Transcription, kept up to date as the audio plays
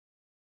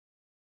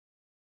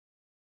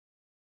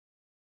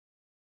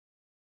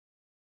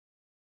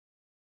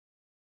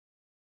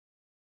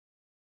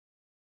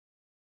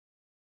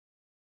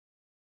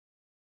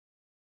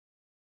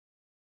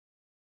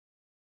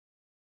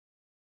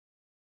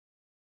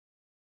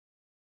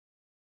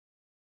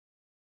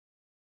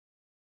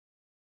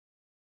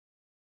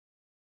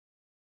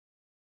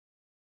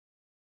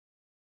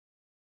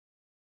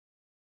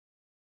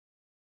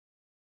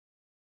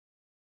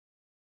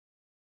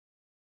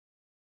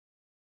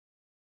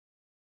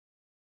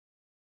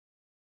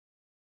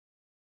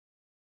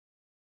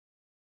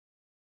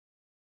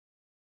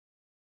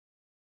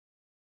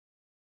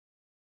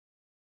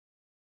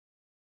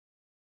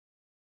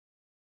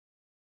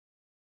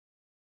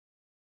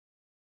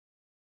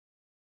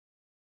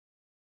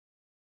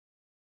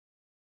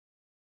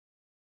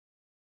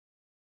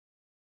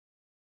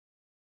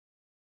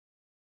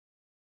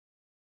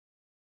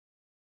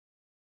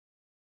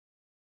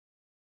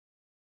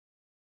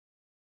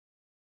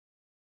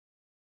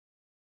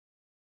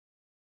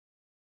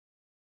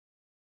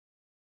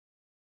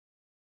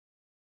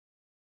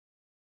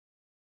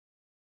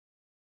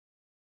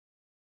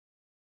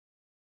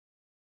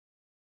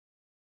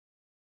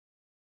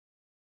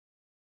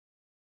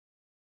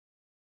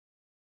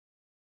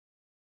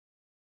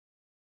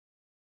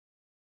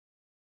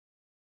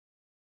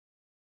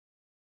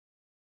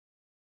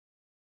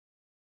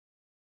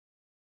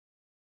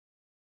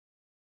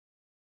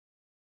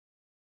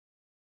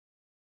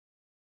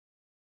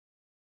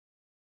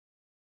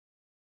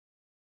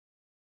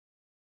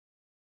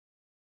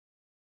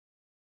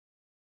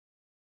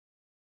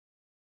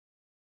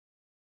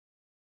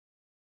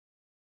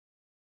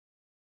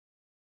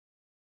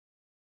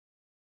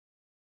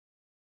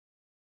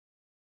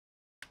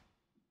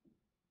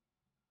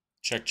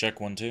Check, check,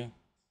 1, 2.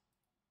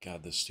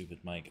 God, this stupid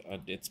mic.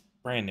 It's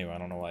brand new. I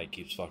don't know why it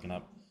keeps fucking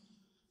up.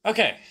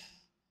 Okay.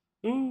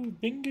 Ooh,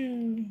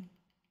 bingo.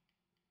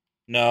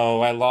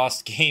 No, I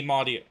lost game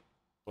audio.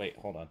 Wait,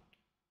 hold on.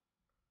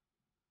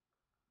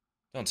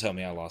 Don't tell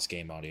me I lost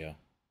game audio.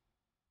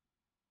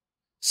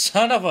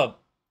 Son of a...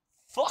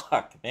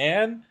 Fuck,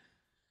 man.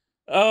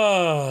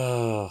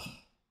 Oh.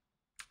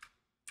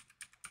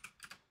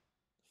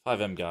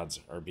 5M gods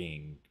are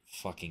being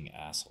fucking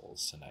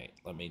assholes tonight,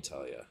 let me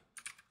tell you.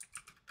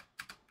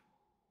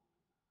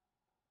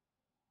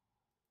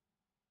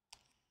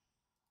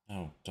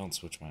 Oh, don't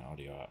switch my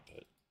audio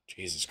output.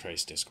 Jesus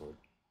Christ, Discord.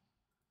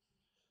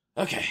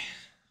 Okay.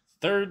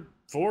 Third,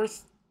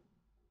 fourth,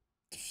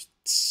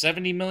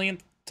 70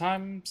 millionth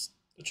times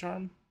the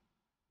charm.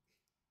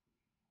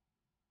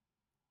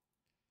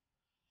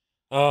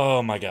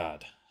 Oh my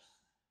god.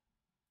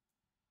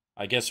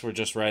 I guess we're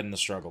just riding the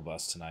struggle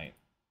bus tonight.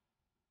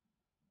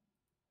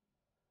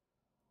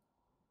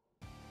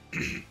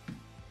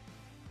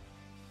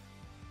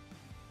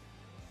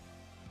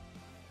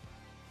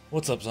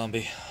 What's up,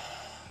 zombie?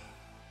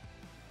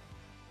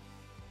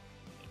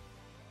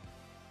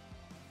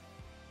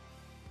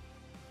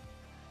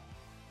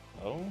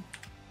 Oh?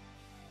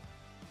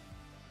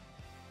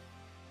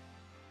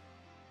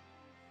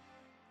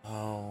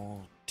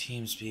 Oh,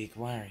 TeamSpeak,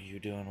 why are you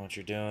doing what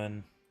you're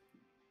doing?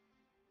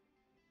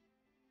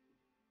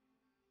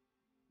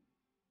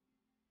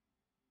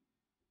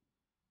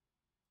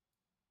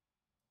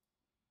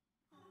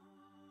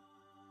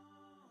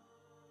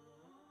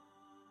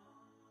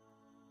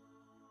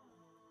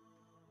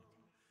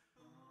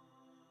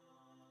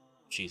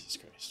 Jesus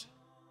Christ.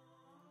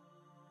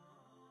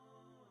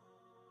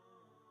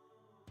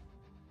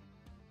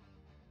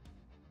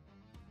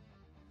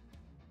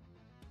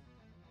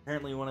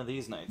 Apparently one of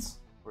these nights,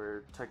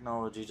 where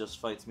technology just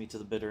fights me to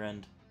the bitter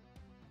end.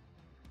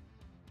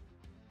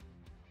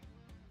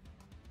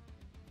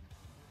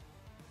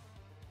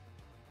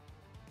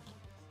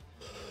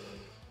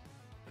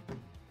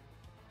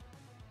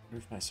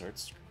 Where's my start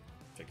screen?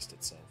 Fixed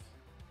itself.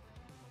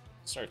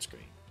 Start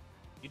screen.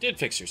 You did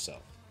fix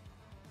yourself.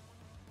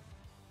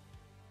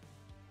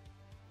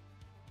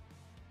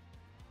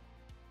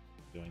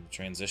 Doing the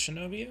transition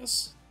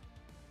OBS?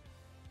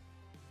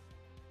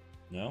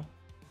 No?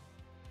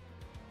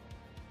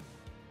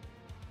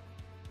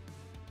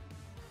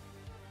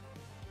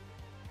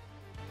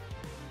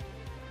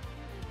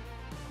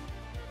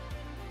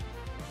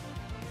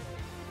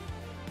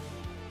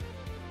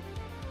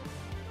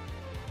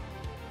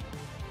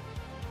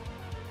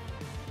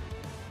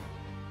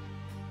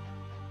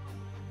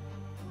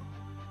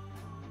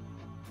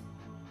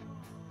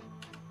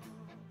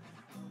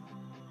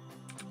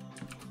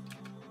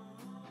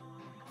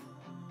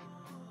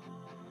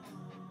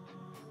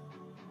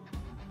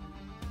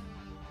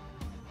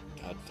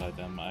 God,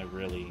 5M, I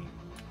really,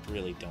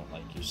 really don't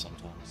like you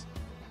sometimes.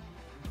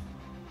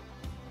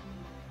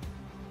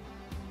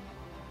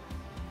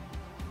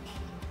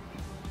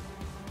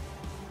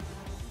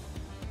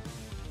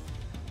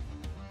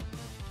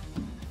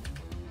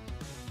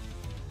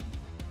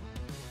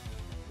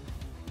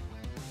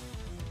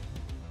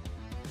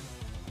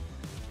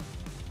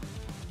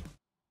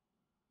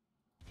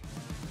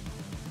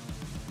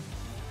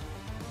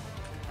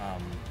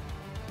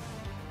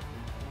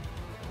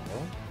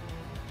 Hello?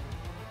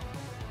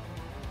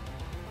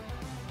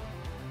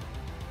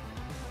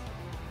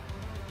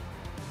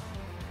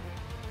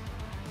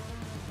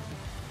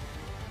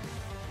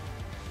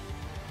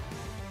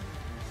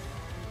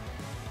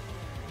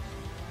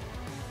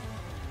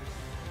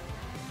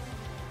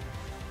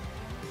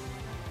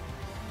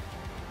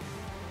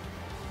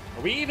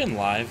 Are we even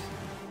live?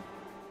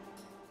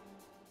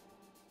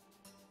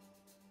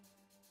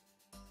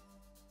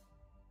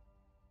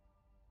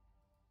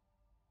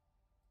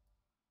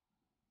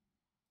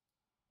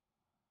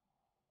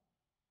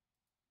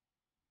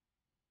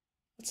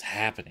 What's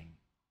happening?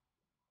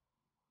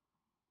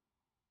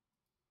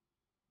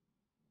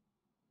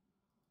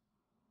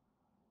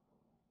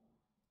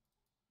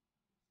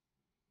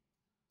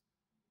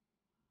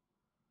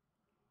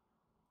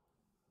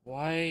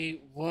 Why?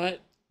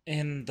 What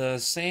in the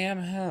Sam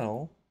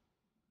hell?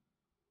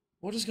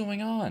 What is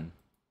going on?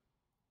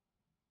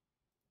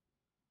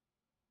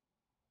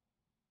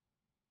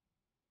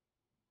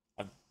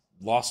 I've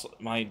lost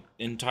my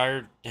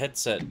entire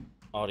headset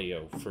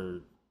audio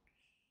for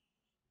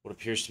what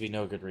appears to be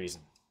no good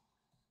reason.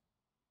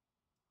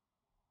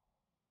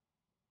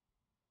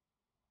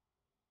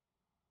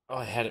 Oh,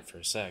 I had it for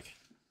a sec.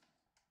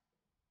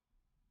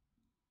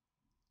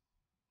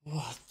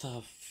 What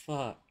the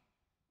fuck?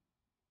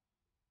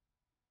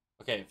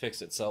 Okay, it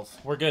fixed itself.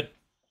 We're good.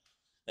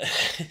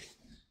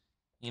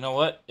 You know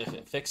what? If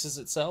it fixes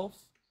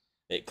itself,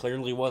 it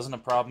clearly wasn't a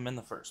problem in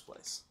the first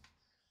place.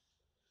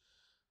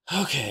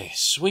 Okay,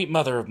 sweet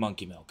mother of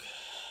monkey milk.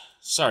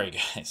 Sorry,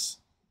 guys.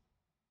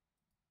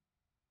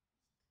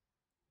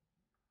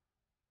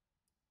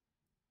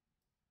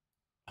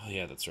 Oh,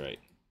 yeah, that's right.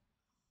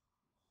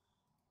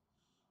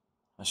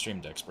 My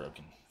stream deck's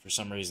broken. For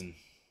some reason,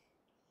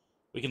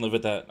 We can live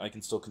with that. I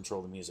can still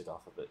control the music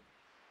off of it.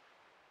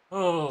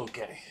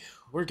 Okay,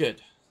 we're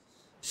good.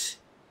 Jesus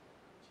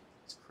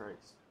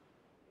Christ.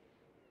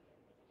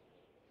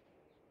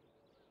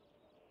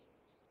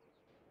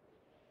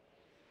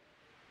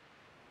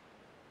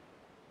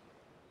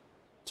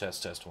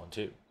 Test, test, 1,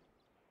 2.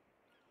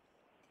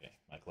 Okay,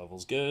 mic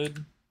level's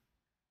good.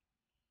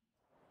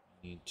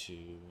 Need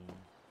to...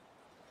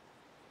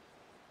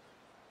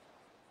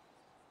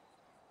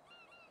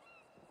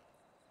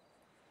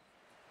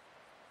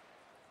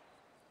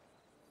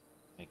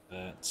 make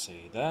that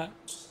say that.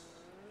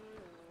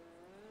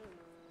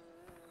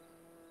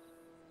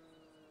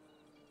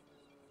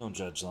 Don't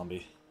judge,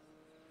 zombie.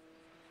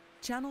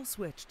 Channel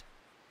switched.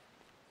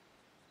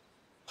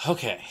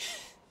 Okay.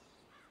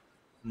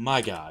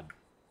 My God.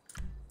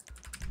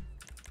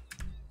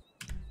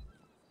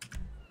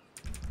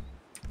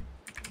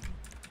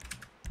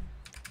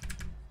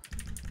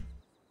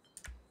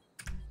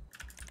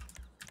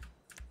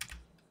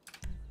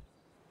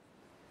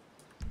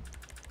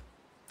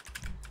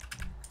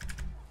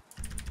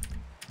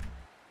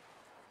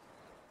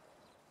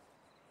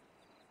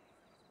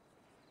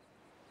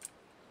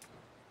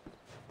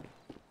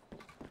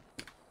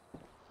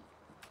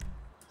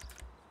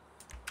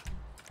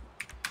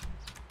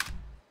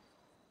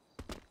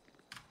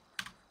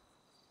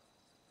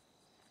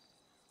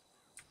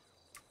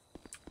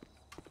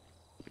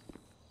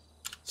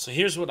 So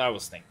here's what I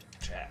was thinking,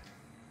 chat.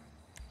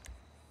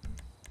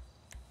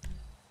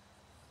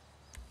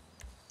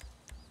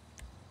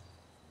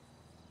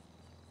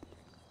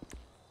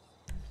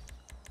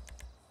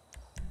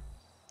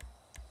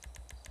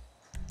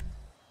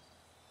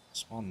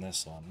 Spawn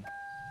this one.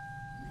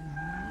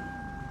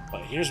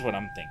 But here's what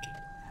I'm thinking.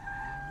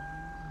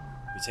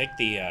 We take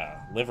the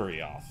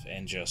livery off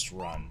and just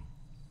run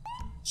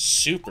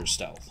super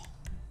stealth.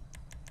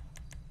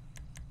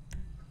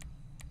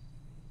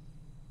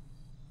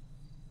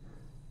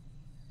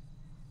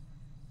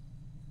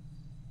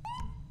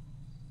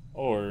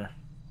 Or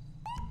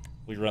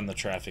we run the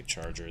traffic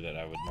charger that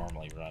I would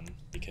normally run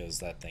because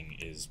that thing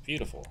is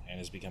beautiful and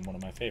has become one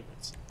of my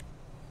favorites.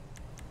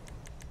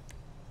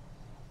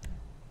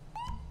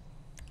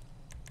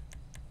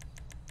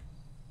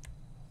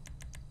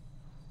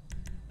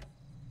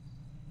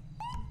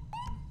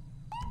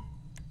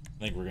 I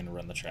think we're going to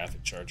run the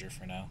traffic charger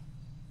for now.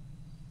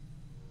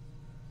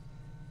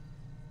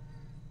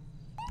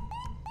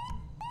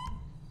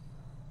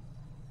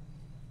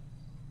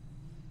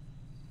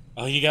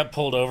 Oh, you got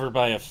pulled over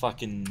by a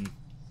fucking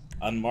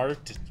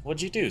unmarked?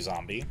 What'd you do,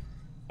 zombie?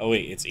 Oh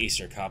wait, it's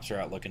Easter. Cops are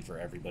out looking for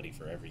everybody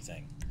for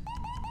everything.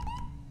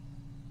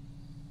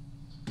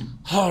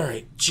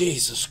 Alright,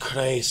 Jesus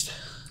Christ.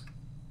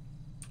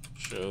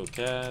 Show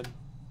CAD.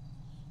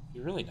 It'd be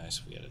really nice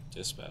if we had a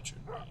dispatcher.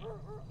 I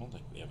don't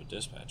think we have a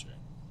dispatcher.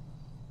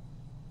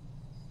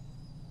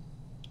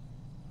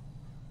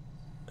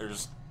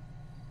 There's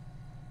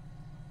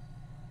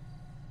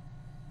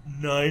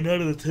 9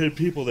 out of the 10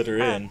 people that are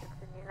in.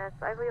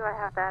 I believe I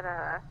have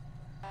that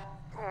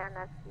tan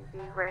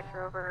SUV Range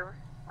Rover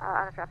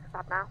on a traffic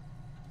stop now.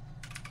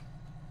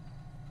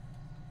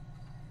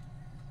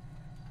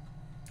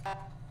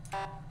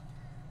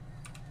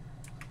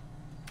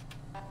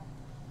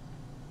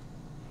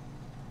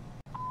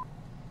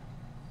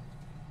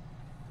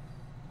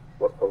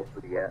 What post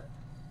are you at?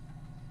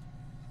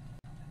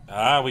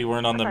 Ah, we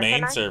weren't on the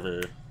main 10-9?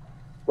 server.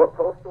 What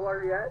postal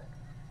are you at?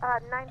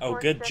 Oh,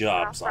 good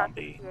job,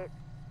 zombie.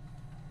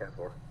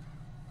 10-4.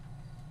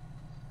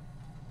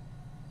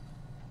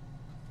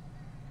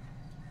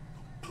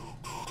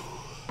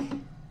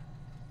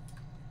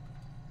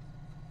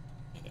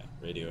 Yeah,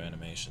 radio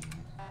animation.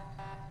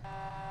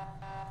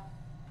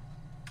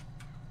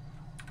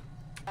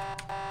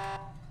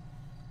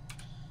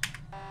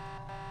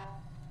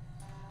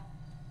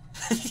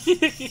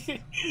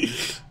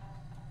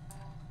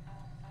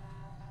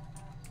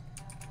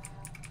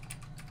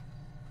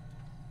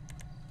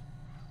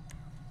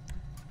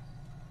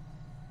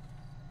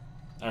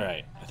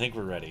 Alright, I think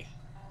we're ready.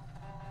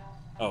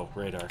 Oh,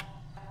 radar.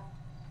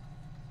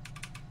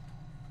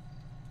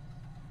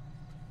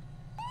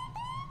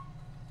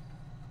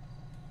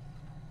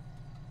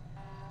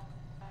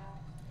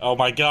 Oh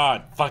my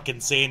god, fucking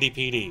Sandy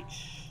PD.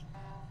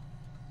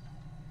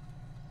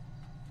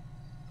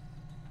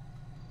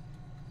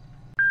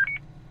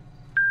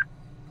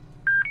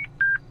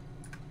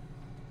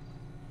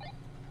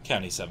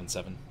 County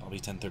 7-7. I'll be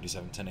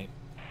 1037, 10-8.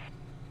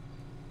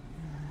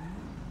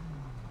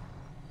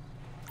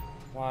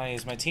 Why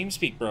is my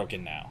TeamSpeak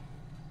broken now?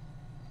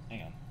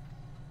 Hang on.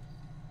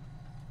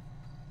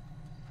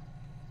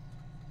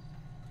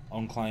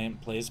 Own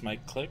client plays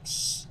mic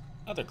clicks.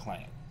 Other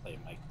client play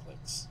mic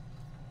clicks.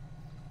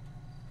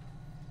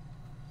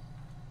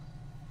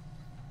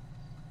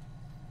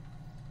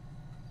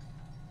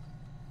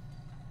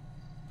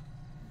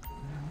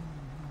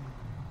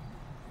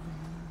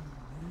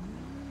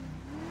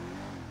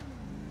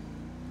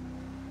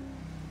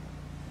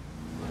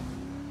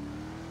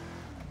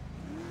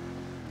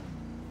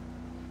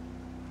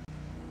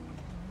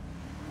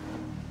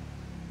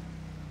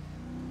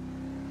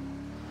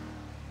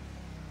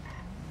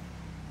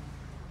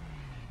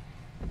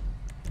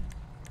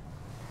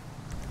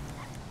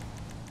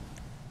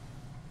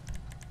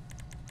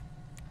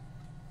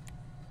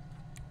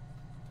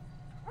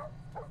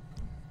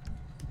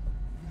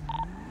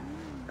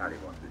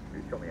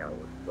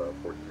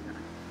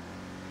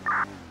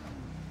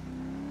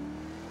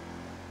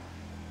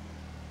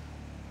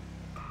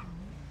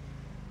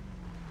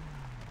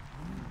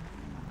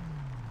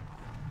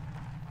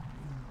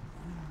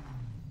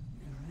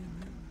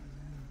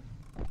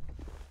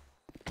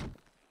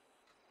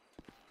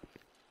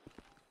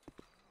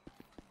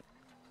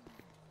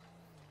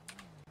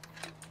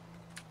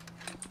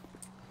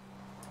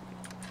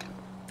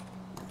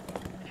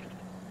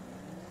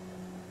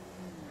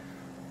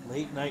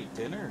 Late night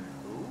dinner.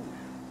 Ooh.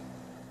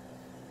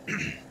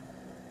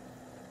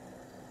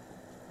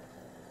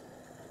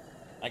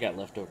 I got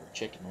leftover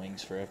chicken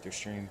wings for after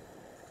stream.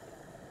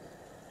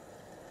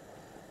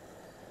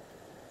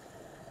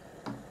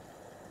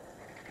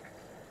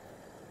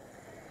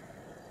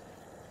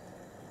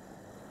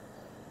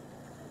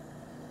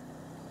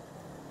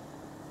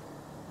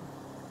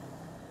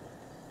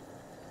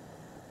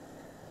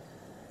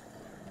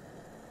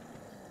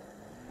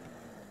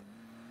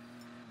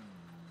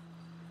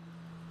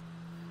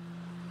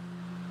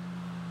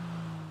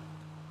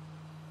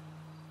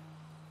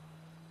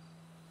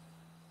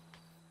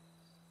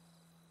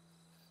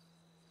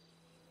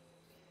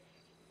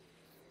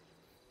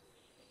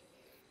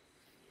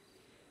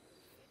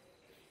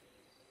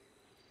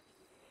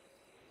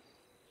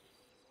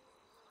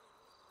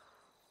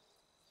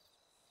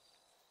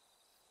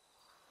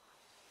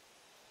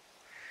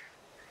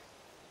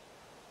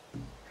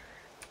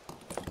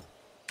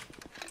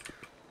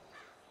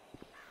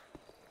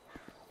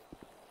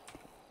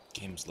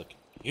 Game's looking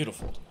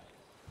beautiful tonight.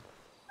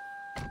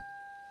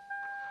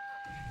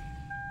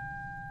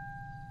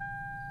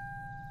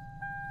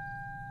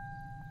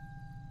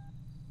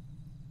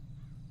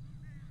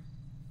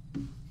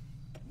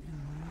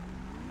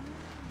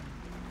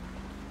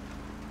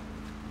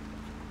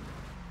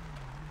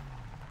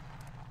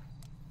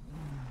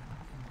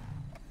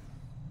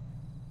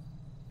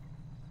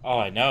 Oh,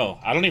 I know.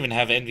 I don't even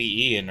have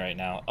NVE in right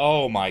now.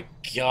 Oh my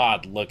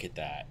god, look at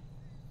that.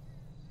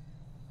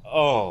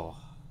 Oh.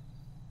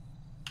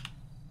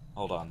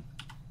 Hold on.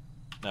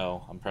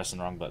 No, I'm pressing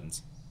wrong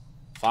buttons.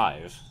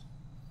 5.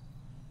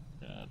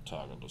 Gonna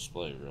toggle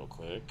display real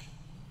quick.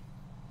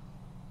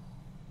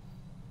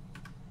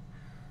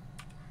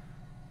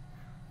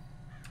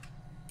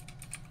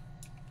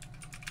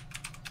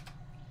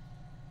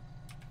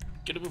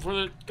 Get it before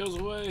it goes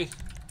away.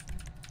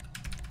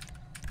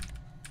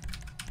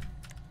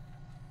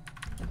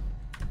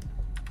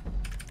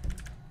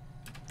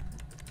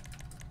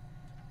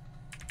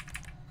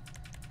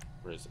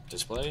 Where is it?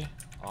 Display?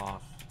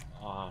 Off.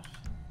 Off.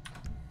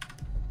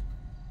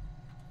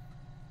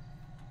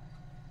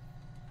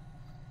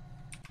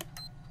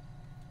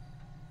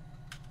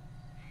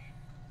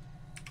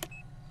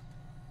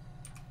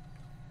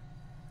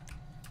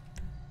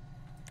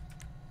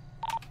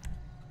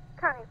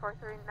 County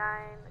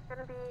 439,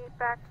 gonna be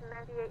back to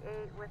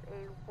 98.8 with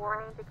a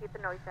warning to keep the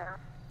noise down.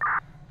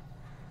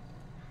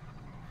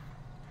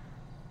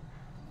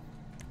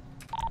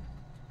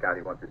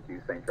 County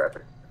 152, same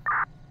traffic.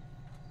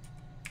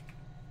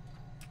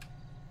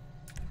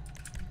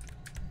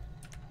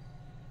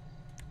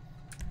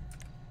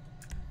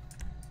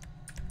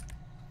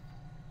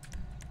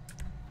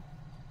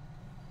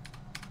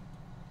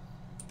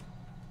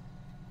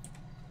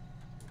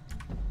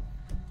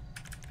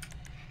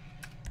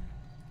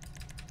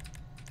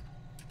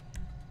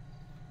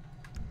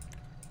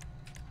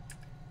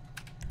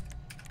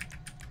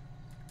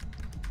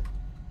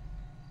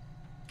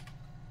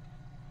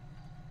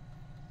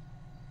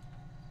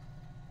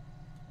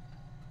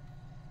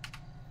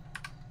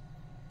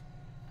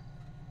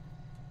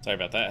 Sorry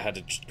about that. I had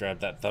to just grab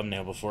that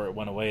thumbnail before it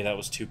went away. That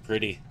was too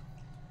pretty.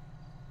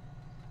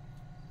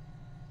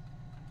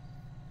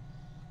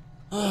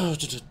 Oh,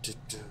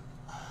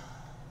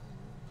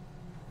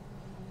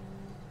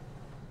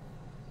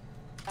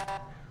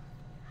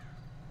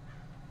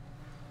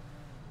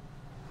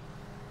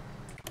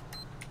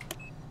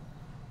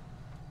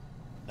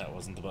 that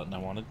wasn't the button I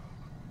wanted.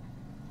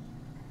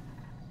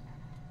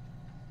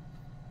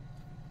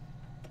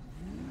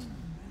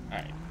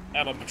 Alright,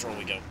 out on patrol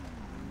we go.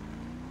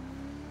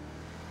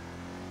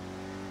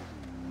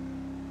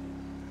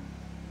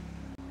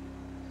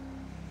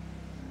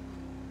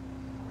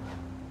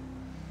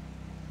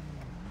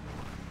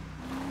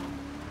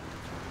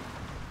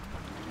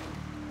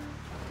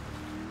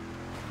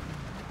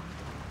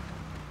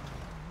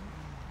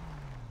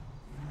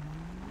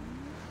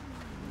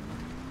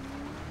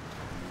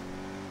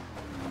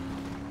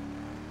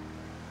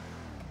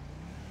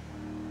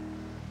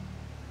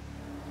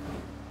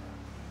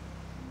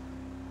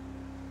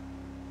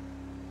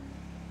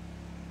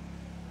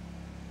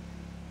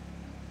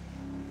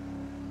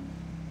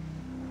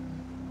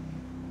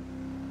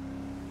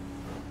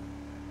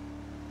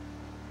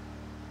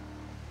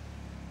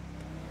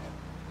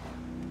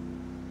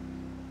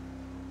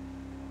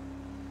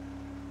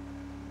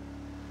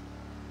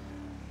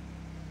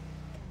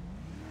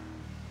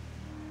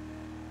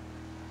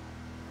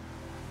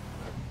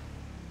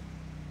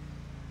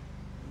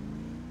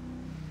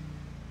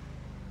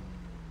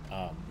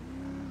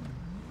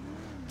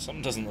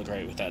 Something doesn't look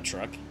right with that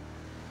truck.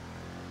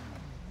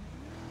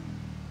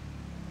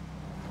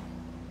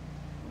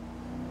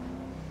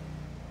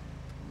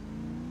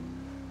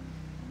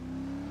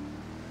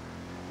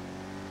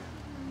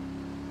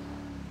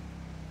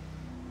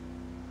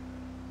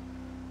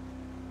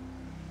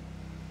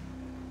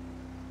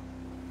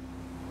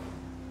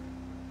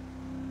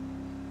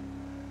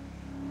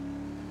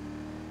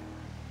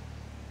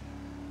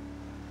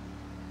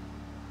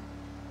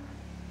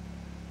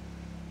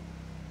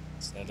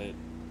 Is that it?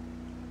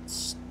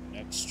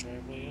 Next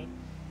driveway up?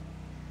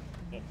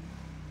 Yep.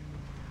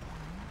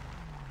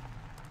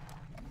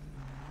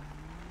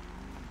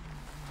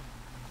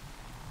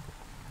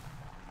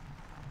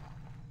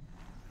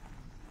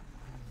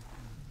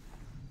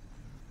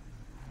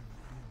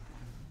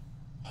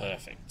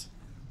 Perfect.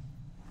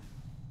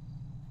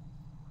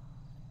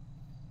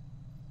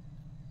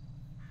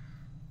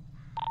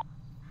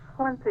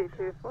 One C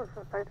two four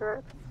four five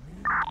direct.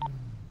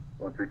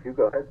 132,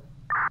 go ahead.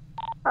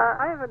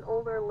 I have an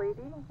older lady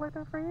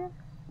looking for you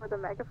with a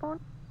megaphone.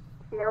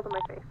 She yelled in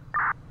my face.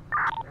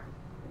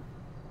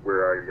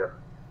 Where are you?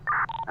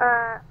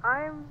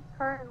 I'm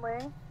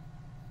currently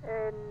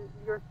in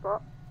your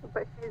spot,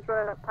 but she's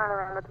running up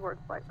panorama towards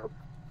Blackfield.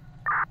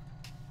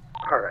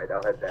 Alright,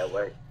 I'll head that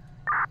way.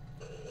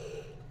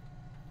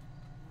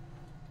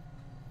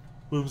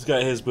 Boom's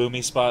got his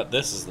boomy spot.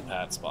 This is the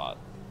Pat spot.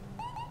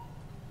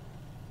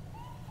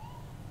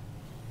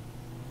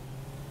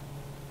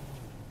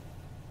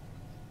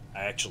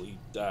 I actually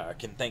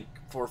can thank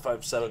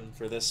 457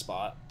 for this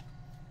spot.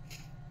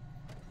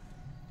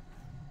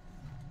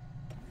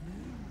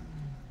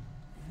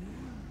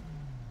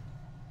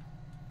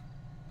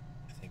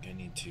 I think I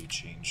need to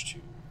change to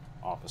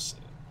opposite.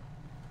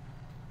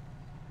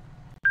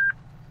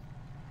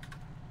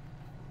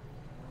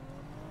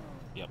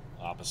 Yep,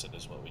 opposite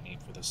is what we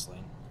need for this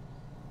lane.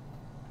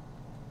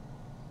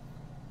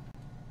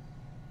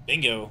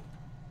 Bingo!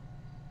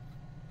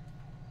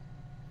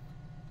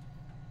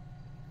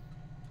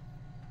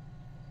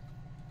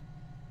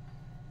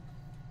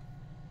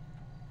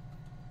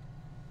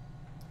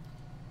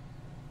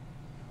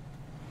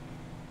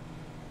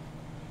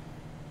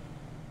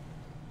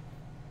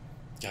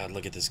 God,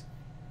 look at this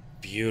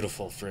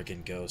beautiful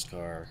friggin' ghost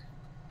car.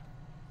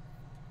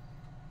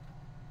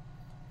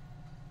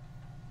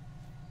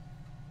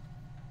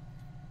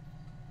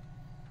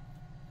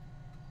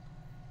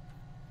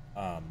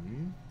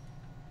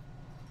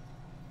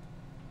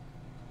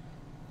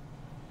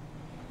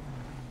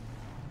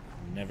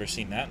 Never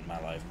seen that in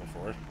my life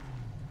before.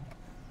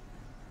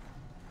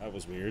 That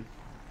was weird.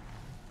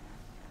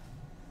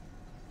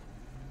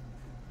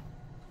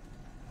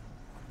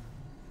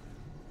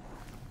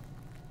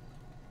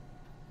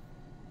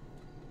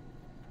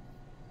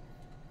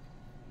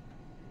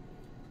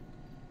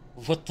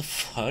 What the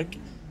fuck?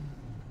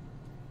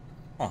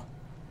 Huh.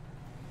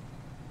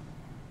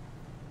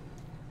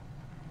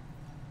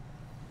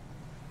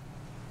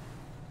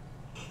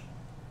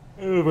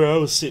 I remember I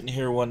was sitting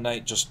here one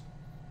night just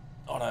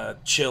on a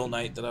chill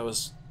night that I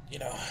was, you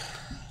know,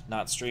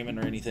 not streaming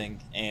or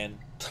anything, and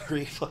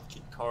 3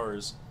 fucking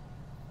cars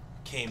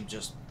came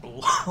just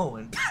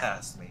blowing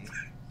past me.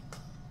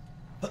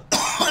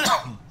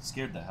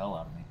 Scared the hell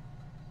out of me.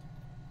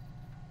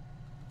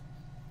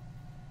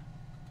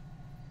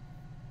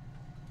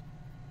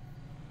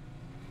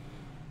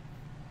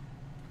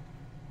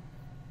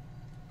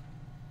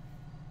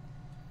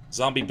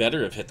 Zombie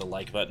better have hit the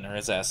like button or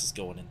his ass is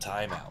going in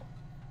timeout.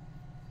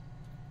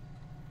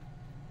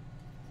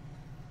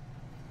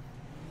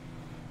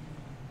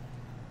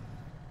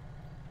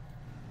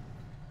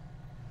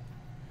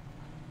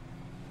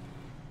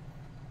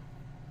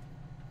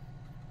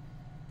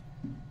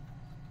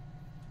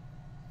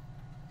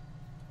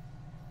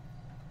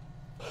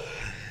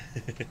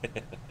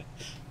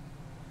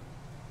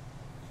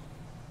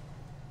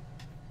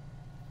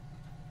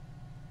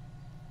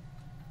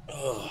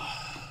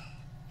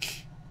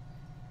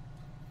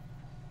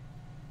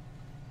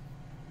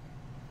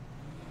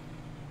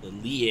 The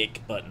LEO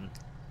button.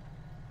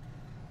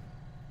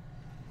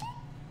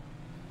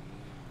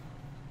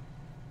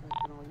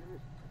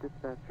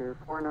 Dispatcher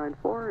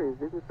 494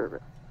 is in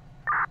service.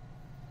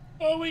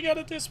 Oh, we got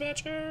a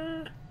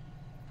dispatcher!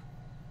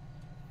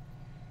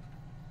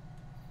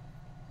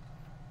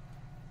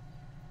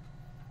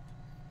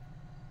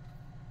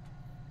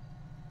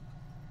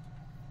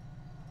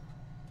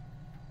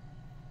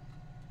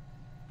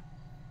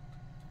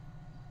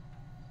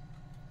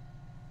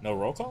 No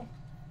roll call?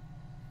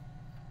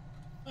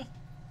 Huh.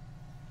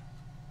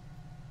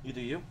 You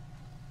do you.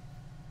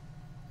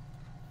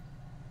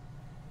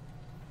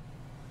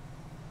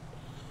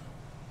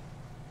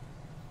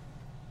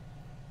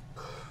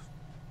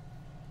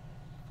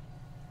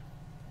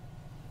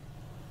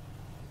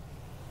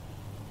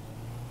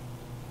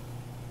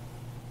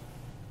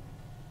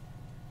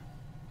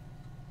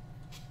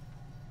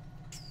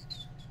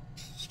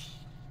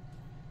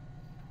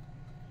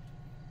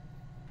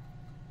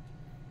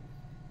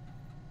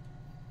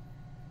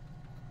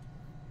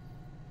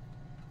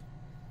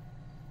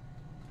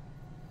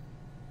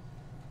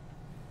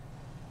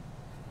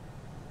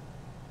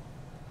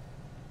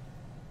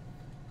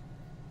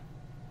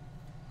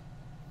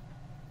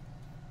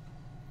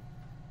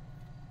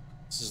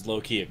 This is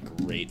low-key a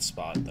great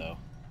spot, though.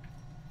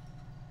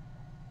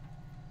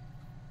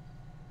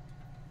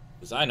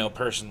 Because I know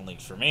personally,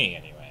 for me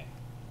anyway,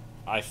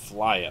 I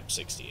fly up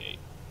 68.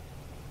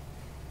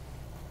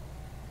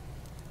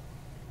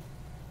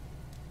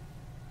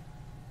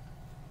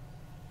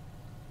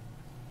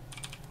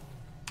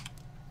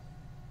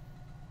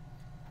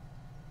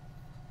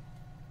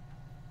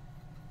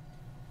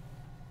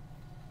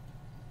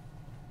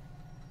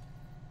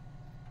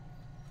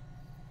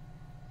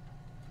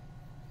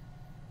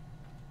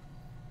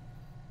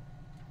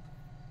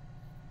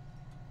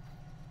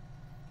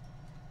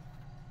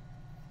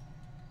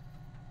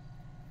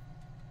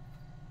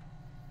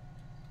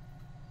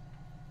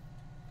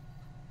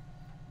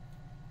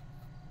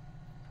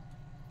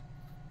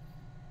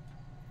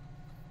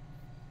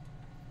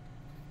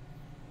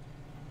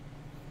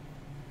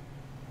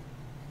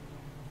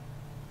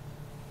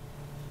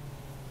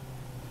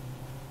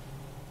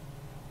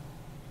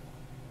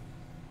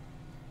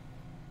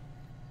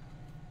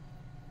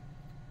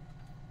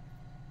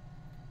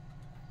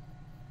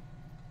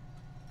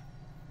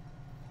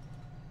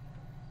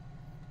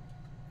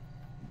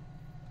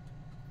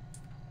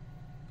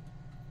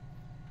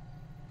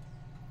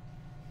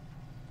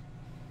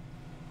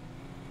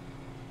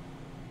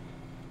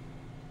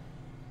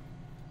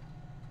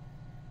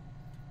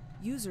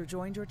 User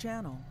joined your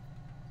channel.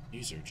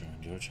 User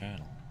joined your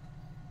channel.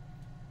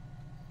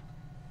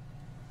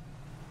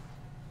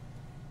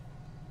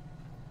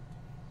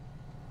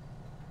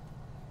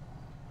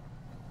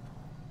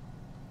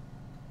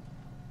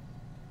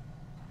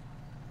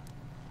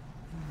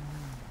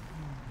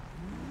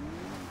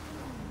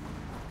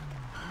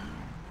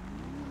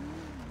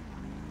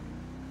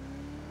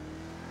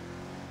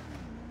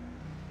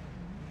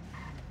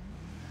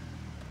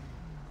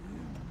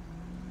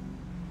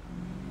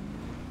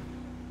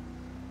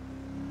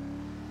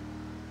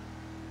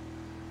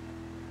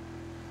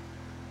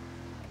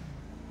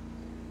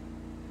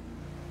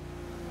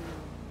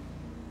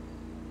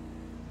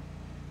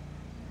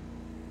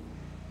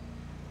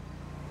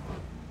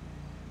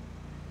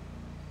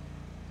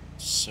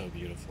 So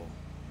beautiful.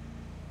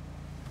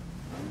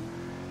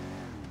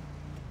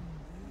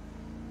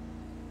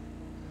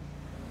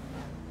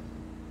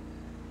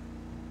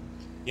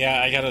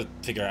 Yeah, I gotta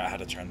figure out how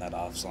to turn that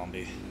off,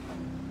 zombie.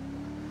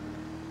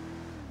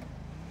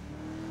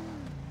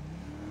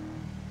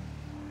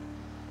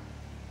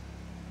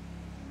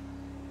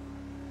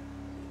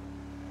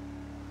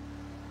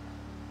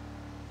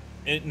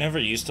 It never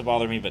used to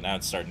bother me, but now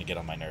it's starting to get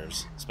on my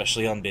nerves.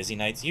 Especially on busy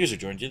nights. User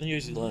joined,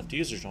 user left,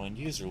 user joined,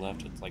 user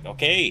left. It's like,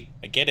 okay,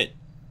 I get it.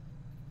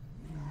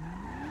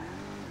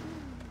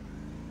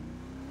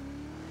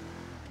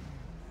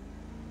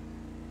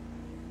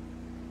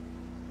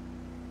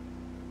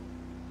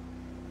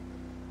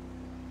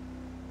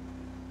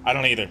 I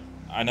don't either.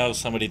 I know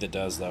somebody that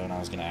does, though, and I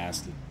was going to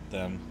ask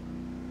them.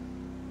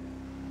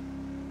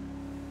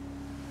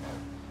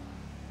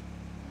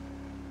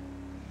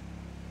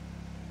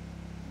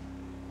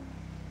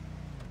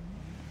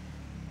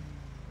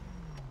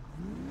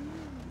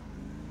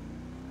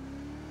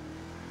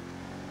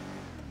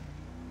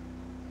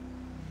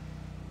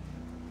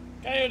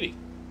 Coyote.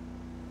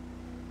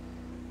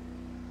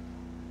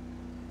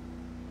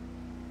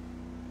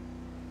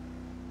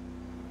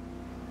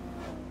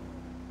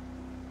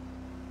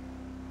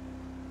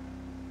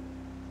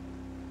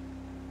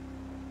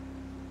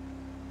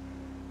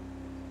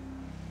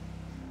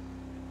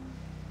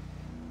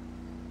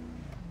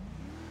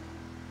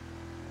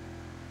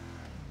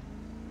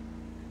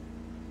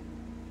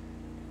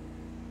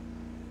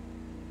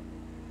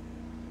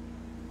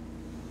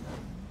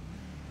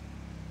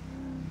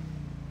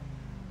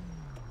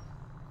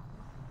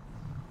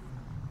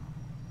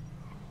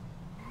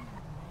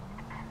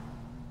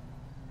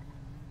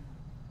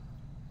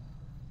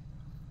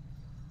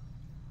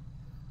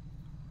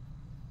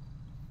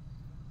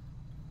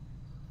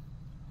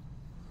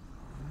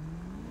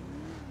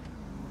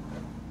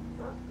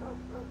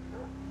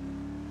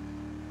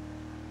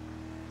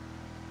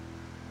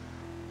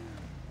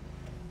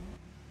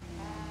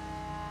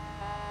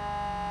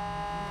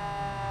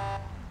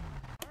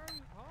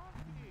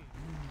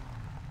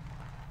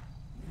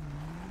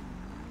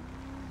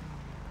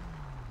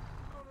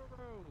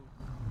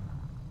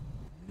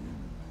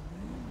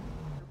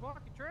 You're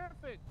blocking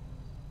traffic.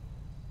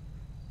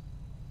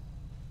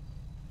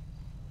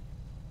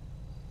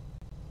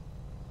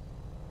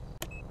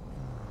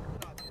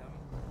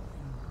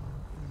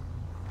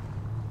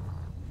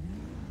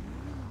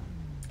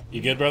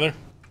 You good, brother?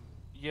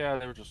 Yeah,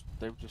 they were just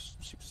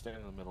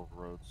standing in the middle of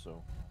the road,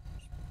 so.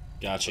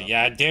 Gotcha.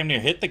 Yeah, I damn near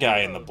hit the guy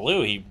in the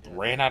blue. He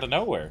ran out of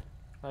nowhere.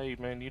 Hey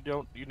man, you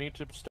need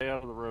to stay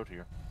out of the road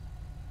here.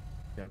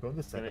 Yeah, go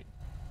this side.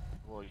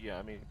 Well, yeah,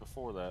 I mean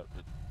before that.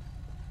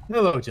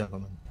 Hello,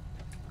 gentlemen.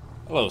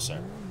 Hello,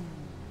 sir.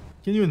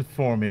 Can you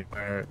inform me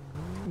where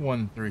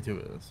 132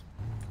 is?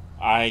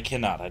 I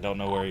cannot. I don't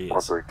know where he is.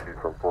 132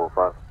 from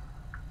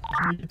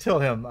 405. You can tell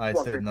him I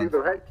said 132, none,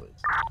 go ahead. please.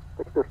 I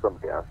think there's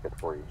somebody asking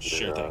for you.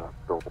 Sure thing.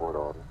 Billboard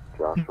on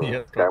Joshua.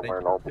 Yes, Guy thank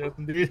wearing you. all blue. Yes,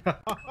 indeed. So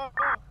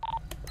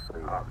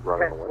he's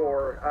running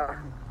away.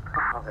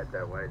 I'll head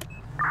that way.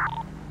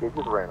 He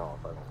just ran off.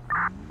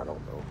 I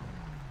don't know.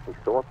 He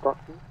still up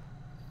top to you?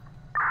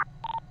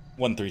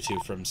 132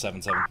 from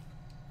 77.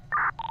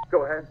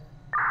 Go ahead.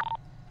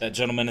 That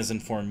gentleman has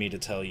informed me to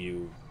tell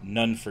you,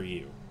 none for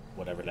you,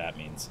 whatever that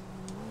means.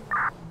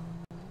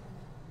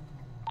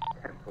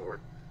 10 forward.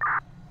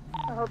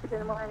 I hope you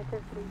didn't mind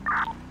because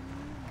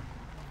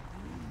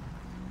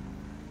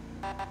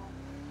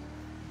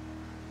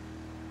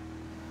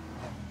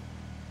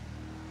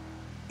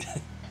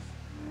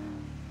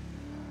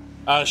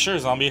Sure,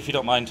 zombie, if you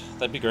don't mind.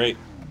 That'd be great.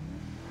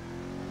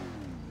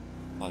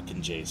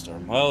 Fucking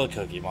J-Storm. Well, the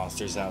Cookie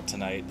Monster's out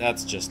tonight.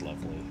 That's just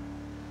lovely.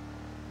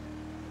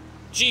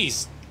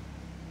 Jeez.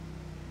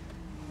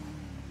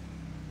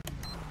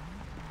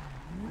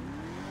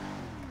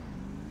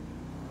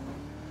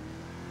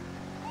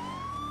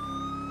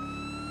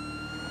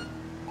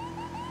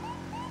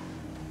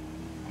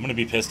 I'm gonna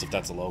be pissed if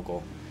that's a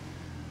local.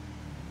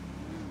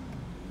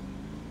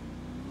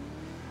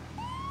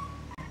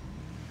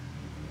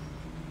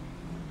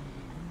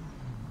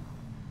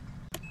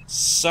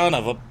 Son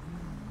of a...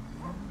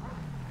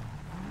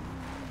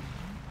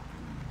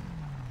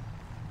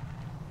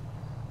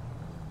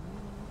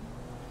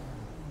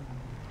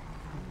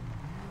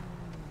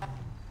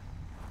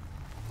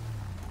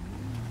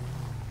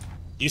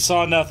 You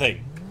saw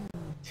nothing.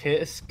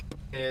 Tisk,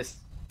 tisk,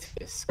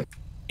 tisk.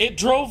 It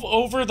drove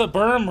over the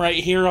berm right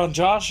here on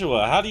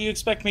Joshua. How do you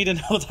expect me to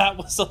know that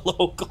was a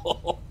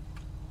local?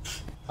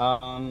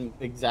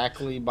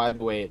 Exactly by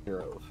the way it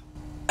drove.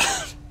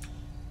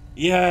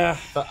 Yeah.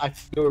 I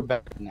thought you were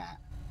better than that.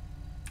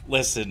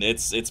 Listen,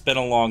 it's been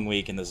a long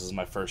week, and this is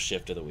my first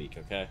shift of the week,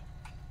 okay?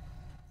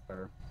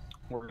 Sir.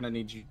 We're gonna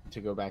need you to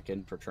go back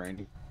in for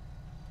training.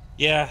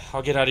 Yeah,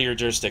 I'll get out of your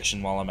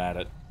jurisdiction while I'm at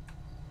it.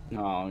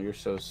 Oh, you're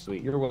so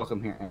sweet. You're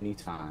welcome here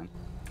anytime.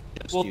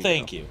 Just Well,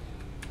 thank you.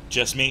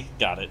 Just me?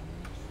 Got it.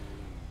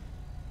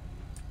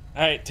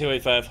 Alright,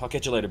 285. I'll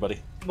catch you later,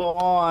 buddy.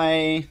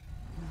 Bye.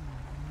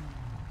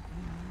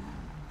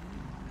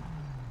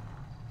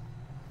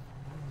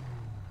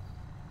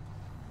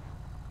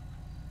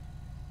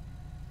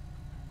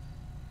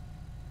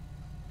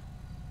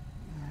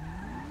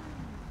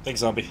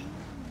 Thanks, zombie.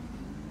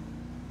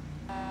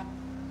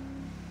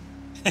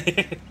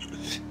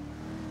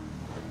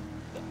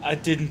 I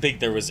didn't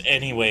think there was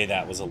any way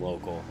that was a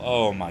local.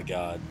 Oh my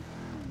god.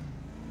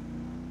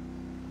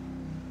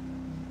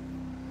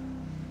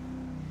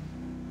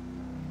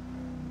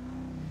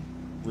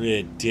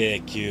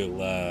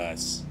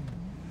 Ridiculous.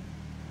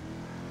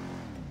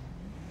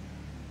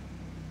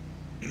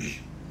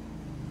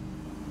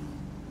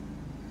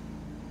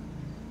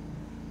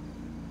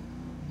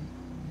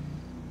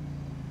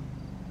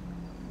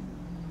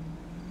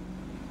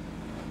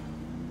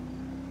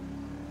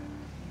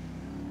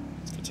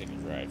 Let's go take a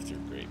drive through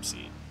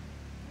Grapeseed.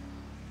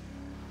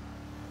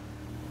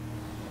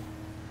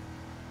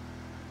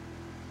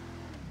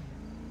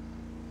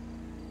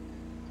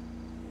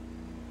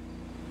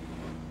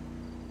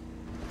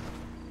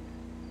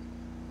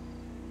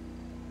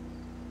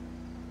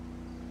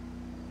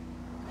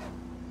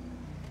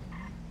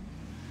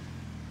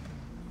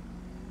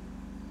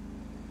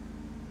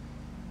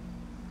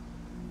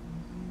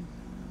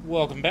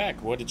 Welcome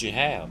back. What did you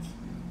have?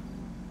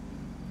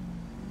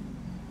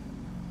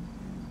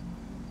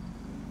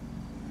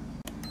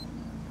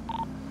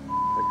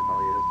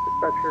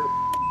 Dispatcher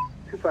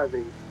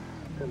 258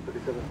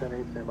 1037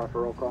 10 stand by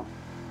for roll call.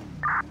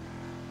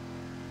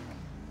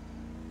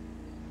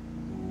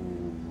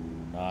 Ooh,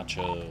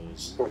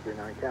 nachos.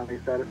 439 county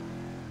status.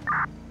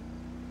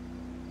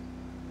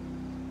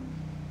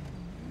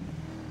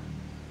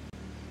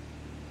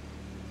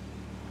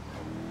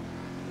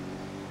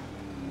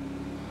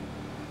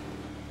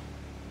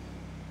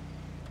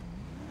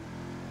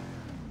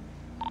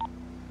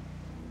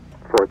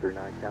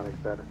 County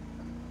status.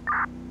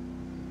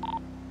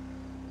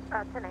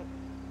 10-8.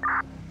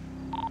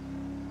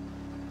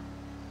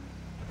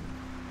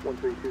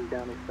 132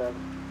 county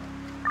status.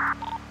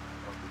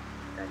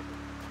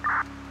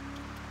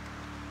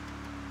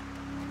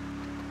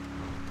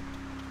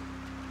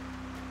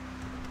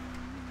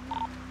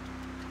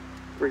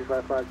 Three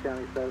 5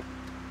 county status.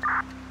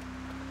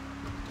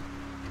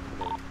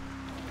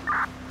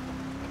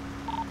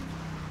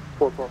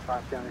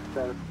 445 county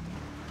status.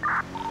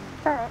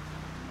 10-8.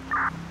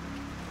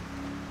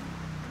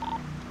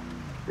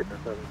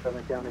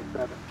 7 county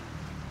status.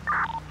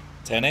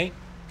 10-8?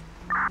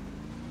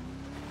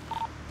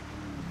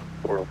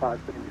 405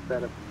 city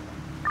status.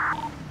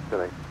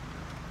 10-8.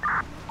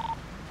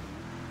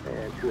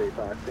 And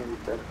 285 Sandy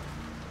status.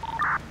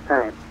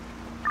 10-8.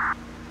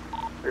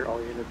 Clear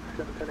all units.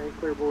 10-8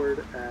 clear board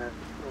at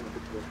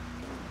 152.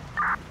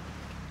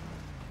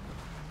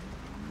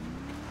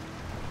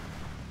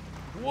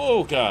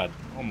 Whoa, God.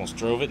 Almost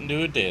drove it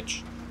into a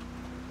ditch.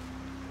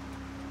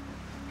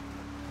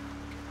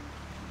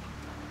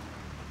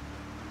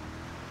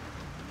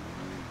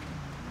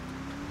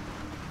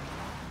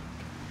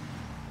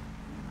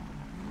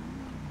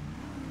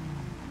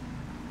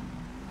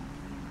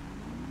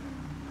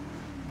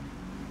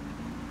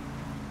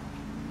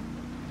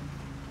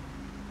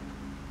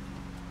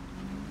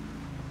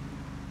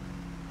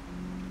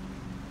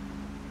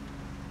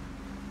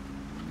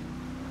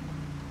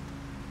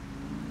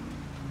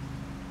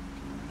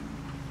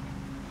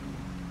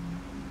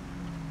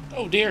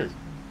 Oh dear.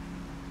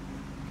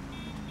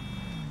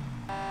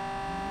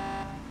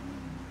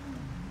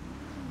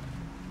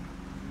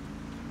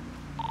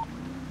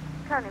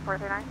 County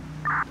 439.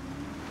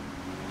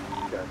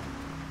 Okay.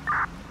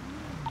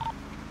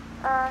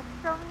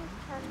 Show me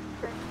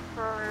 10-6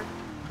 for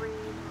 3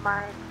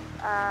 miles,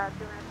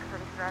 doing a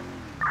security threat.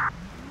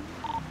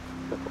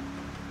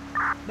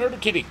 Murder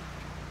Kitty.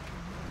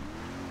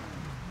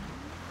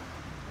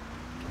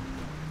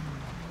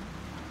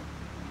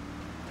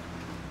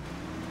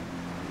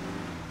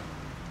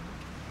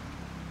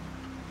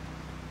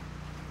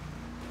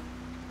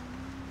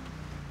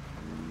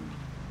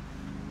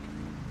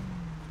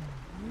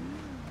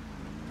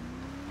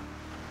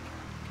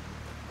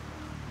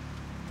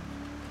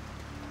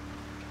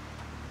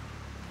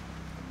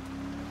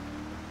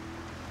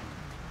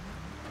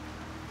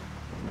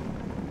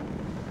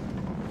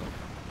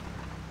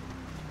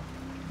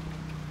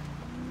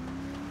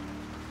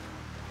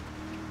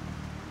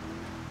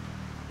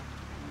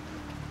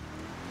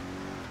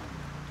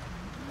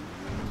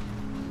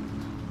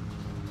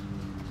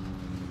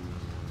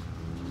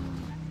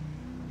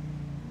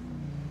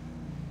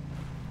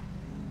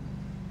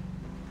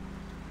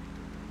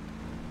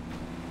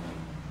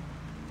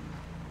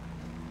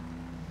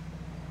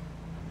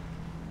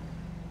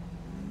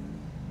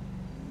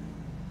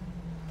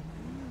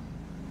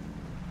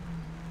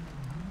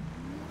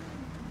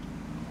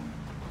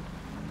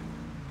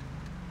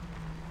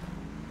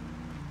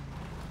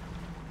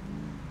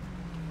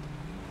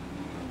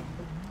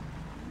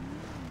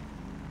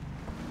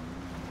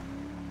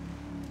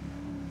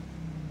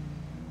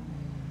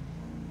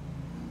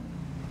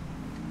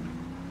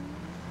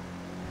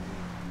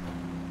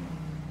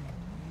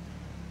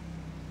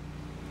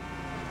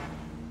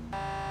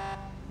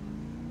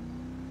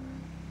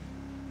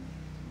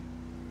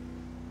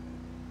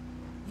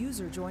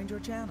 User joined your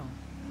channel.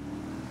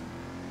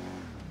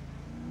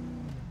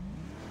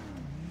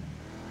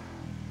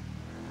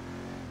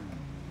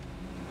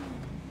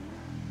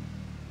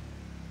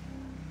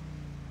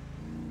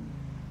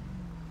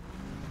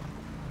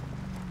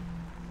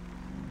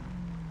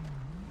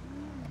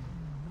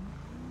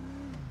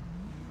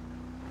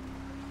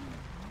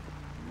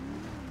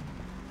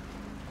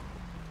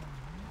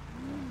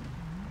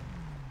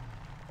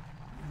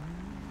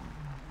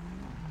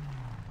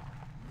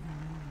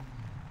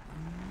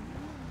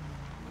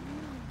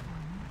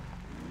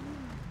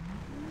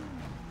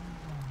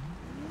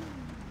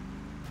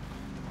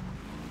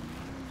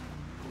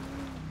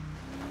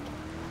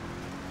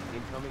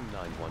 Incoming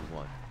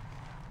 911.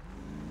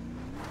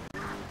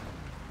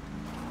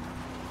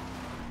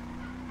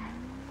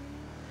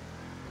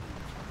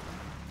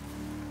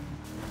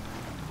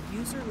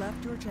 User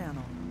left your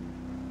channel.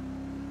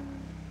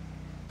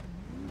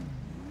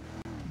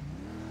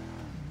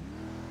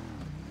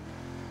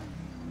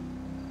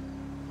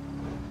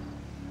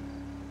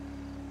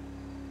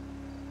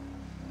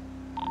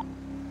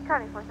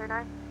 County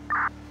 439.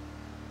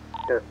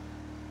 Yes.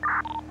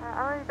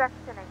 I'll be back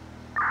to 10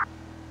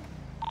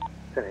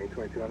 10-8,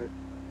 2200.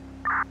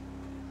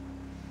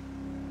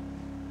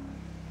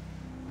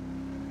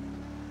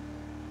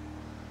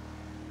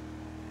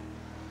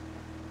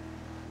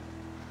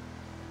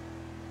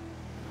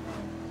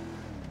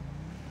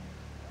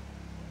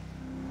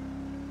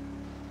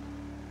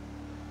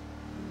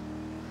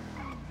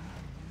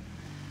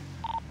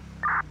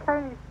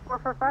 County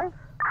 445.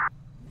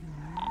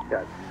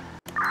 Yes.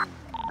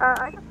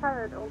 I just had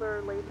an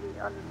older lady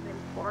on the same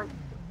floor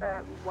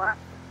that left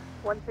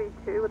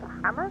 132 with a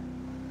hammer.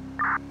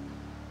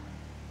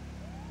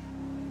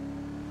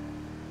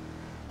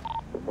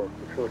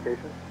 Which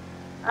location?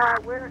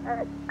 We're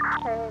at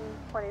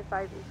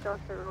 1025 East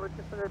Joshua Road,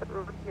 just under the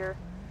road here.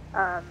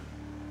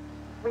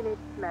 We need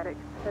medics,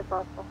 if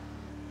possible.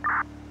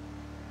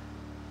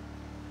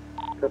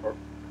 Super.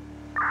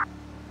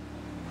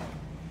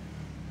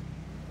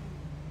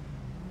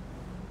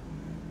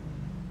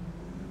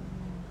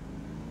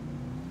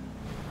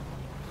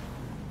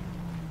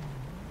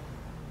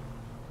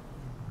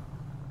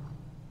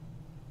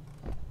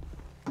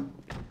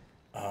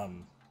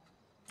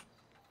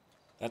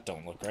 That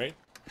don't look right.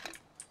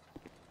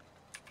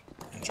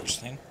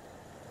 Interesting.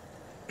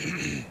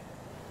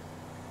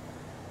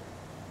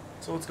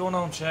 So what's going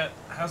on, chat?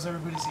 How's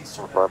everybody's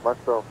Easter?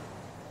 Myself,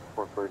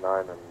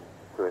 439 and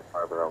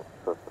 285 are out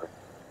suspect.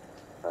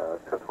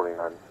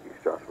 1029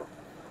 East Joshua.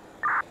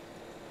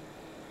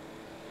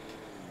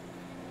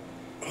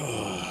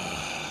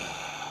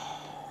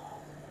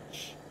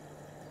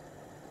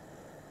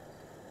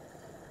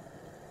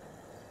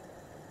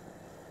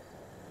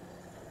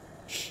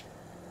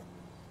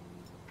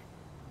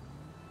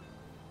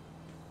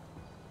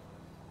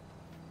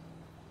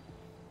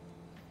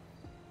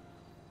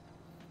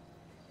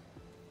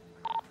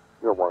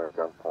 You're one at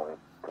gunpoint.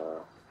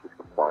 She's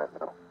compliant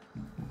now.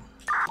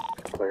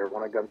 Player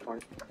one at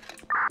gunpoint.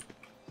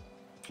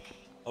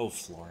 Oh,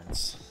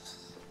 Florence.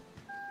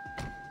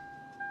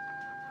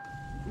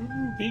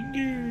 Ooh,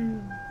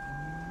 bingo!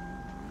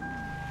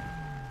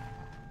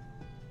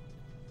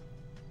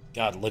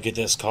 God, look at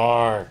this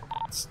car.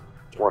 It's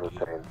One dirty.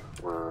 detained.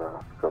 We're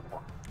good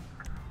one.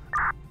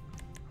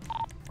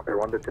 Player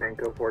one detained,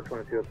 go forward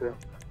 2202.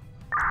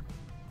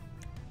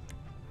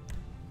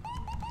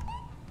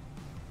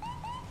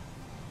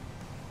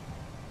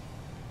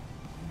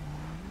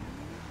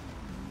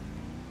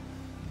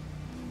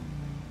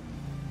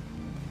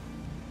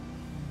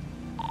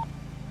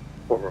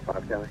 Over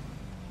 5 County.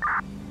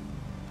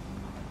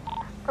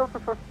 Go for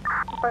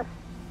 445.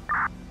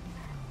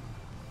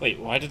 Wait,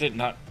 why did it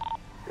not?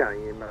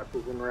 County EMS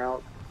is en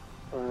route.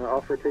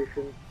 Off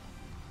rotation.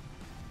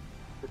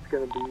 It's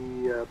going to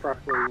be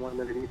approximately 1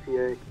 minute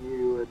ETA. Can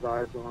you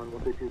advise on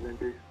 132's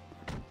injuries?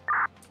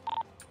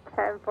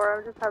 10-4,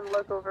 I'm just having a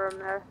look over him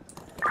there.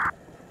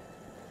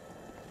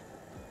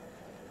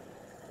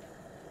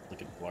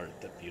 Look at Blart,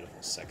 that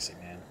beautiful, sexy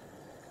man.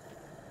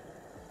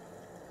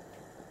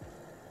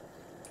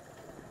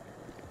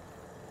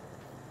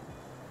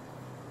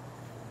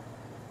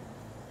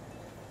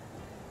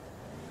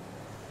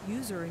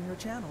 User in your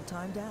channel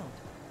timed out.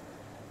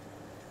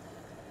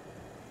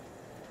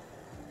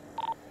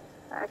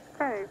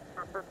 Okay,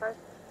 445.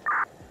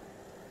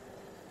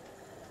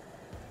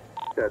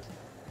 Good.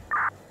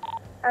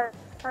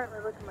 Currently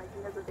looking like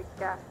he has a big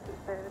gash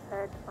inside his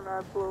head from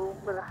a blow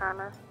with a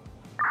hammer.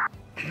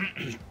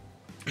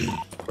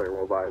 Player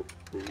will advise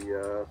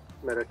the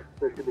medic.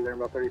 They should be there in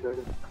about 30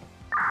 seconds.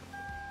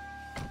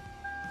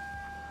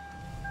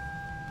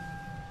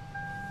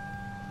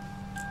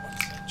 What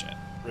is that, chat?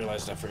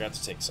 Realized I forgot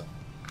to take some.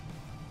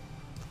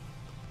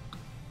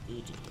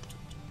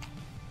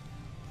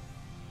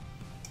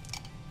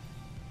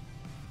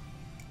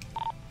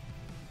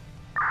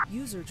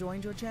 User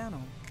joined your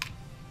channel.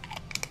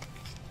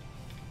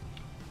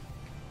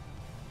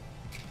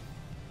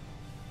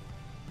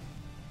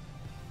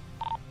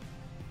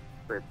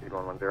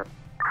 110.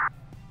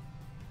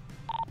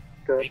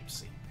 Grape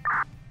seed.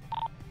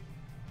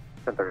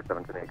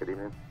 1037 today, good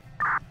evening.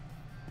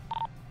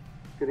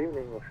 Good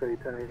evening. We'll show you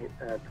 10-8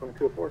 at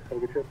 2204. Have a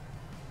good trip.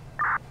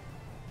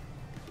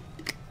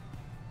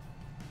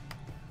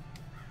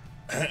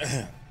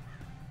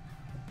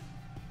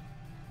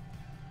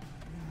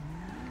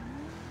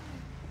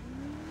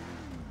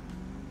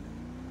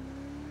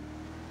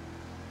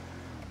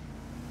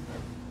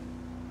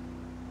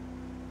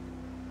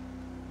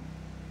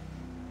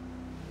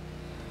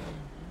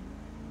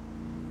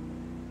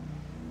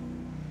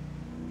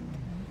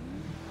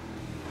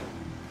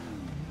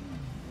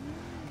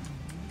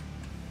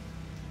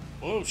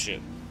 Oh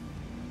shit.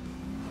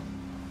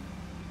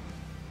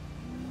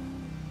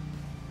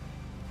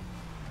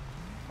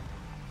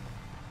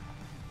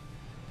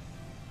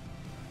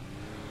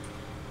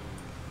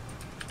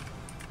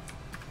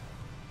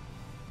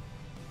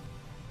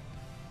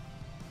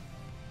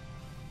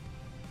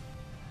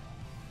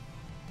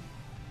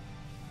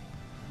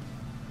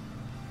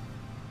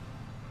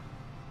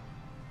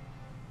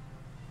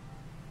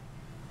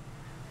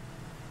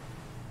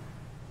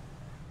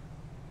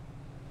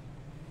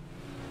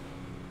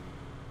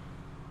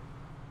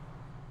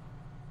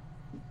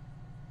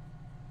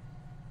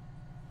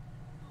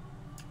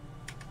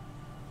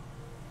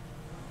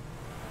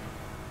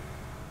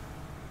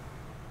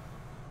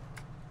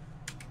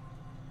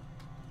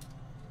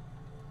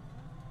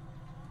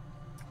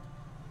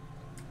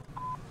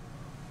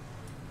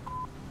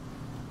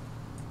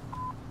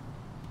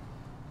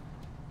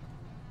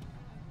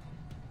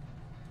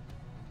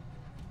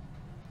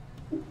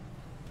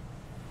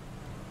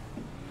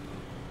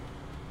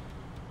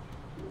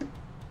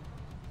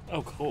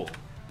 Oh, cool.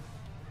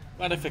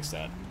 Glad I fixed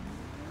that.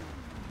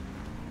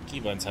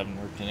 Keybinds haven't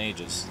worked in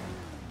ages.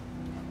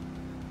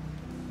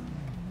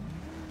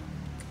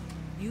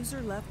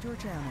 User left your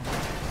channel.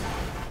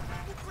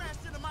 Who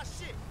crashed into my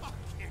shit?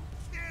 Fucking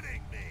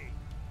kidding me!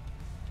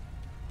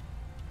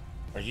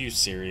 Are you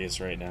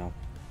serious right now?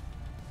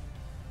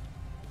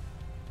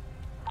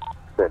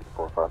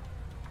 745.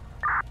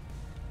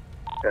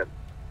 Good.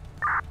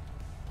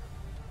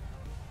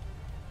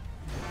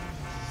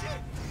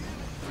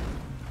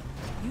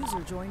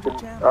 User joined your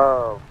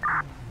channel.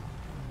 Can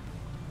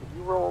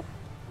you roll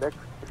next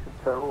station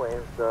tow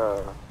and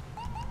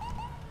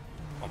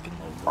Fucking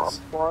locals.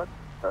 onslaught?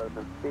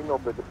 The female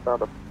that just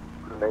found a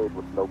grenade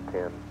with no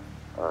pin in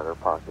her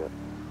pocket.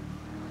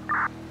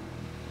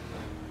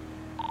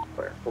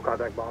 Clear. We'll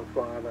contact bomb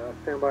squad.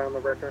 Stand by on the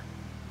record.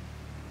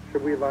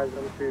 Should we advise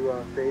them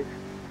to stage?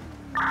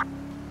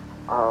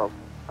 I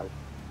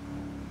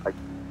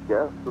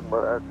guess,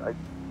 but I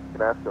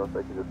can ask them if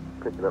they can just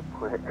pick it up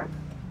quick.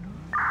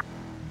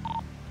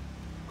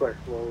 Clear.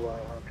 We'll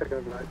check it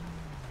overnight.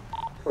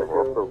 So we're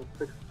also,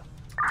 2206.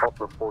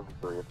 also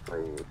 43 and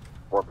 3,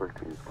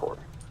 132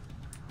 40.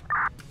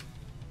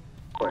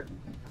 Clear.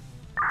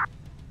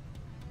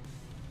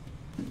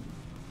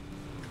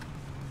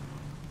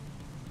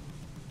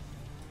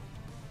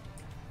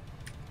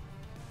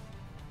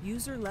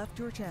 User left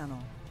your channel.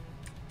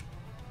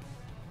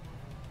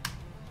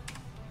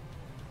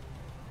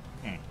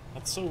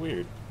 That's so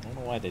weird. I don't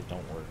know why they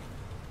don't work.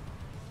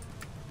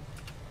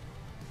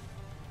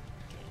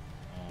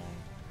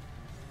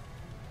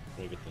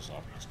 Okay, gotta get this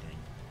off my screen.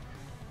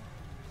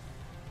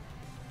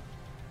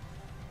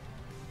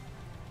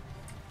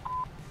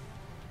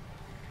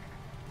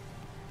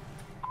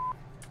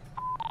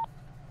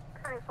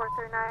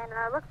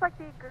 Looks like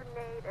the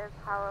grenade is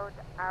hollowed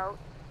out.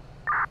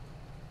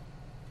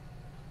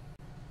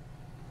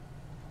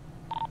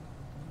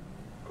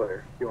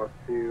 Clear. He wants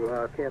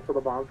to cancel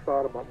the bomb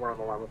squad. We're on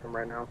the line with him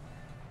right now.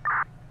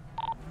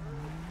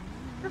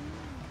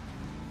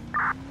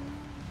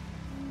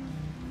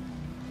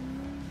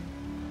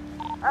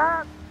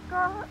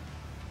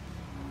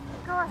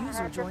 Go ahead.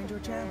 User joined your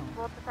channel.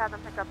 We'll just have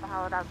them pick up the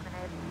hollowed out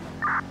grenade.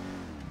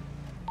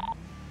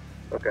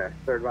 Okay,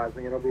 they're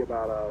advising it'll be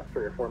about a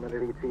 3 or 4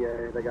 minute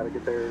ETA. They got to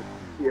get their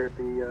here at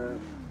the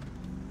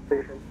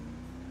station.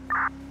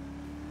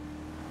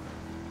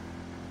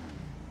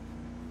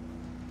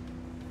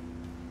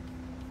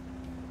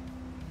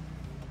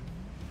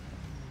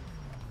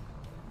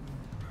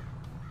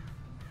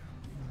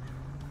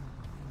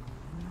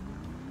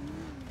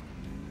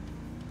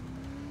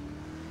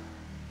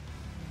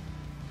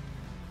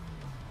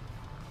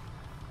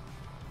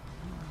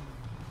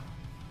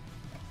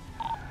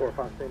 Four or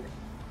five standing.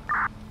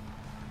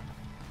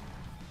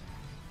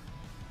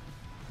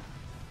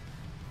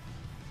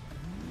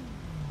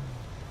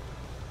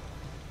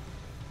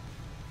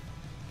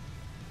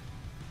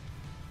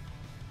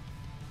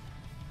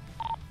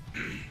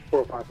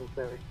 Four or five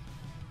standing.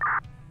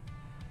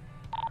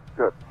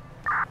 Good.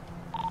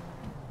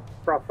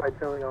 Frostbite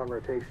towing on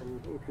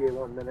rotation. ETA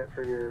 1 minute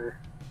for your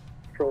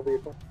patrol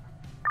vehicle.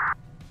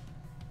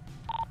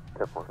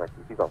 10-4, thank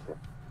you. He's off here.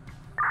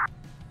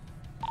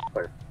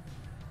 Clear.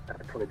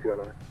 22 out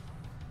of it.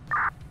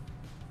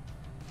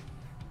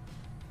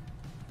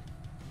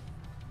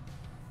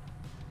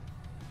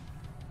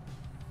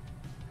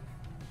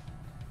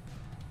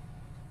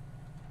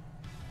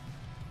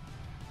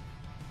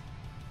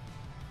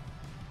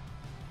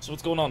 So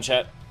what's going on,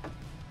 chat?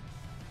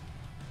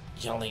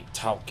 Y'all ain't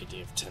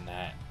talkative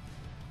tonight.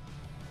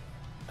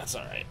 That's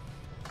alright.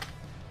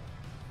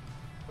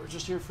 We're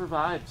just here for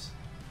vibes.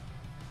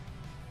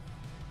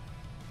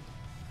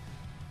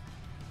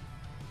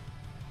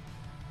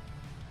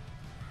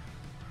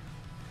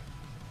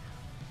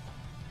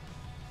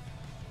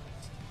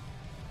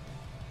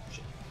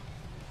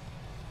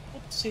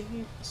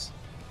 Oopsies.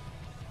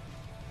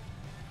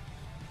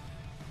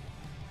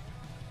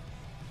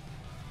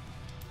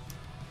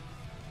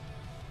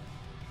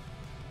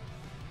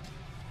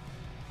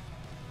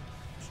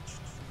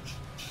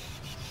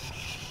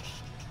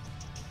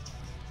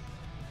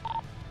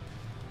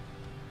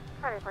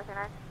 Sorry,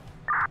 49.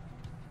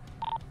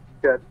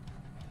 Good.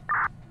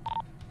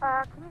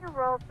 Can you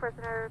roll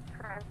prisoner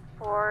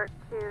transport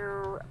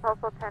to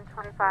Postal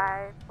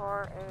 1025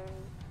 for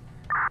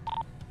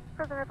a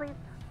prisoner, please?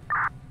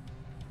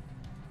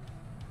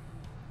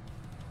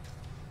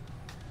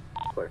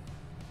 Clear.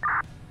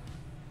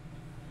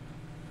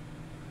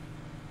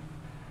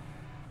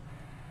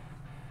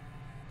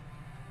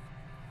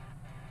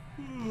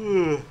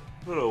 I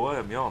don't know why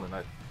I'm yawning.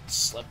 I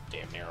slept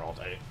damn near all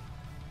day.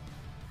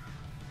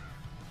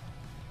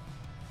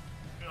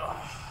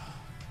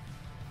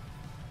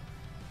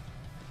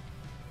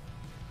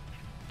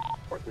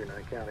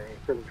 439 County.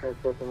 Prison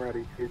transport on route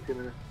ETA 2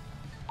 minutes.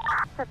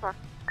 10-4.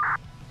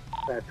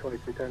 At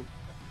 2310.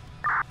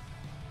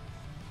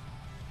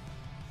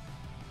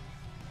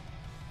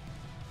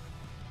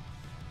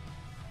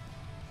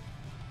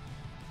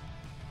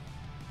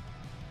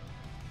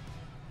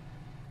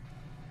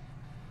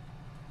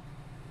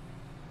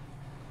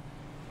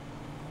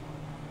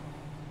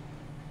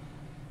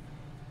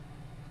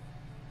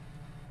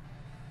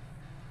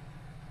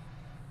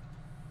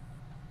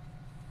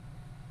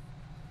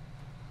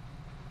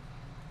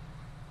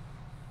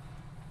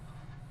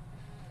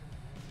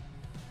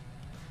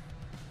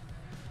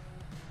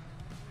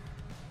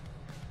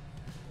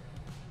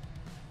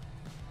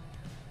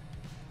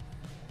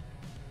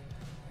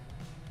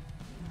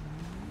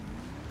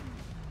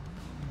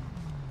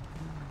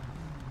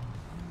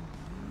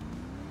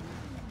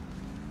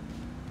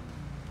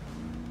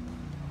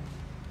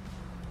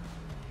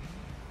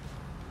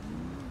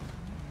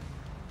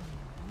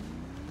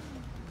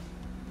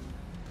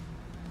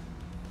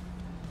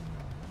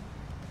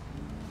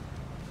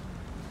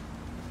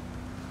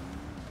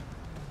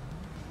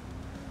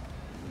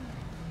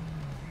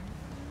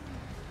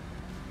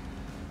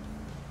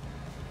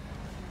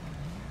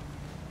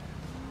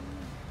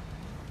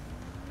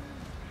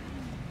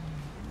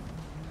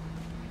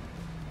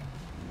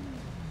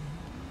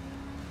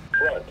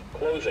 Front,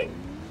 closing.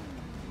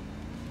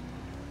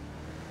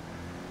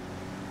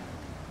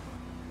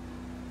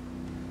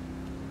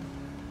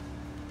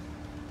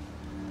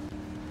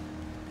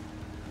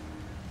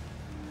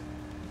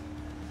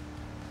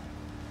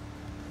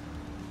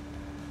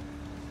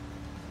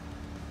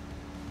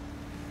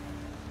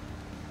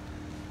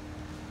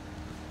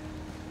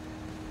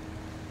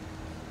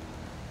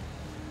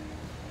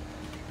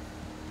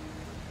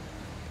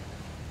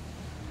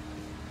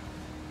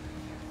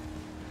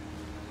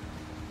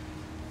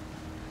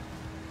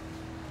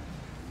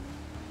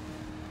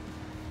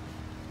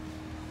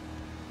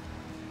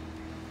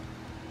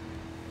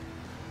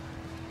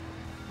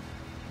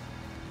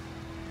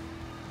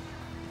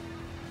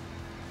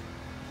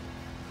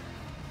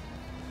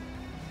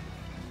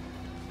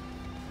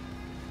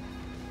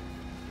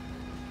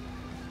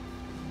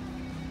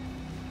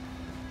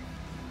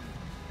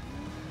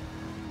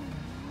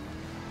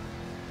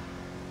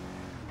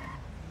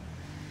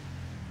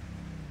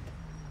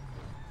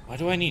 Why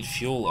do I need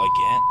fuel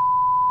again?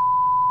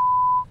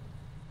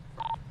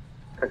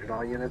 Attention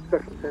all units,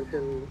 special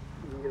attention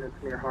units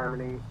near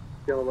Harmony.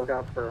 Be on the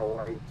lookout for a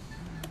white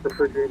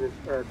refrigerated,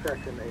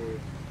 correction, a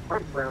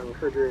white brown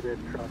refrigerated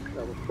truck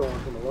that was stolen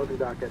from the loading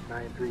dock at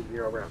 930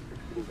 Route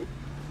 68.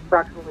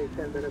 Approximately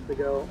 10 minutes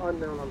ago,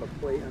 unknown on the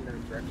plate,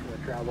 unknown direction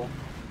of travel.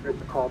 There's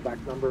the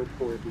callback number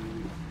for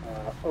the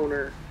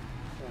owner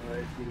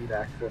if you need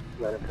access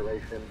to that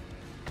information.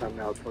 I'm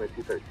now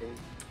 2213.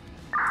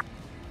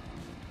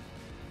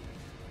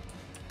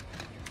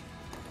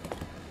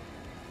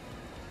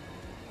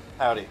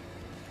 Howdy.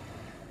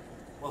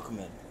 Welcome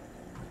in.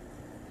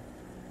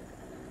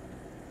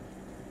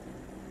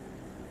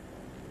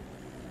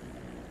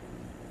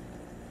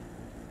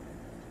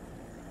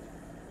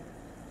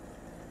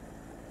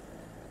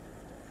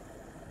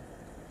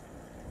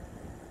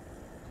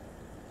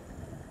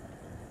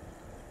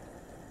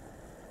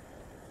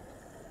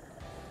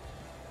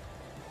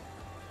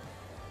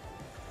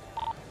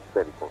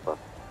 Steady, 45.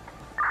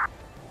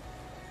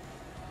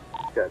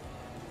 Good.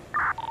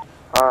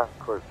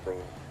 Course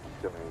thing,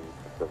 Jimmy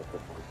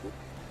 742.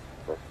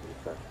 That's the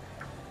descent.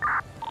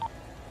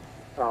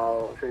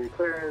 I'll show you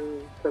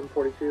clearing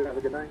 742. Have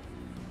a good night.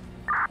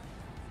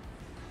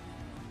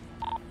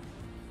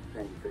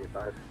 And you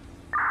 35.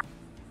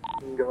 You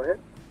can go ahead.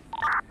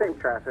 Same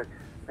traffic.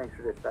 Thanks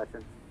for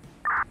dispatching.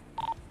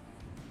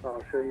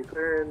 I'll show you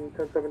clearing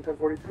 10-7,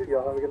 1042.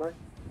 Y'all have a good night.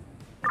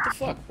 What the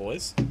fuck,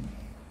 boys?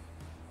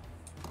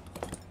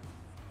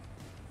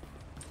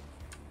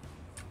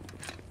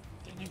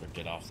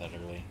 get off that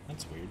early.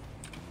 That's weird.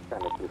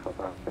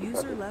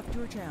 User left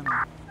your channel.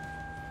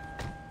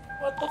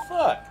 What the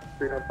fuck?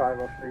 395,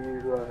 I'll show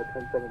you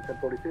 10-7,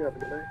 1042. Have a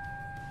good night.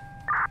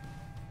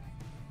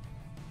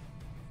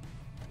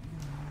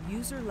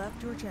 User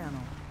left your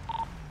channel.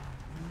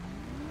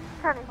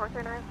 County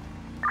 439.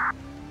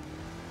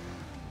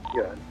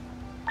 Good.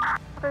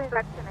 I'll be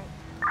back tonight.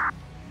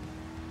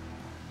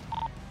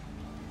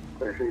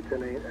 Clear show you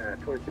 10-8 at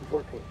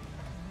 2214.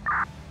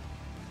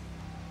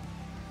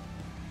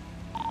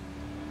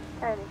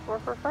 County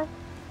 445.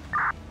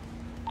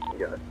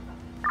 Good.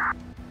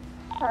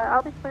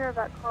 I'll be clear of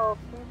that call.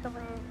 Can you tell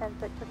me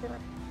 10-6 for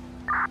tonight?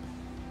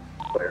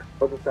 Clear.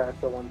 What's the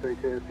status of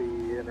 132? Is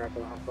he en route to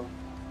the hospital?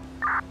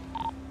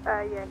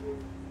 Yeah,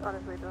 he's on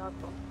his way to the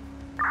hospital.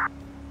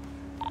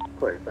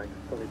 Clear, thanks.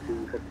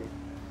 2215.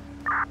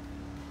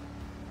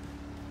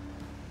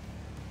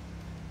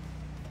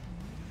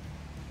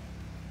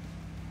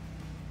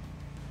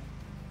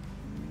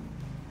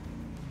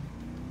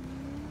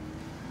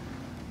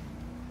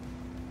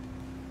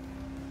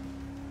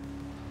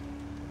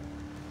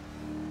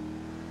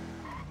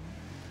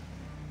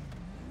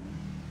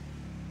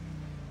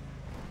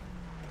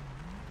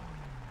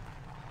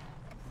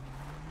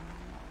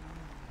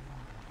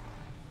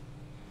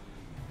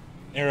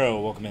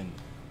 Arrow, welcome in.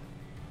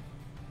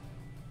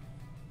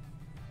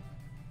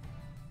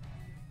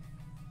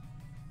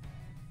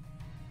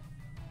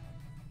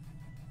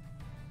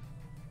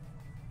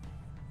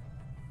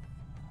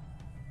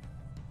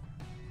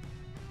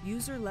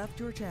 User left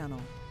your channel.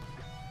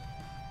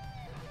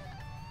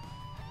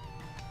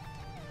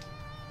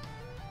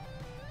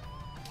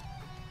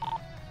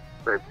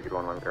 Brave speed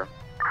 110.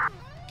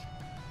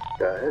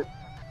 Go ahead.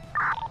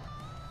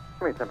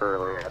 Coming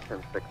temporarily at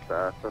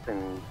 10-6,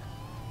 assessing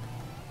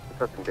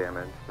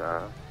damage,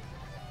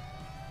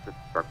 just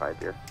struck by a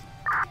deer.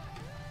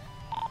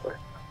 Clear.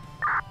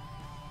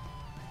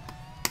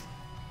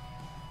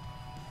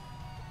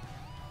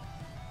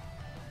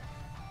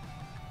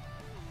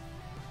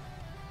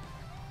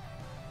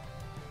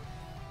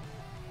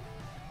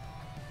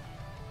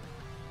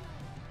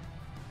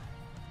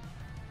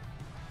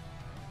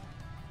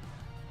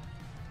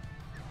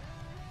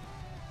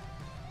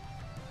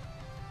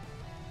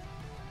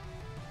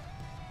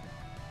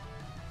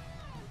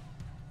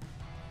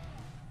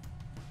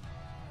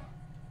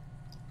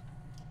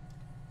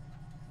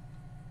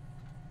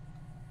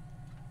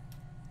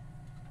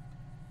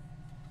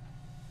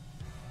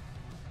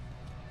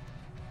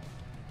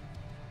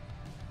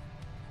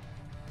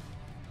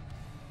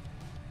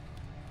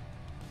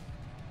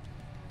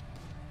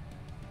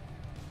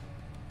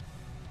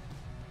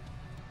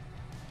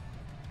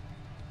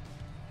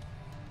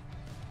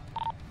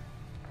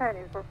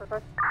 County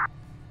 445.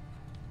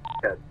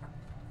 Good.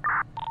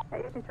 Yeah,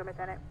 you can show me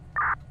 10-8.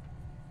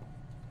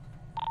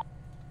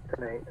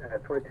 10-8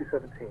 at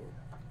 2217.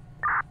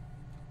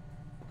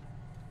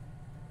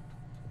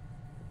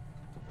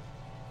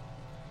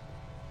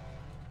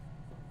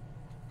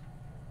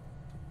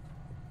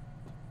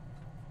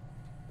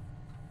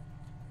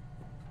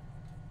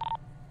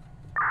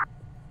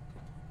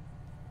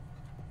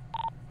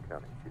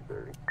 County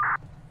 230.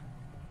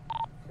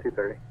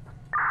 230.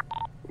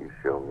 You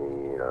show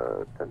me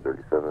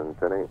 1037,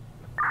 10-8.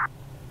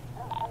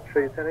 Show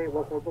you 10-8.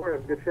 Welcome aboard.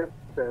 Have a good shift.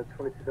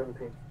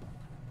 2217.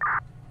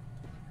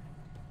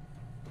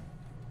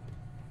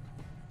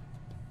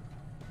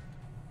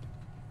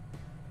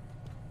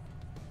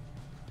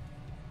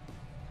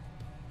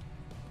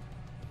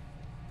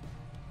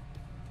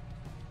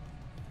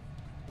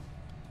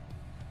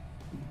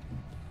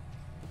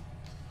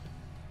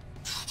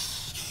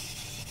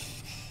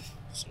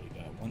 So we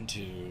got 1,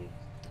 2,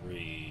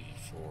 3,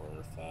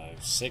 4,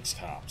 5, 6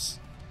 cops.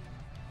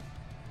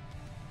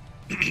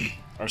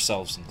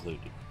 Ourselves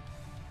included.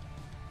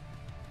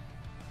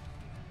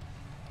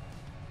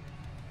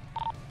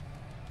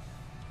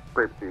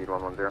 Brave speed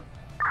 110.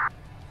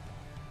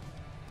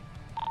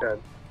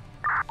 Good.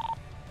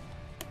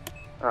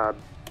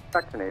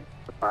 Back to Nate.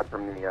 Aside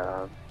from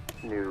the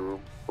new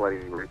bloody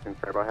racing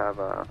turbo, I have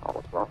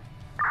all as well.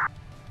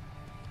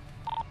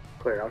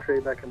 Clear. I'll show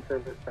you back in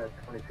service at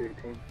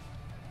 2218.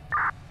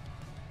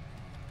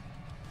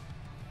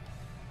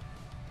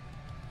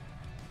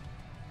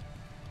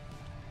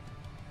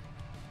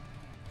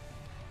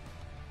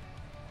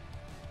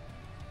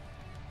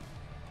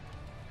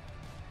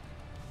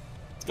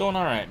 It's going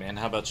alright, man.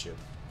 How about you?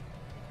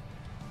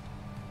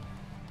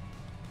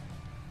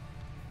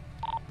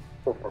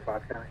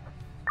 445 County.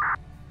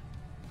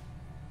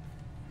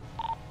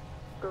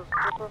 Go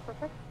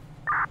 445.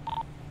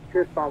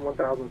 Here's Spawn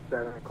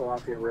 1007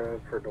 Calafia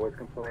Road for noise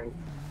complaint.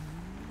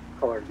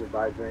 Callers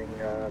advising,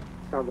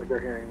 sounds like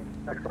they're hearing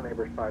extra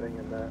neighbors fighting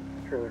in the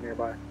trailer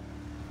nearby.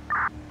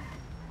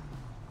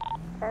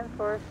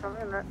 10-4, show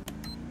me that.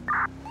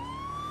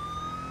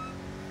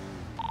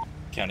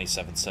 County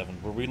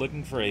 7-7. Were we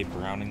looking for a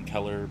brown in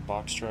color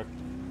box truck?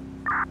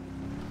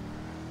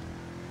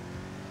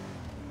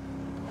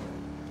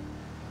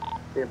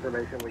 The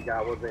information we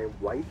got was a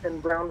white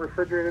and brown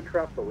refrigerated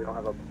truck, but we don't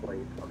have a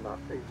plate, so I'm not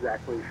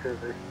exactly sure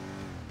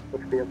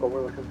which vehicle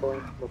we're looking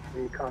for.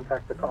 Let's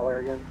contact the caller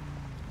again.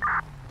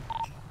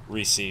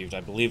 Received.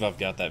 I believe I've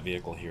got that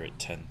vehicle here at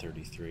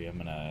 10:33. I'm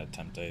gonna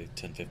attempt a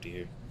 10:50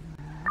 here.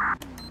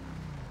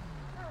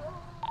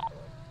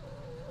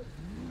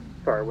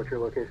 Sorry, what's your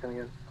location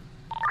again?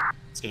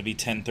 It's gonna be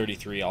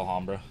 10:33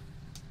 Alhambra.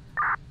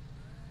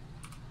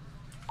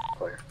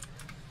 Clear.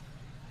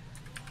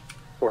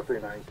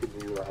 439, can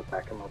you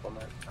back him up on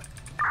that?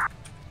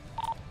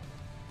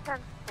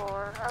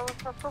 10-4, I was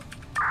hustle.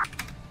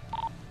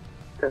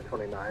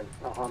 1029,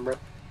 Alhambra.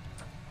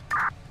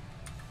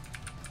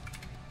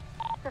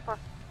 10-4.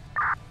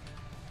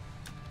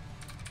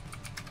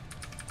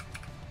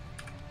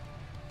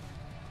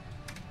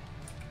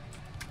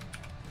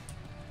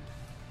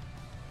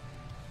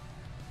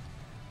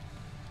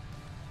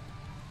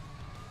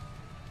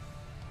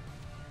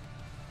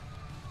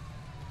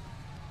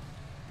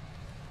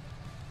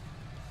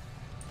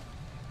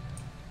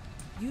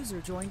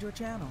 User joined your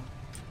channel.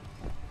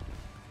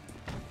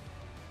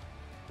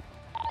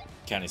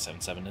 County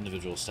 7-7.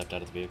 Individual stepped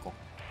out of the vehicle.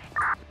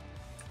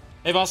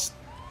 Hey, boss.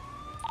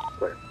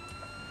 Clear.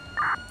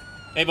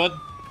 Hey, bud.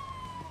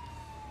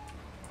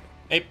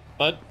 Hey,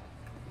 bud.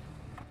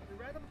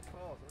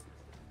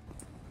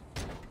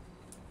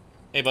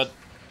 Hey, bud.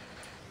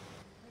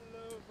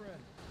 Hello,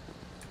 friend.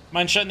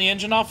 Mind shutting the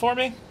engine off for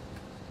me?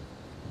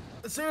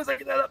 As soon as I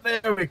get that up,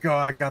 there we go.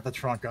 I got the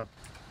trunk up.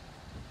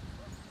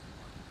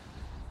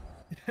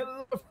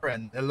 Hello,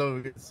 friend. Hello,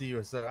 good to see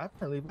you, sir. I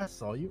believe I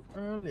saw you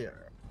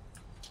earlier.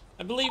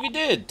 I believe you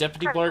did.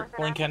 Deputy Clark,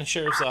 Blaine County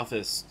Sheriff's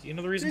Office. Do you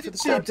know the reason for the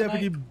stop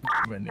tonight? Deputy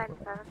Anyway.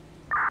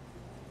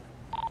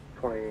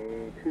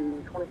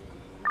 2220.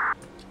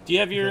 Do you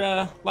have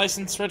your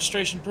license,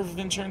 registration, proof of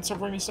insurance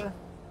over me, sir?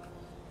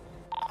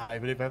 I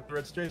believe I have the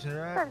registration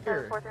right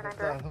here. Hold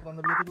on,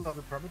 let me get the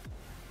glove permit.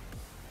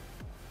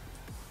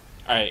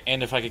 Alright,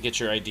 and if I could get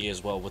your ID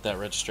as well with that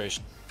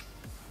registration.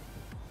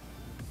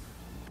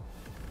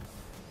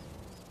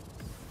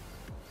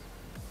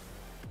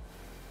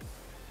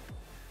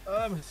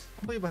 I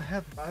believe I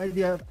have my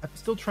ID. I'm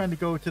still trying to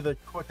go to the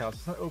courthouse.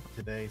 It's not open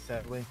today,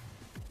 sadly.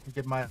 To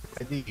get my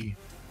ID.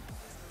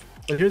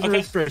 But here's the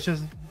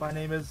registration. My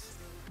name is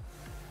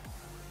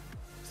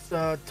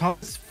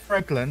Thomas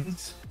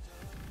Franklins.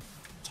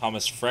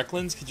 Thomas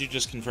Frecklins? Could you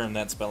just confirm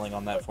that spelling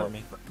on that for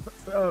me?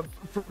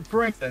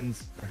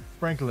 Franklins.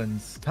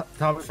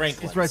 Thomas.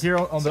 Franklins. It's right here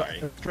on the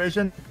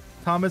registration.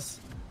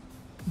 Thomas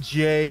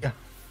J.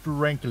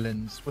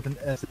 Franklins with an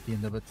S at the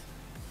end of it.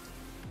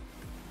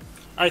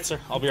 Alright, sir.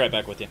 I'll be right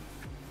back with you.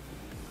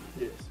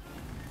 Yes.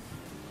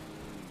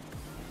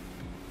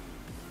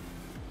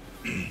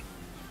 Hey,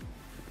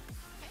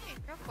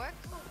 real quick.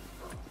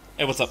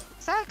 Hey, what's up?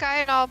 Is that guy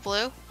in all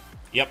blue?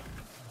 Yep.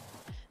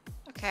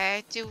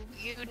 Okay, do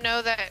you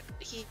know that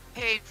he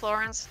paid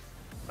Florence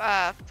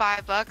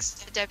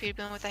 $5 to Deputy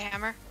Boone with a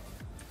hammer?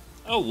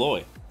 Oh,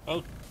 Loy.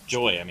 Oh,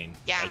 Joy, I mean.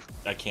 Yeah.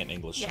 I can't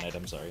English tonight,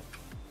 I'm sorry.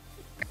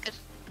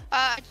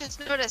 I just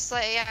noticed,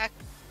 like,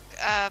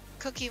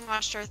 Cookie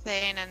Monster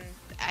thing and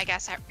I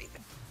guess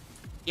everything.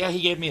 Yeah, he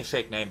gave me a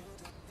fake name.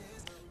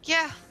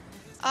 Yeah,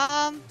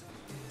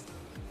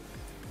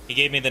 He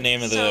gave me the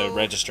name of the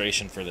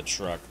registration for the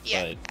truck,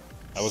 yeah, but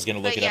I was gonna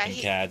look it up in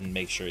he, CAD and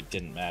make sure it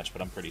didn't match,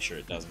 but I'm pretty sure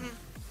it doesn't.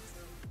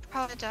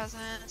 Probably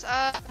doesn't.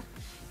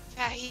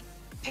 Yeah, he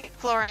paid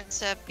Florence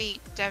to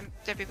beat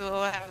Deputy Boone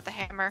out with the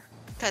hammer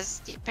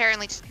because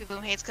apparently Deputy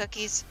Boone hates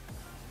cookies.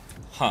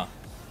 Huh.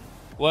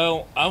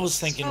 Well, I was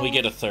thinking we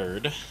get a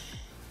third.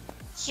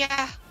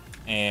 Yeah.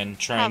 And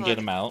try and get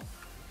him out.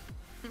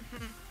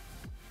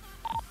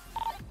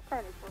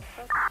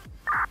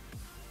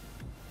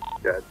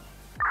 Good.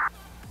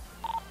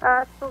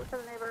 Spoke to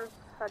the neighbors.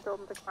 I told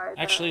them to quiet.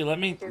 Actually, let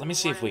me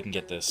see if we can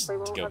get this to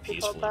go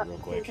peacefully real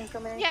quick.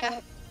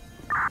 Yeah.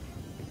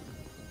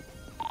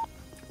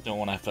 Don't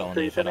want to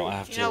felony if I don't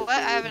have to. You know what?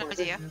 I have an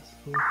idea.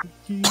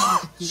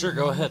 Sure,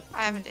 go ahead.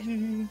 I have an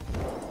idea.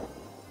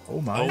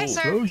 Oh my. Hi,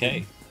 sir.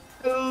 Okay.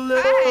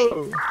 Hello.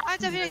 Hi. I'm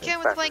Deputy Kim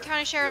with the Blaine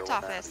County Sheriff's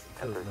Office.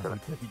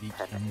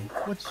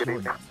 What's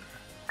your name?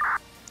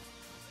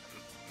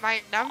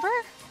 My number?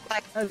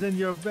 Like. As in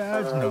your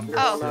badge number.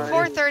 Oh,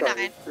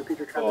 439.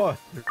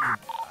 439.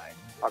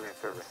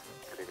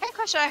 Hey,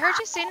 question. I heard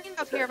you standing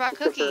up here about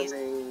cookies.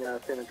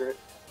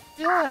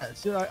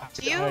 Yes,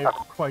 I'm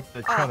quite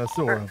the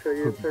connoisseur of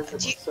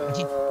cookies.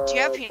 Do you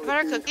have peanut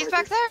butter cookies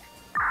back there?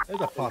 There's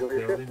a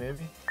possibility,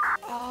 maybe.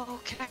 Oh,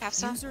 can I have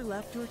some? User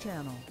left your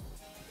channel.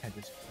 I can't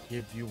just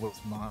give you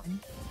what's mine.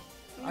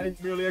 I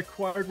merely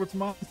acquired what's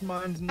mine.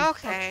 Mine's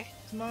okay.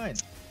 It's mine.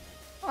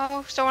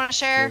 Oh, still want to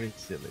share? Very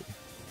silly.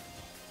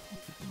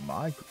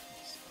 My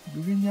cookies.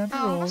 You can have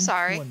your own I'm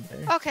sorry. one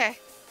day. Okay.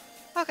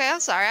 Okay, I'm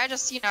sorry. I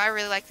just, I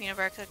really like peanut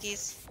butter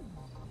cookies.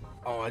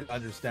 Oh, I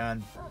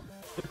understand.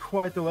 They're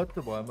quite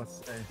delectable, I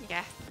must say.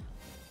 Yeah.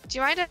 Do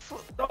you mind to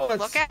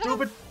look at them?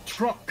 Stupid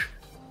trunk.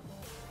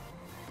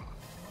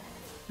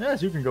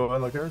 Yes, you can go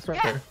and look at it. It's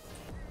right there.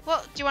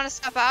 Well, do you want to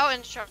step out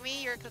and show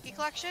me your cookie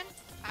collection?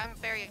 I'm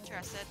very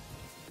interested.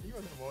 You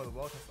are more than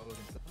welcome to look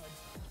inside.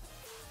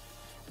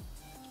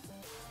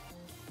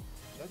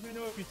 Let me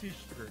know if you see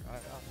Sugar.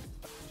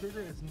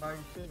 Sugar is my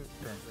favorite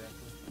currently,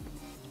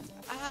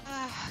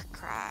 actually.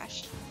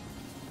 Crashed.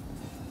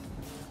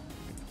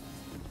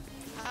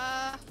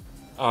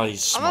 Oh,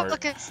 he's smart. I'm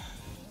looking.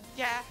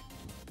 Yeah.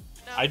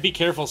 No. I'd be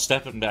careful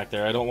stepping back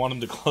there. I don't want him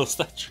to close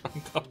that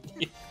trunk on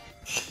me.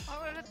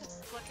 I'm gonna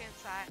just look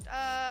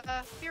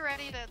inside. Be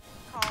ready to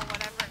call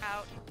whatever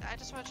out. I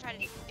just want to try to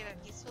get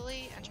it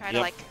peacefully and try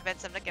to like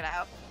convince him to get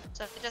out.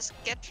 So just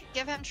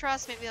give him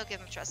trust. Maybe he'll give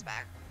him trust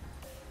back.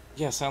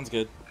 Yeah, sounds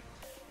good.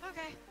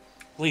 Okay.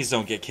 Please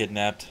don't get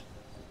kidnapped.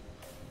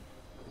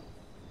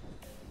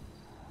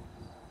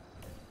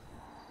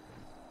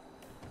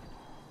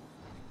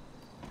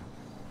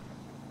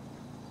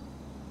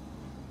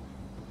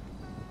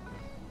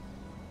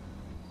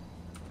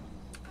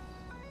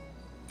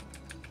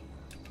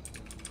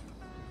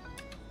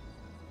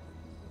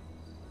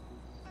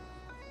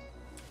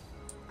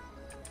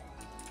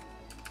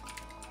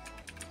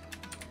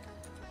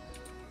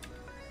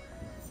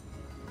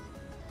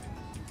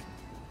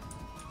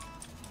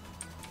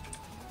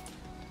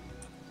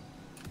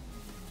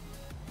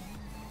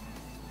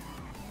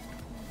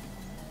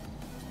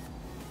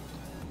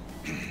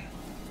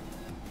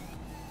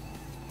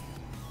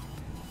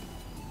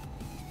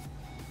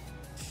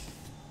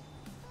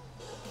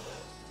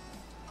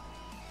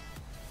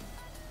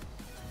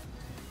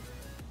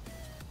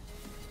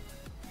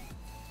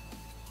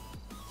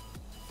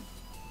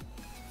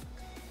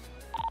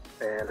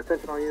 And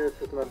attention all units,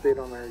 just an update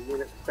on our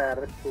unit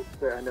status.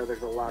 I know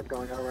there's a lot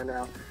going on right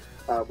now.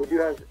 We do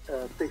have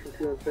Station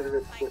 2 in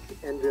service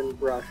with engine,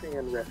 brush,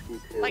 and rescue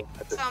 2 Like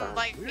at this some time.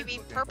 like maybe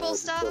purple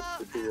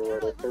stuff.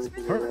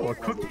 Purple or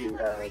cookie? We do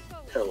have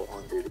tow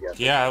on duty. Yes.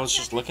 Yeah, I was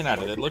just looking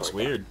at it. It looks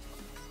weird.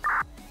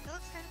 It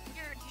looks kind of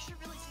weird. You should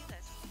really see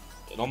this.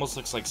 It almost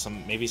looks like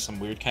maybe some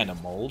weird kind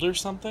of mold or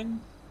something.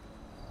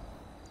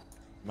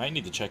 Might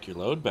need to check your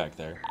load back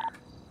there.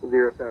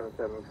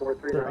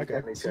 07743. Sir, I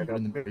can see you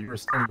in the mirror. You were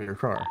standing by your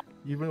car.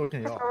 You've been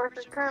looking at all. We're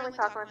currently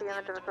talking with the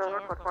image of a silver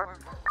code 4.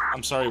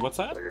 I'm sorry, what's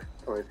that?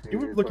 You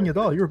were looking at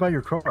all. You were by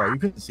your car. You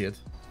couldn't see it.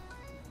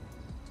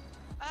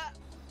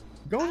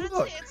 Go Honestly,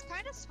 look. it's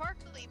kind of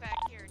sparkly back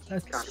here.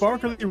 That's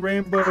sparkly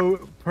rainbow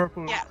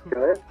purple. Yeah.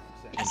 Good.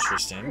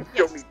 Interesting.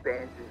 Show me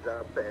bandages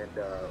up and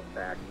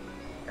back.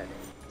 Do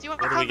you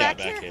want What to do we come got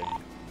back here?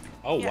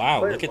 Oh Yeah.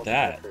 wow, look at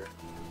that.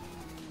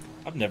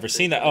 I've never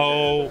seen that.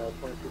 Oh,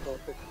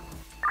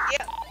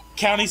 Yeah.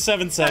 County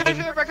 77.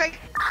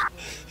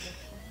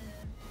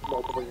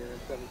 Multiple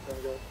units, 7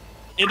 go.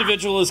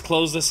 Individual has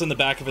closed this in the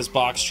back of his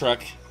box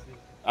truck.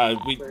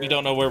 We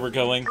don't know where we're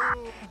going.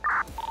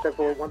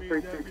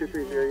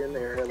 132-230 in the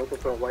area, looking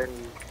for a white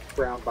and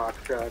brown box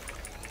truck.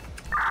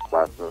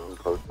 Last known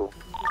postal.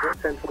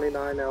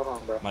 1029 El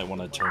Honda. Might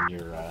want to turn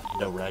your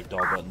no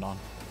ragdoll button on.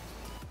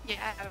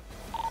 Yeah.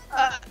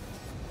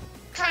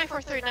 County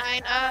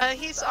 439.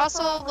 He's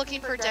also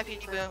looking for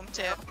Deputy Boom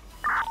too.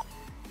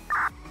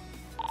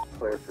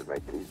 Players should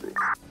make it easy.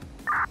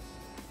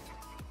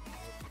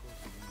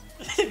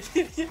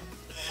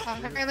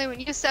 Apparently, when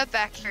you stepped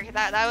back here,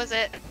 that was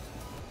it.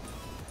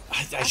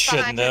 I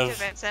shouldn't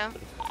have.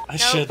 I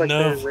shouldn't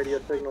have.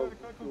 Radio signal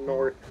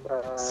north,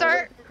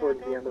 Sir? towards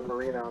the end of the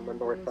marina on the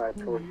north side,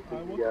 towards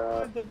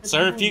the,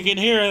 Sir, if you can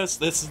hear us,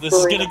 this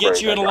is gonna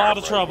get you in a lot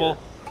of trouble.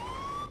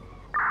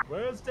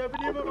 Where's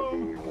Deputy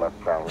Boom?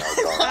 Left-bound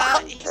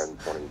He's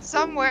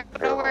somewhere. I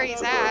don't know where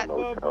he's at.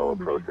 motel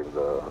approaching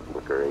the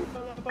liquor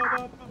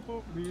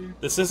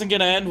 8. This isn't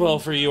gonna end well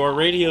for you. Our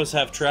radios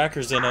have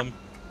trackers in them.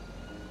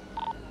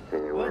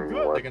 Well,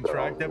 good. They can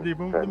track Deputy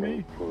Boom to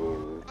me.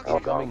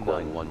 Incoming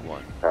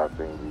 911.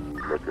 Passing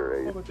the liquor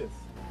 8. How about this?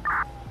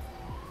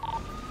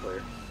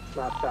 clear.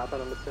 Not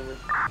stopping, I'm assuming.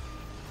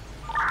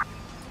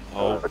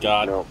 Oh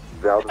god. No,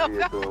 the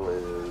vehicle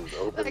is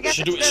open.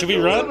 Should we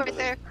run? Right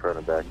there.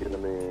 Turning back into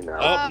me now.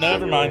 Oh,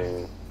 never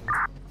mind.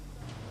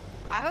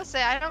 I would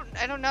say I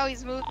don't know.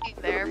 He's moving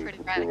there pretty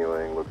fast.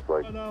 Continuing, looks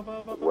like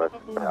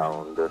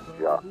westbound,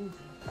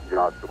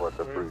 Joshua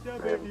to Bruce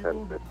and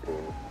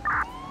 1015.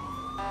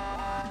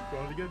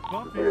 Going to get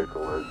bumpy.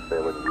 Vehicle is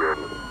failing yield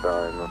at this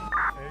time.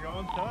 Hang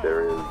on tight.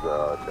 There is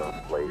no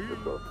plate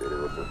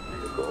associated with this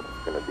vehicle.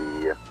 It's going to be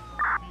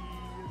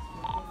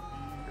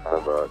kind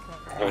of a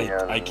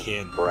I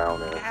can't.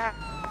 brownish. Yeah.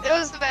 It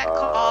was a bad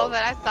call,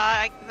 but I thought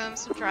I'd give him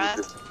some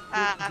trust.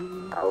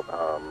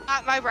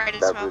 Not my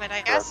brightest moment,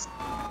 I guess.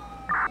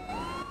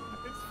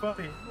 It's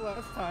funny.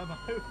 Last time I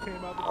came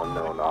out with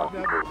Unknown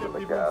occupants in the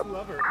cab.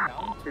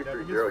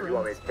 230, you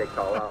want me to take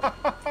call out?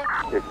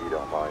 If you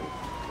don't mind.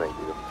 Thank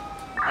you.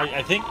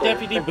 I think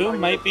Deputy Boom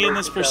might be in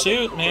this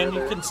pursuit, man.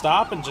 You can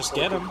stop and just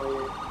get him.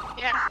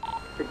 Yeah.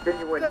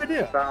 Continuing Good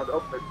idea. bound.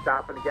 Oh, they're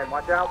stopping again.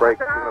 Watch out. Break,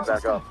 Watch I'm out. gonna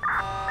back up.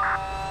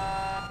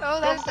 Oh,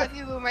 there's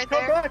Deputy Boom right Come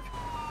there. back!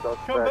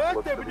 Suspect back,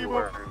 looks to Deputy be Boom.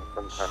 wearing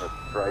some kind of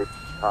striped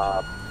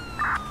top.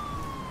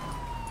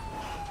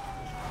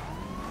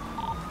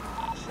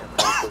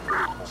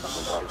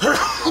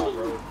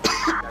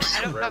 I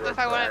don't know if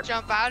I want to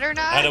jump out or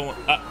not. I don't.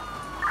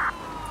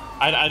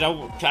 I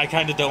don't. I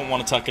kind of don't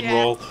want to tuck and Yeah.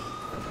 roll.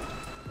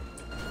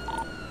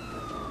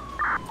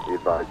 Either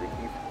advised, he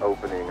keeps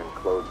opening and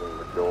closing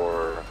the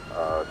door,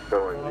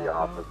 showing the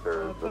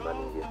officers, and then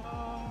he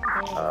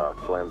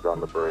slams on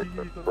the brakes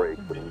and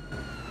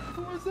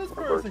Who is this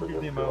person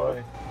keeping him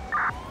away?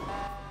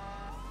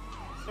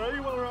 Sorry,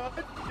 you want to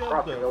ride?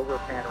 Crossing over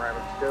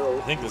Panoramic still.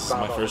 I think this is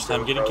my first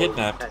time getting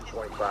kidnapped.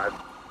 1025.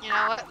 You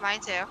know what? Mine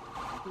too.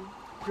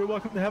 You're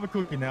welcome to have a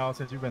cookie now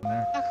since you've been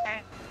there.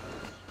 Okay.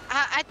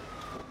 I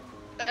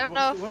don't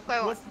know if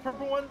I What's the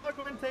purple one? I'll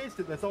go and taste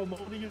it. That's all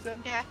moldy you said?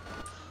 Yeah.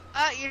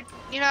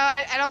 You know,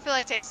 I don't feel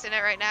like tasting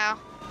it right now.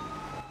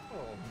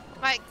 Oh.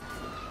 Might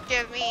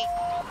give me.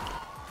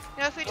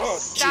 You know, if we just Oh,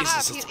 stop.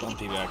 Jesus, it's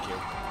bumpy back here.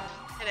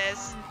 It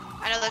is.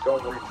 I know that.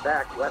 Going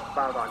back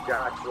westbound on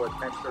Joshua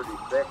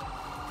 1036.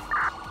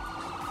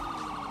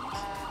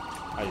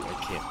 I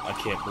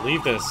can't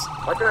believe this.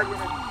 Watch out,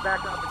 units,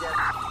 back up again.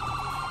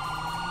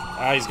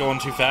 Ah, he's going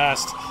too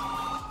fast.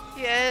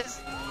 He is.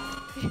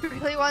 He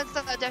really wants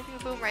a deputy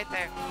boom right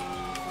there.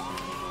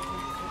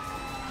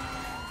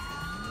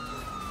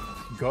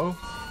 Go.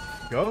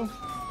 Go.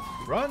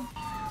 Run.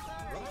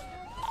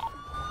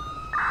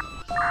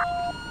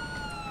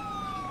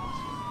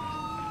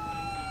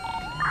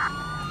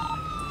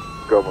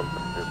 Go one.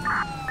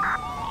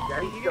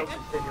 Yeah, he's still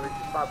continuing.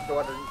 He's about to go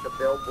underneath the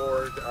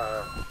billboard.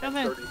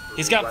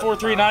 He's got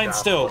 439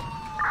 still.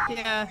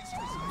 Yeah. Do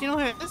you know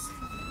who it is?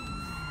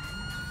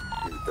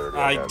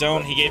 I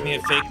don't. He gave me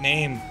a fake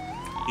name.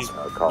 He's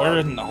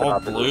wearing all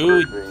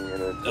blue.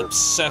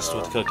 Obsessed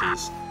with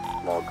cookies.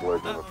 Small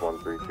collision with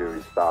 132.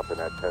 He's stopping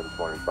at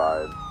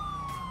 1025.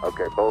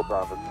 Okay, both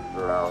officers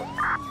are out.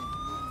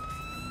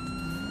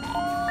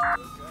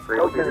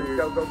 Okay,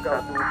 go.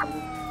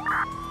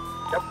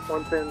 Yep,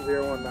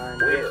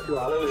 110-019. We're 2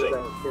 officers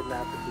that was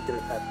kidnapped. If you get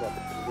attached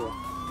weapons to the door.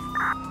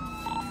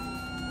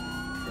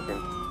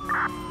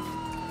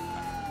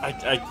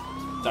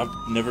 I've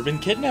never been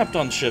kidnapped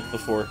on shift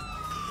before.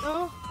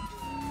 Oh.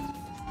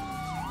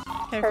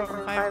 Okay,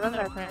 415 on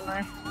that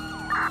primer.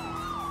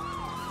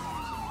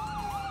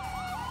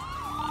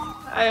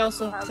 I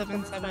also have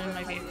 77 in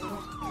my vehicle.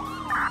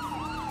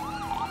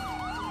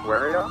 Where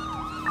are you?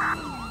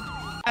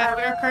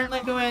 We're currently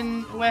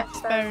going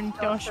westbound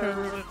Joshua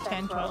Road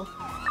 1012.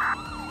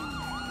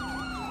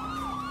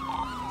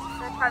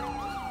 They're cutting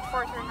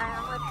 439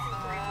 on West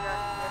Street.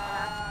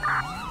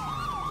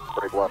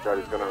 Break, watch out,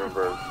 he's gonna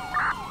reverse.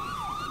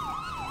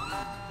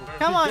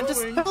 Come on,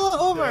 just pull it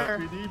over.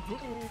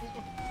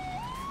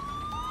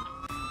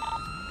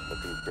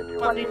 Continue.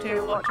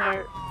 22, watch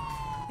out.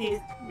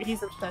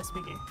 He's obsessed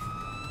with you.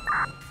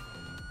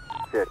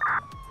 Shit.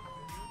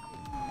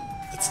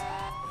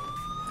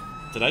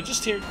 Did I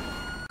just hear?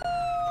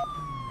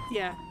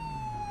 Yeah.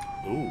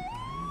 Ooh.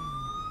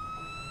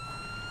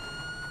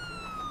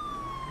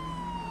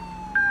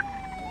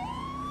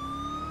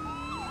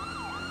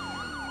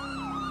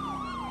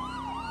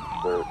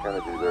 So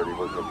Kennedy 30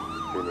 was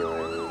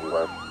continuing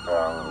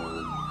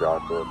westbound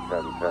Joshua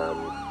 1010.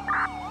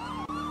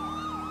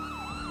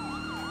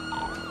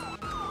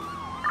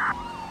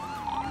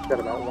 Got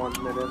about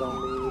 1 minute on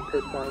the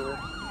pit timer.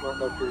 Don't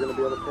know if you're going to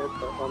be able to pit,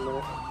 but 1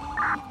 minute.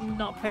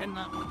 Not pitting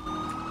that.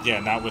 Yeah,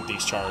 not with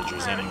these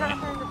chargers anyway.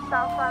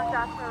 Southbound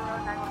Joshua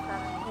Road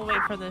 917. We'll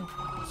wait for the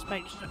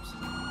spike strips.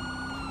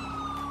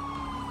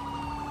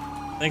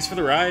 Thanks for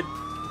the ride.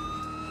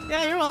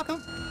 Yeah, you're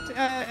welcome.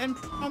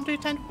 Impromptu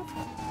 10.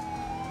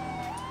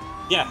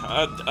 Yeah,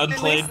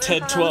 unplayed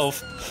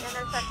 10-12.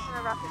 Intersection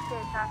of Rocket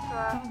Gate,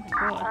 Joshua. Oh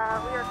my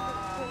god. We are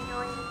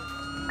continuing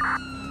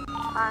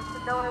on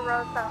Sedona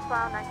Road,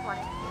 southbound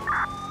 920.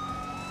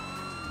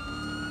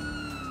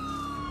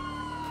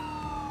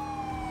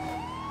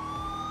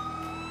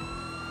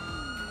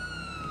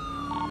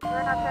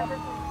 We're not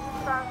transitioning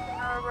eastbound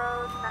Sedona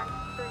Road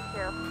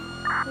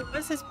 932.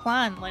 What's his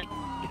plan? Like,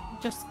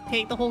 just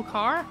take the whole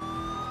car?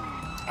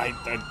 I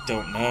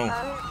don't know.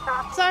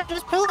 Stop. Sorry,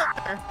 just pull it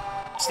there.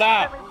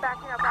 Stop!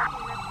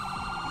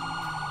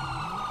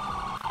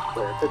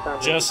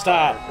 Just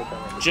stop.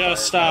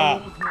 Just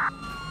stop.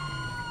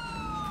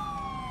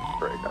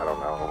 Break, I don't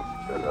know.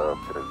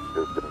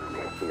 Just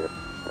didn't see it.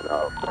 And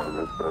from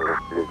this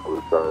vehicle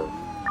is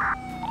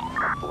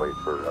have to wait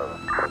for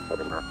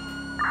setting her.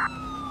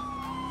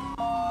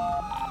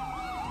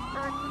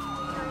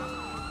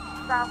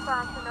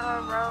 Southbound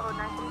Sonora Road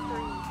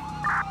 933.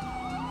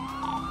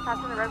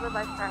 Passing the redwood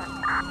light track.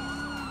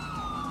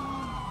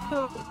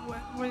 So,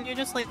 were you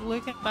just like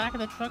looking back at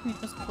the truck and you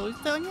just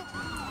closed it on you?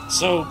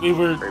 So we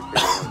were.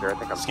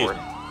 Excuse me.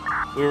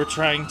 We were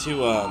trying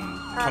to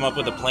come up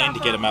with a plan to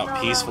get him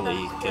out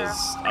peacefully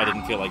because I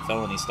didn't feel like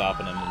felony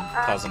stopping him and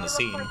causing a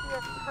scene.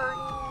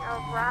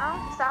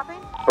 Around,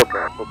 stopping.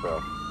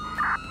 Football.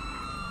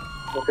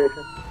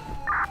 Location.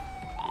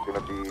 It's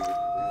gonna be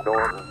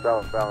north and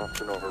southbound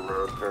Sonora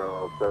Road,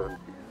 parallel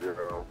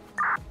 720.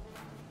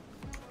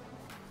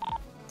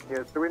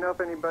 Yes, do we know if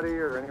anybody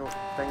or any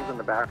things in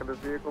the back of this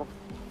vehicle?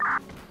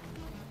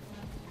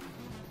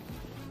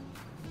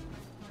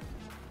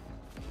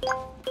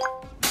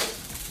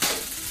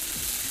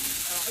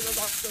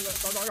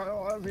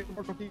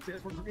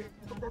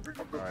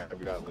 Alright,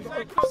 we got to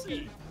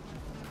leave.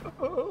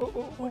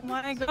 Oh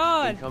my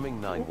god!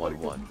 Incoming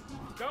 911.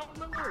 Don't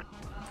move!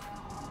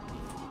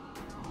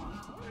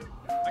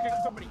 I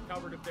got somebody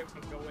covered if they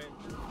want to go in.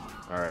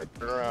 Alright,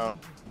 turn around.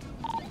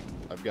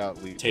 I've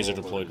got lethal. Taser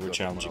deployed, we're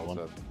challenging one.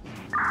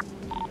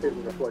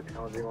 Taser deployed,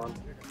 challenging one.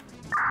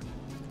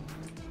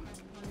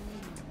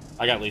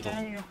 I got lethal.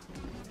 Alright,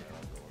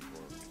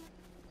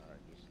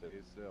 just stay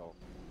still.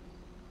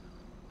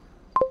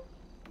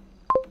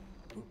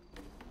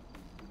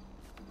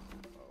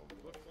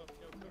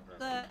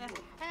 The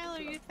hell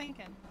are you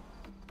thinking?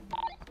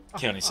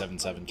 County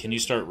 7-7, can you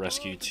start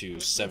rescue to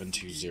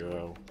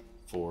 720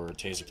 for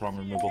taser prong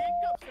removal?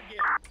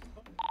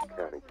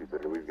 County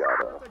 230, we've got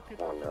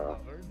on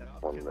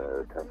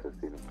the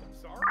 1015.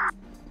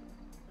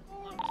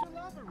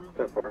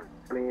 So far,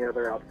 any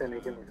other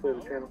outstanding can clear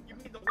the channel?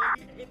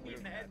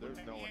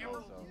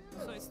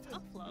 So it's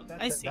tough love.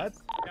 I see.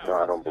 No,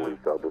 I don't believe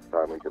so. This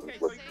time we can flip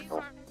the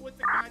channel.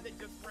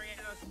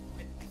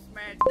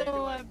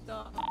 No, I'm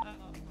not.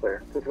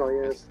 Clear. Signal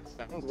units,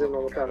 zoom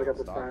level traffic at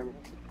this time.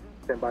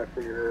 Stand by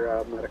for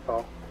your medic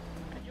call.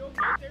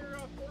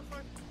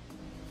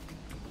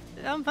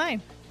 I'm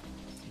fine.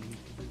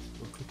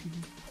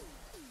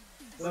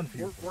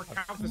 We're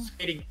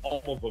confiscating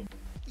all of them.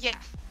 Yeah.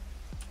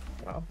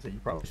 Wow, so you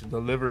probably should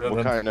deliver them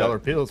What kind dollar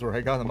of pills where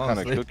I got them. What kind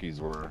honestly. of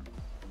cookies were?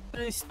 Are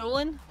they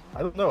stolen? I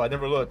don't know. I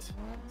never looked.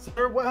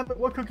 Sir,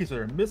 what cookies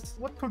are? Miss,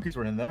 what cookies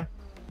were in there?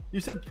 You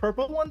said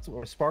purple ones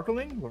or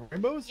sparkling or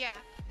rainbows? Yeah.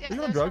 Are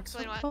you on drugs?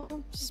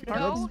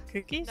 Sparkling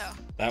cookies? No.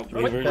 That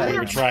we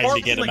were trying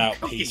to get him out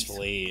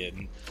peacefully,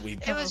 and we.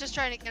 It was just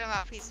trying to get him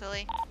out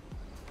peacefully.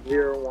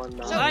 019.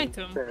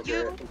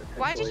 So,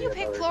 why did you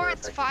pay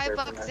Florence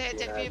 $5 to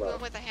interview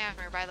him with a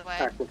hammer, by the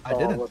way? I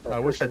didn't. I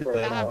wish I did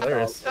that.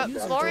 Hilarious.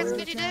 Florence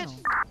did you did?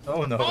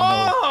 Oh no.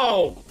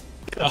 Oh!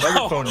 No. The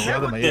microphone in the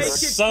other man. The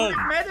sun.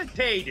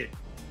 Meditated.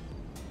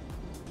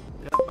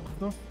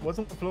 No,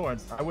 wasn't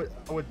Florence. I would.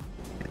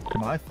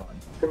 My fun.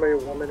 Somebody, a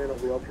woman in a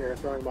wheelchair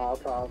throwing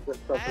Molotovs at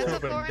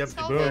subject. When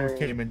Deputy Boone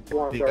came in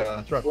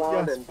the truck.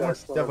 Yes,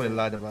 Florence definitely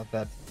lied about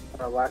that.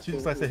 She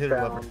just likes to hit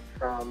her lover.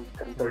 From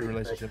Weird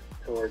relationship.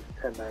 towards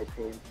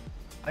 1019.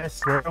 I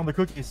swear on the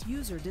cookies.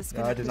 User No, I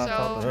disconnected. did not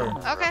talk to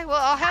her. Okay, well,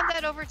 I'll hand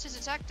that over to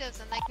detectives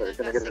and they can They're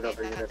gonna get investigate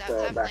another that. unit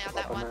Definitely back on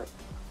that up on one. that.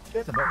 She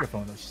has a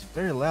microphone though. She's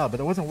very loud, but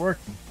it wasn't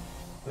working.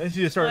 Then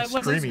she just started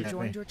screaming at me.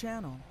 Joined your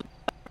channel.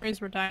 Raise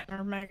were dying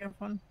or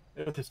megaphone.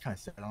 It was just kind of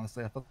sad,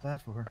 honestly. I felt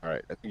bad for her.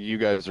 Alright, I think you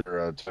guys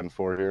are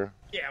 10-4 here.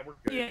 Yeah, we're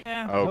good.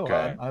 Yeah.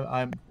 Okay. Oh,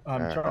 I'm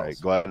Charles.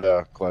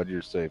 Alright, glad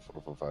you're safe,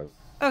 445.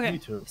 Okay. Me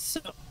too. So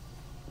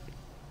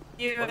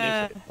you What do you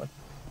say? What?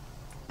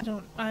 I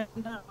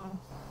don't know.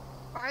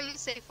 Are you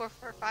safe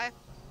 445?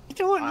 I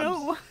don't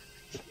know.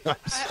 I'm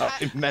sorry,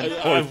 I meant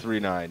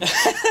 439.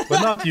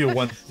 But not you,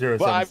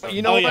 1077. But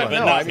you know what? but No,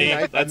 not I mean,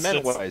 me. I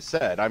meant what I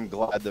said. I'm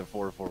glad that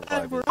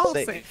 445 We're is all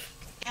safe. safe.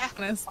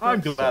 Honestly. I'm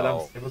glad I'm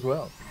So- safe as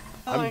well.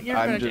 Oh, you're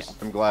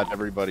I'm glad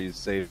everybody's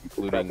safe,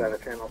 including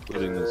channel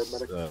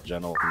this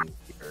gentleman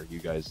here. You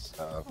guys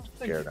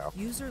care now.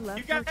 User left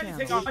You your got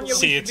anything channel. on you?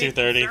 See we you should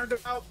be 2:30. concerned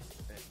about?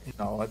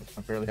 No,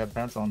 I barely have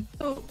pants on.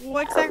 So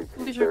what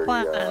exactly is your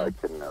plan I then?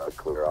 can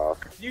clear off.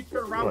 You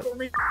turn around for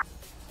me?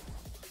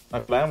 My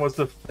plan was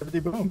to Deputy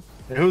Boom.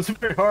 It was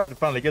very hard to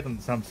finally get them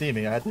to come see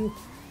me. I had to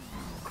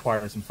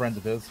acquire some friends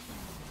of his.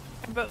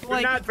 But You're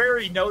like, not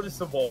very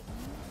noticeable.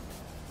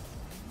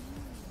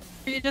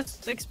 you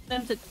just expect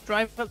them to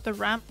drive up the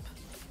ramp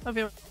of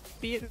your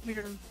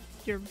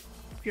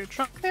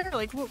truck there?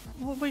 Like, what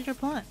was your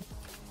plan?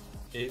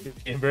 It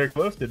came very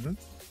close, didn't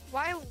it?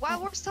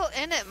 While we're still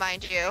in it,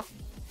 mind you.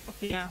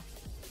 Yeah.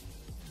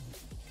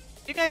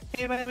 You guys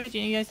okay by the way? Do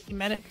you guys need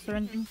medics or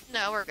anything?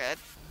 No, we're good.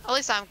 At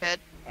least I'm good.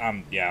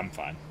 Yeah, I'm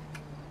fine.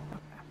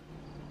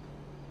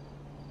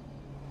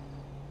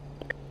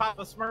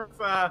 Papa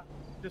Smurf,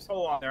 just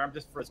hold on there. I'm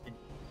just frisking.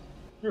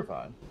 You're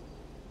fine.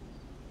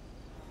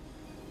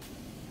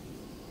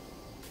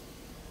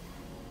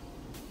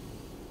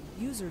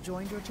 User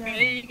joined your channel.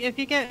 If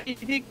you got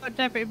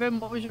Deputy Boom,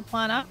 what was your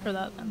plan after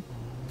that then?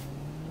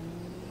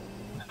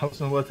 I was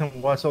gonna let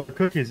him watch all the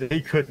cookies that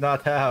he could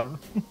not have.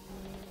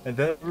 And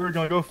then we were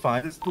gonna go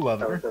find his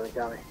lover.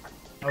 County.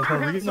 I was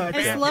gonna reunite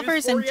His them.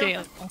 lover's in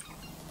jail.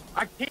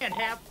 I can't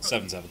have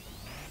 7-7.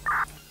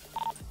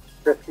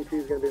 Rescue 2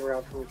 is going to be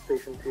around from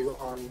Station 2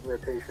 on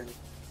rotation.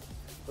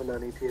 With no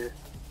ETA.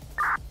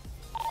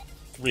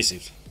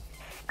 Received.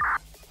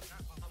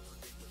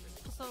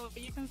 So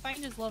you can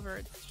find his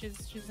lover.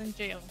 She's in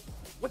jail.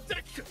 What's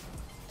that?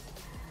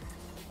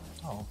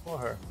 Oh, for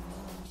her.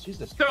 She's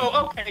just. So,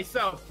 okay,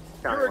 so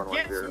you're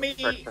against me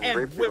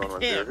and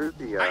with him.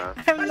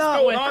 I'm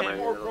not with on him.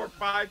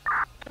 445.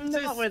 I'm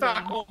This not is with him.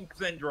 Stockholm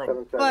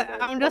syndrome. But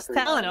I'm just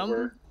telling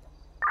him.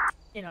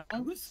 You know,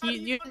 Whose side are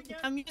you on again?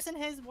 I'm using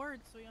his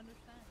words so you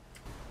understand.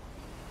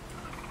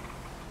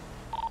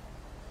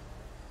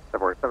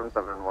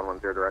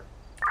 747-110 direct.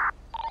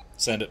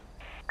 Send it.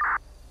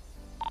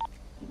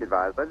 Be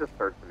advised, I just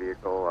searched the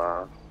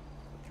vehicle,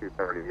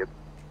 230. It's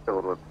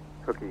filled with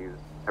cookies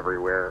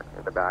everywhere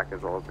in the back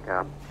as well as the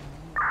cab.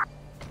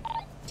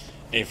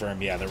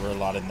 A-firm, yeah, there were a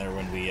lot in there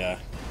when we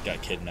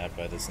got kidnapped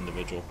by this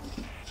individual.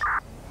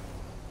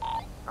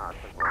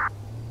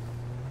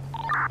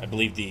 I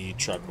believe the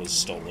truck was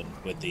stolen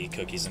with the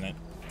cookies in it.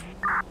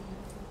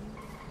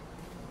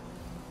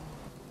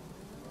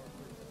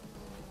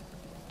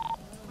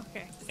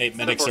 Okay. Hey,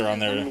 medics are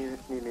on You there.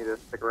 need me to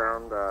stick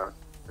around, or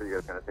are you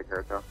guys gonna take care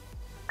of it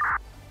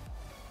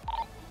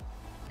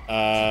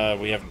now?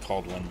 We haven't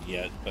called one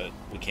yet, but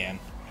we can.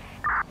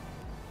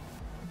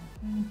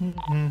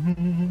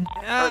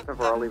 Alright, so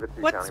far, I'll leave it to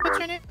you, What's County your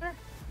guys. name?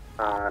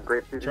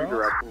 Great to Charles?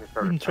 direction. You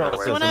started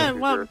Charles. You wanna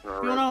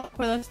walk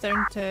with us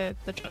down to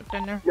the truck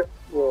down there? Yep,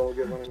 we'll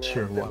get one in there.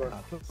 Sure, why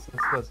not?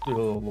 Let's do a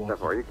little So walk.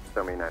 far, you can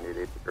show me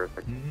 98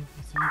 jurisdiction.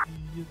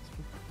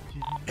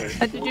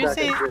 Did you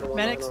say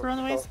medics were on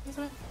the way?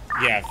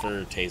 Yeah,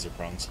 for taser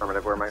prongs.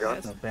 Affirmative, where am I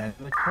going?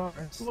 Abandon the car.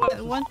 What,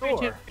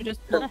 132 just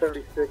left.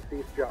 1036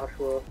 East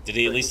Joshua. Did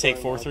he at least take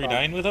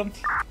 439 with him?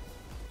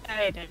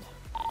 I did.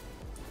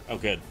 Oh,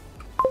 good.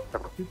 I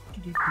don't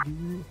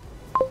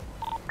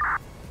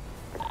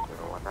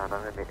want that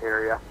in the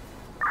area.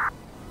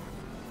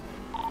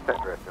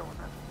 That's right, don't want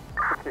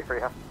that.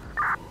 Area.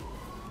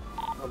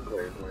 I'm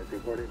clear,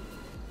 2240.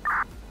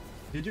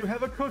 Did you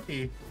have a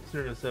cookie?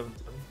 077.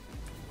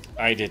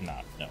 I did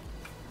not, no.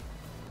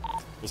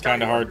 It was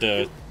kind of hard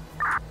to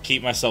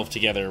keep myself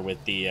together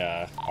with the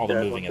all the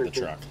moving of the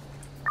truck.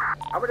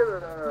 I'm gonna do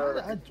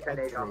the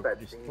 10-8 on that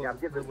scene. I'm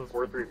giving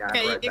 439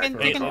 Okay, right you back can-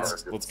 to you the can- car.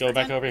 Let's go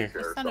back over here.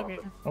 Just stand over here.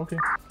 Okay.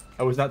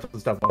 I was not told to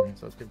stop walking,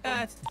 so it's good. No,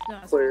 it's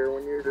Clear,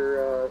 when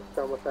you're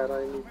done with that,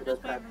 I need you to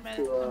attach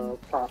to a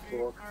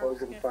possible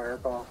explosion fire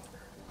call.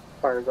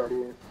 Fire's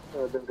already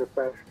been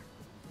dispatched.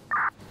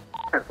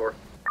 10-4.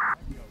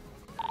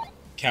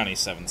 County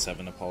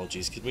 77,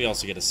 apologies. Could we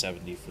also get a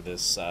 70 for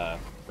this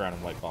brown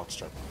and white box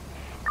truck?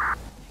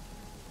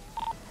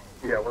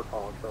 Yeah, we're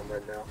calling some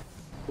right now.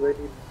 Do they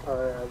need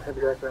heavy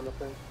director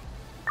MSN?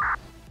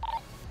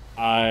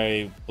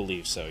 I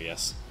believe so,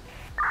 yes.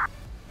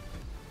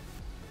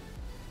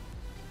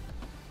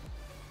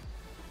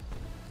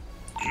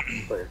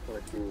 Clear,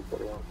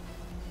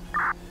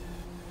 2241.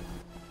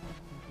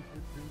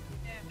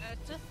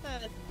 Just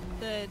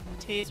the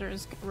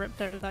tasers got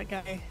ripped out of that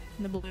guy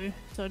in the blue,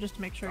 so just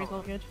to make sure he's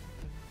all good.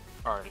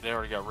 Alright, they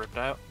already got ripped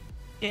out?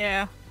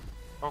 Yeah.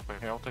 Okay,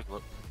 here, I'll take a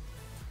look.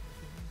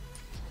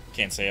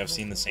 Can't say I've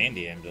seen the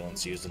Sandy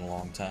ambulance used in a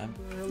long time.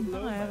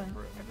 No, I haven't.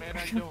 Man,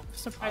 I don't.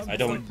 Surprised I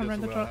don't- come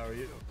around the truck.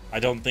 I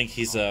don't think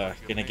he's gonna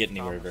get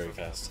anywhere very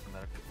fast.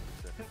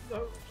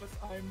 Hello,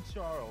 I'm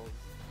Charles.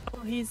 Oh,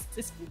 he's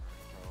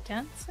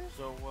Jansen?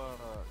 So,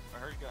 I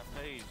heard you got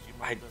paid. You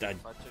I mind if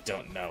I took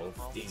don't out know. the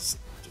phone? He's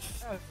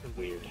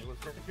weird.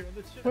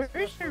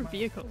 Where's your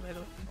vehicle, by the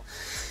way?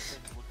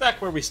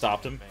 Back where we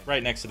stopped him,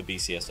 right next to the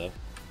BCSO.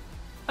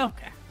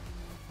 Okay.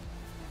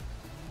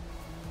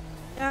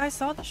 Yeah, I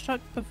saw this truck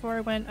before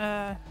I went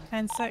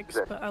 10-6,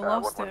 but I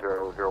lost it.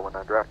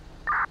 110-019 draft.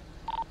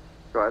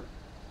 Go ahead.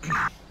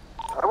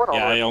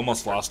 Yeah, I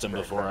almost lost him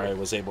before I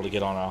was able to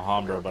get on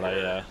Alhambra, but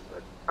I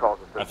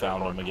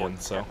found him again,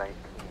 so.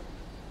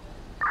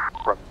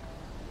 From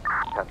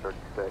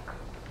 1036.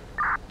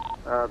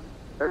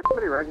 There's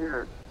somebody right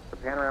here at the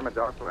Panorama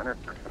Joshua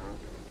intersection.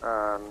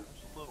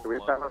 Do we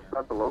establish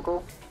that's the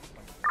local?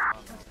 I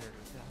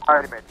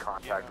already made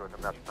contact with him.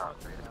 That's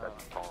not me.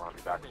 That's calling. I'll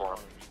be back for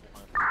him.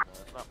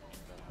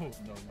 Oh,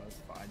 no, it's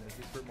fine. I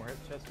just ripped more head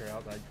chest hair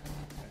out. I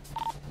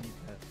need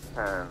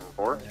that.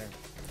 10-4.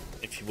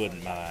 If you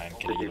wouldn't mind,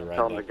 can I Did get a you ride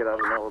tell him to back? get out of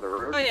the middle of the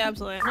road? Oh yeah,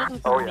 absolutely. I'm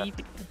not Oh, looking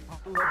yeah.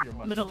 for me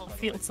middle of the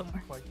field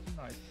somewhere.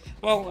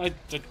 Well, I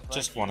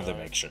just wanted to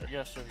make sure.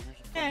 Yes, sir.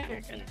 Yeah,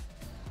 you're good.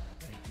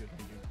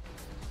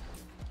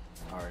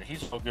 Alright,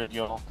 he's so good,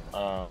 y'all.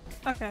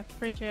 Okay,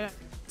 appreciate it.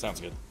 Sounds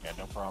good. Yeah,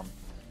 no problem.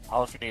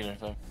 Holler if you need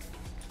anything.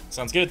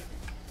 Sounds good.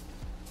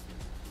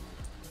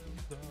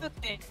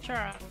 Okay,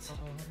 Charles.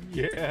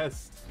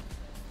 Yes.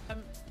 Did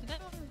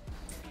anyone...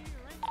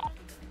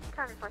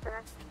 County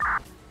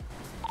 439.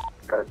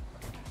 Good.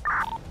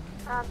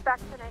 Back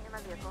to 9 in my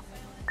vehicle.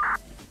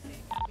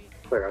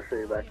 Clear, I'll show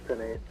you back to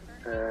 10-8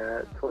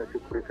 at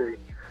 2243,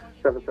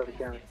 77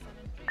 County.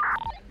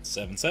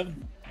 7-7.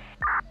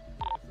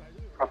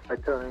 Crossfire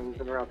towing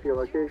and route to your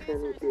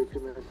location, ETA 2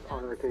 minutes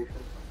on rotation.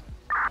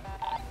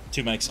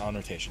 2 mics on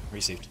rotation.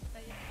 Received.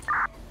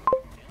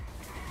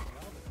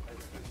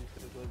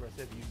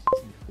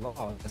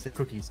 Law. I said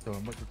cookies, so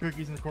I'm looking for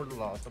cookies in the court of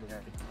law, so I'm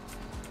happy.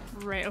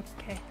 Right,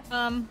 okay.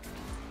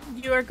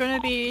 You are going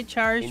to be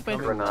charged with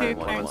 2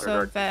 counts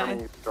of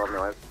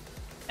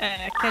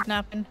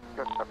kidnapping.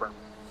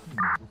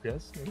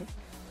 Yes.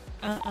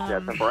 Yeah,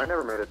 before I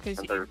never made it.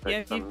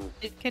 Because you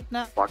did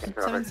kidnap Walking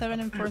through 7-7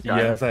 and 4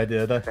 Yes, I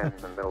did. Stand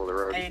in the middle of the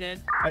road. I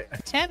did. I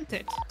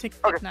Attempted to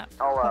kidnap.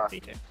 I'll,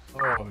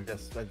 Oh,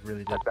 yes, I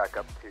really did. back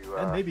up to,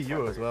 and maybe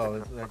you as well.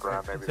 look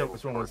around, I maybe tell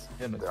which one was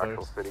him at the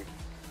actual first. city.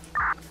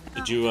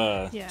 Did you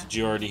Yeah. did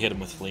you already hit him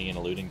with fleeing and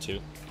eluding too?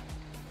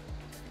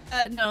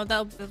 No,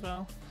 that'll be as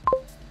well.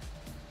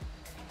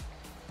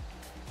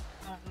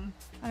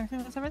 I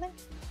think that's everything?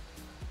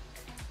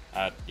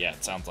 Yeah,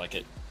 it sounds like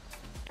it.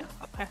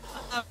 Okay.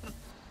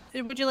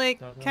 Would you like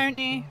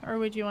county, or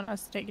would you want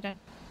us to take it in?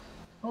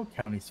 Oh,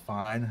 county's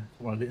fine.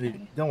 Well,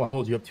 they don't want to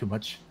hold you up too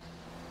much.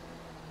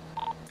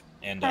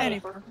 And County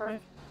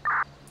 445.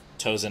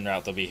 Toes en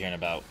route. They'll be here in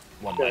about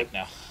 1 mic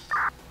now.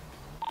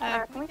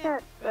 Can we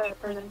get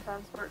prison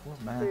transport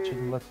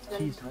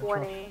to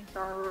 20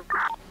 Norwood?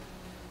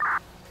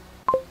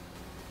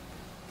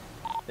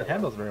 It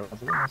handles very well.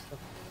 It's really nice stuff.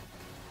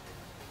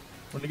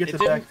 When it gets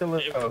It it back didn't-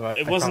 to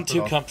It wasn't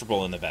too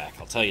comfortable in the back.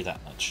 I'll tell you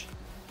that much.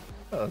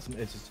 Oh,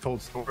 it's just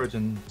cold storage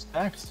and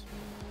stacks.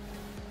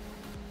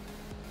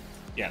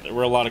 Yeah, there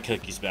were a lot of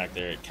cookies back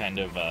there. It kind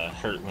of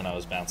hurt when I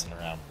was bouncing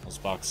around. Those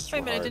boxes Wait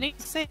a were minute, hard. didn't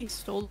he say he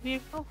stole the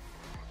vehicle?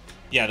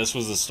 Yeah, this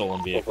was a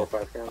stolen vehicle.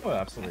 Oh,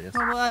 absolutely. Yes.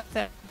 Oh,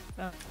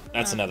 well,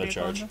 That's another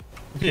vehicle, charge.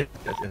 Yeah,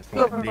 yes,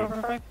 no.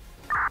 indeed.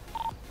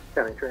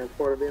 County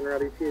transport will be in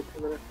route ETA in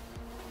 2 minutes.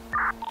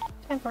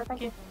 10-4,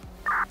 thank you.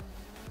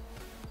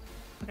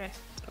 Okay,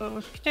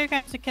 so two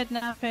kinds of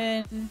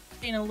kidnapping,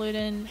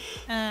 looting,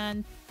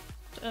 and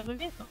a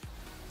vehicle.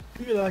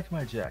 Do you like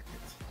my jacket?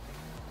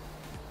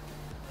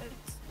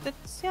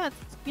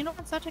 You know,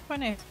 it's actually quite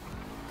nice.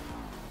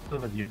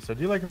 So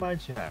do you like my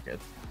jacket?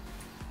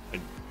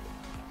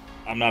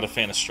 I'm not a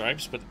fan of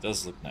stripes, but it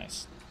does look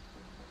nice.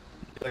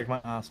 You like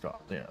my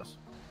ascot? Yes.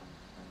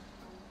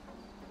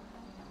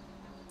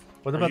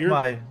 What about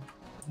my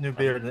new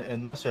beard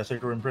and mustache that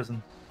grew in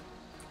prison?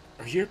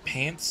 Are your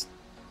pants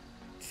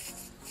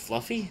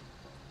fluffy?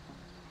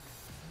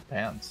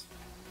 Pants.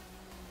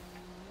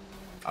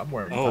 I'm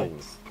wearing Oh.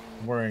 tights.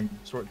 I'm wearing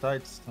short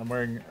tights. I'm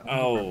wearing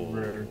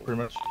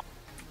pretty much.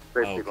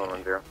 Great people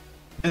on 0.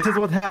 This is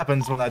what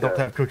happens when I don't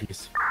have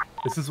cookies.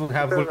 This is what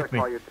happens. Look at me.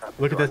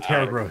 Look at this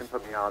hair You growth. can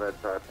put me out at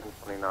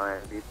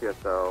 1029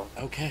 BCSO.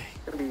 Okay.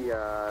 It's going to be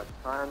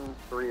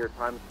 ×3 or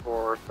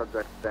 ×4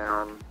 subjects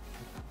down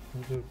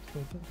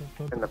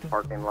in the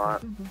parking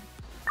lot.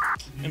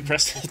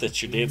 Impressive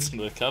that you're dancing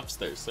with cups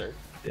there, sir.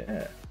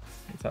 Yeah,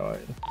 that's how I.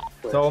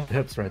 It's all in the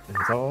hips right there.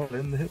 It's all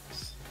in the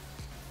hips.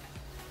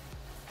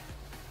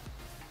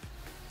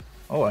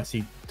 Oh, I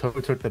see.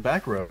 Togo took the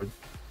back road.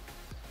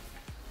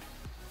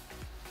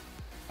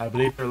 I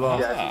believe they're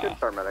lost. Yeah, if you could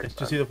start medics. Did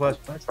you see the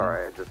flashbacks?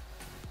 Sorry, I just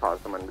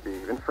caused someone to be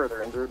even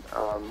further injured.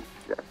 Yeah,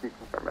 if you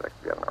can start medics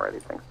if you haven't already,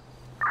 thanks.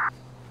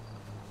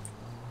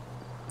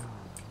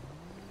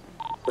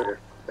 Clear.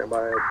 Stand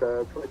by at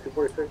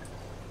 2246.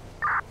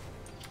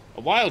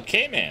 A wild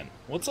K-man.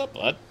 What's up,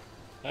 bud?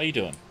 How you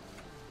doing?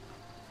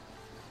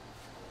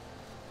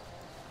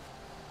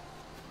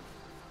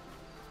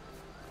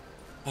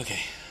 Okay.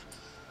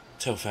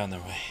 Toe found their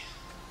way.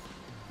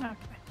 Okay.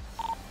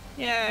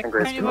 Yeah, And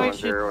Grace, kind you of want to,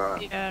 if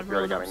you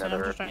already got me so I'm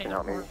another, just if you trying can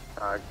help me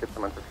get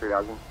someone to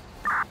 3000.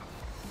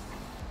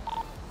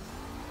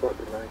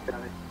 439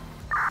 County.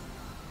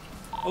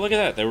 Oh, look at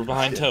that. They were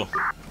behind Toe.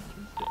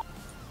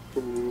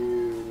 Can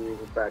you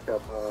back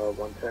up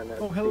 110 at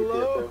Oh,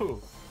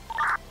 hello!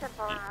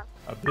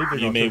 I believe they're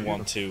You going may to-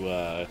 want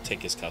to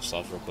take his cuffs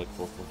off real quick,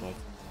 445.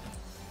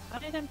 I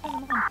didn't put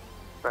them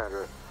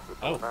on.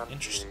 Oh,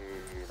 interesting.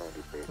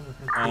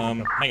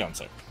 Hang on,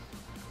 sir.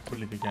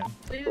 Totally began.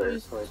 It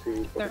was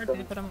third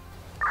they put them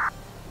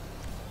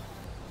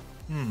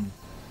on.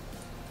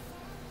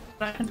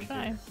 But I can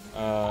try.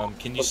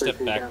 Can you step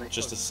back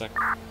just a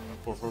second?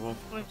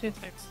 445.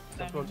 26.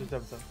 Let's go just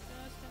have some.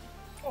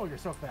 Oh, you're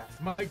so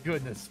fast. My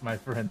goodness, my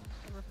friend.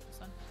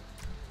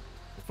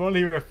 If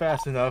only you were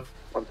fast enough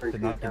to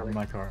not get in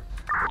my car.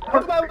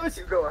 What about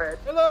you? Go ahead.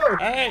 Hello!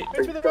 Hey!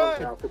 Thanks for the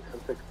ride! Now to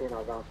 1016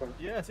 Algonquin.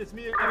 Yes, it's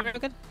me Everything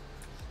again.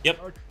 Yep.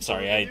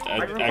 Sorry, I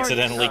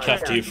accidentally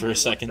cuffed you for a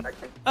second.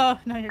 Oh,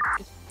 no, you're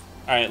good.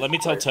 Alright, let me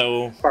tell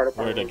Toe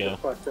where to go.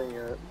 Requesting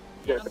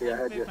deputy, I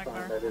had you assigned.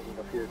 I didn't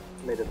know if you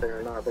made it there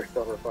or not. They're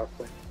still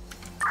requesting.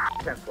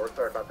 10-4,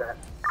 sorry about that.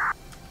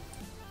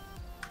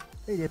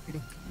 Hey,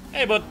 deputy.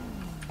 Hey, bud.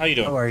 How you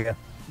doing? How are you?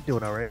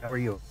 Doing all right. How are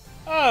you?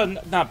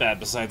 Not bad,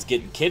 besides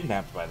getting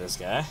kidnapped by this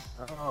guy.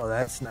 Oh,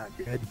 that's not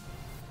good.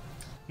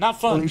 Not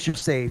fun. At least you're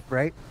safe,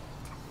 right?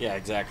 Yeah,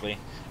 exactly.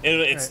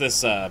 It's Right.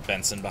 this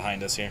Benson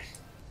behind us here.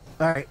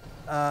 All right.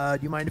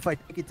 Do you mind if I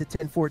take it to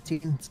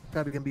 1014? It's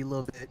probably gonna be a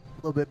little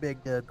bit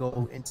big to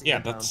go into. Yeah,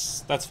 inbound.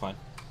 that's fine.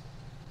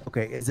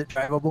 Okay. Is it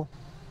drivable?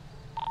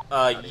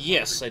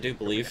 Yes, I do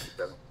believe.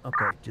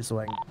 Okay, just so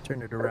I can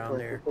turn it around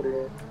there.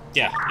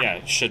 Yeah,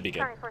 it should be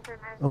good.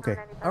 Okay.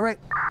 All right.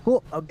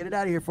 Cool. I'll get it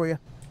out of here for you.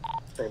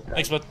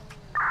 Thanks, bud.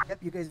 Yep.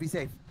 You guys be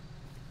safe.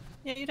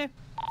 Yeah, you do.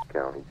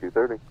 County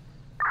 230.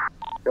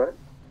 Go ahead.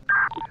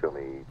 Show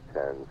me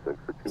 10-6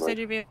 for 2 You said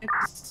you'd be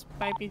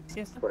by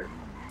BCS.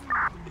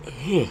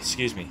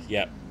 Excuse me.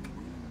 Yep.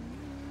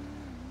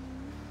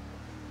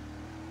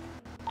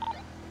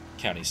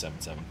 County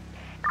 77.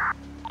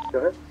 Go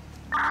ahead.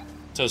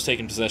 So I was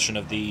taking possession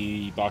of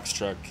the box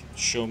truck.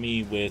 Show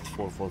me with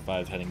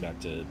 445 heading back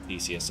to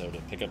BCSO to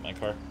pick up my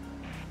car.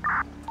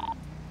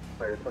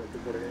 Player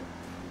 2248.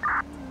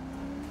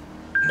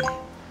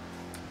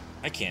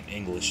 I can't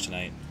English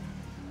tonight.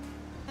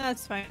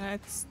 That's fine.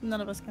 It's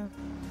none of us can.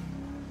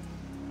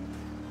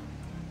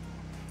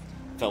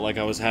 Felt like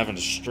I was having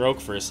a stroke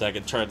for a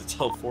second trying to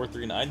tell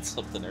 439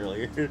 something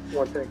earlier.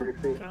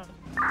 110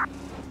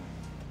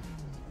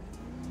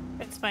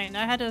 It's fine.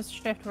 I had a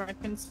shift where I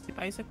couldn't see the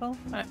bicycle,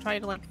 and I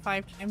tried like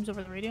 5 times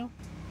over the radio.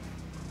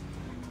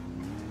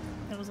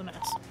 It was a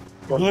mess.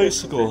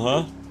 Bicycle,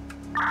 huh?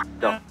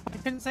 I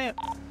couldn't say it.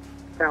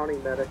 County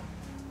medic.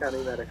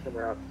 County medics and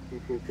we're out.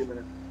 ETA 2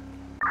 minutes.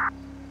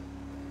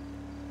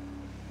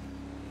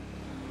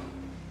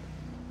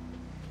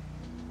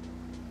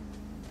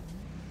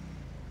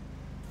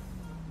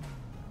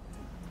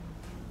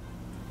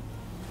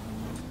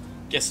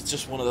 Guess it's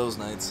just one of those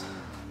nights.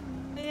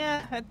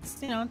 Yeah,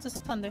 it's, you know, it's a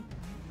Sunday.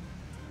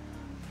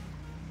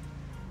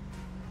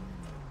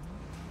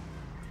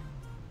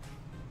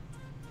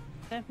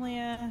 Definitely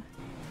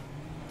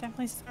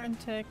starting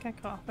to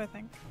kick off, I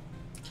think.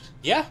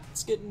 Yeah,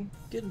 it's getting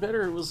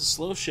better. It was a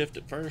slow shift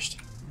at first,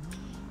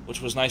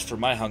 which was nice for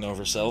my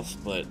hungover self,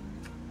 but...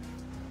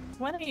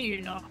 When are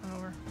you not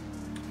hungover?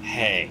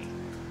 Hey.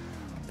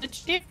 The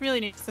chief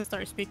really needs to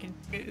start speaking,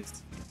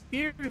 because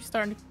you're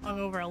starting to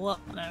hungover a lot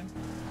now.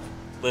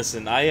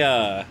 Listen,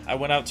 I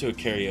went out to a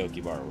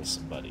karaoke bar with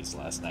some buddies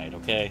last night,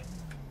 okay?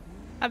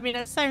 I mean,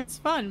 it sounds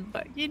fun,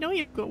 but you know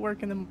you've got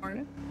work in the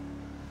morning.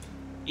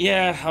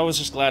 Yeah, I was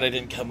just glad I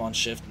didn't come on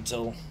shift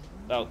until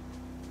about,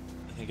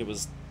 I think it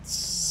was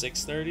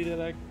 6:30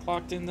 that I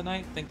clocked in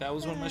tonight. I think that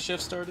was when my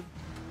shift started.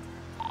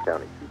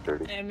 County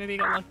 230. And maybe you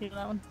got lucky with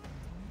that one.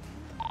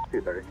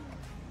 230.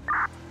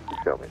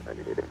 Show me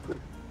 98, please.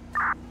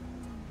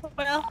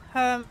 Well,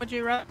 would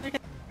you rather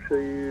get... Show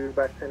you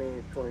back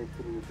 10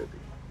 2250.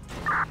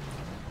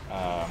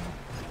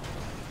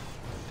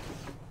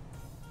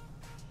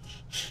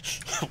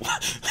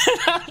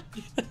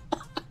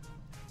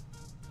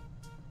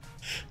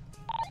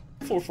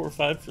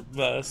 445 from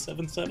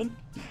 77.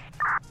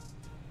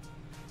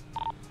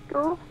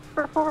 Go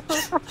for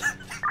 445.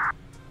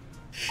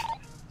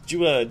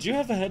 Do you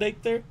have a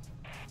headache there?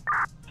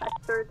 I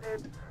sure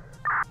did.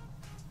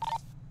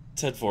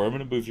 10-4, I'm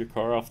gonna move your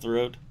car off the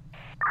road.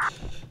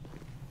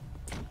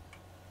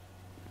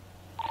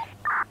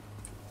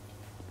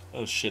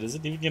 Oh shit, is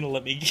it even gonna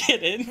let me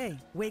get in? Hey,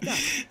 wake up.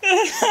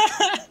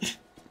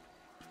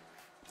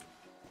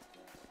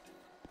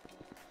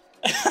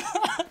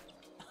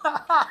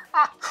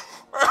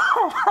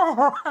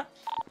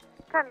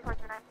 County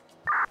 49.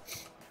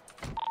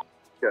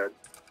 Good.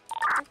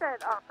 You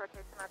said off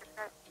rotation medic,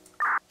 right?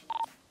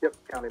 Yep,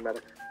 county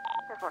medic.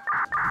 10-4.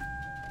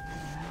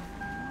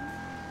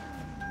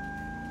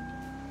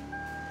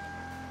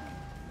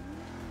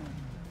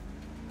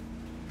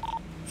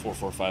 Four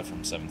 445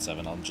 from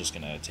 77. I'm just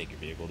gonna take your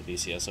vehicle to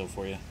BCSO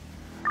for you.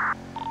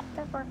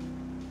 10-4.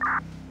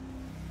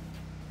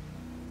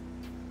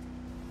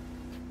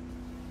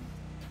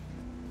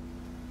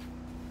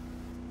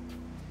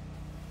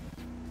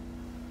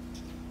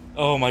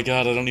 Oh my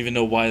god, I don't even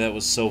know why that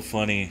was so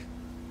funny.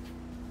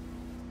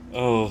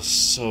 Oh,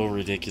 so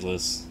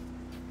ridiculous.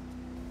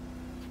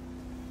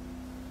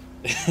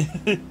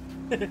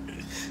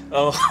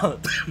 Oh.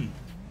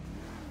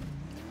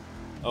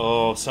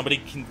 Oh, somebody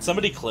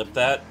clip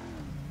that?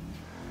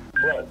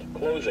 Front,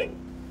 closing.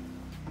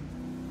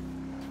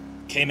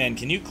 K-Man,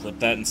 can you clip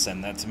that and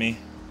send that to me?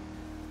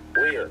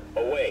 Rear,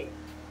 away.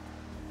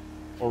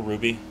 Or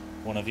Ruby,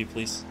 one of you,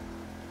 please.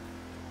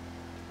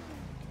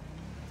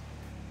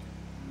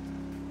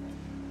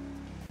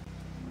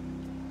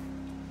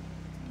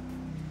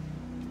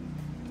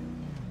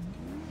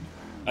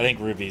 I think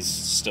Ruby's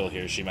still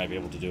here. She might be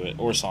able to do it.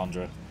 Or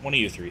Sandra. One of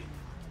you three.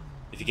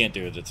 If you can't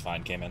do it, it's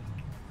fine, K-Man.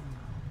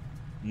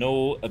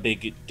 No a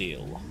big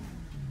deal.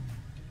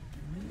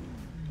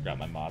 Forgot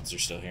my mods are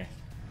still here.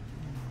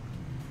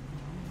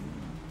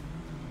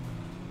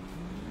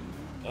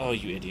 Oh,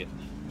 you idiot.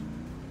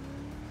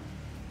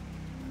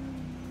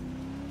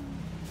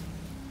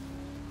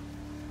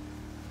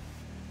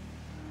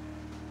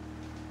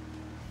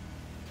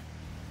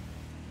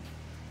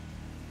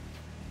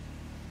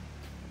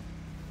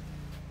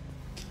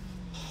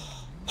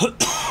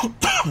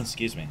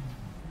 Excuse me.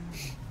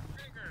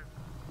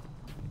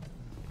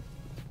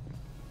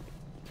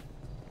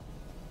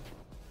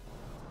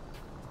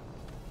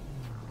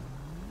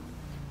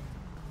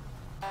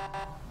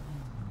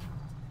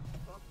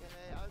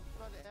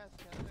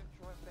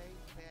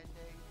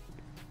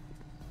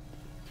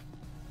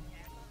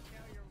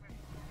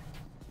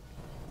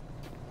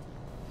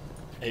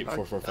 Eight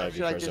 445.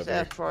 Should I just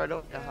ask for it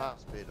at the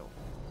hospital?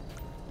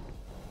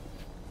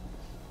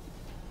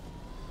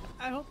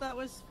 I hope that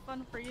was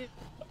fun for you.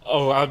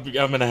 Oh, I'm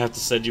gonna have to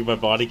send you my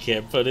body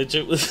cam footage.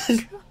 It was.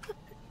 I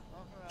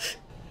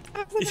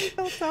was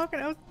still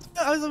talking.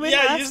 I was waiting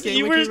Yeah, to ask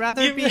you. Would you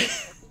rather be?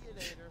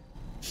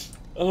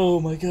 Oh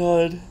my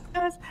god.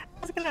 I was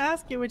gonna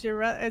ask you. Would you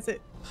rather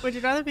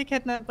rather be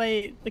kidnapped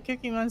by the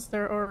Cookie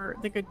Monster or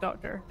the Good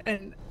Doctor?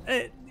 And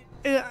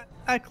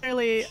I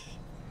clearly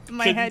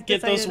my Couldn't head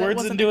get those decided that words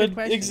wasn't into a good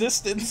question.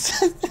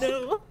 existence.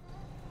 No.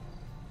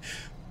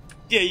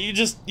 Yeah, you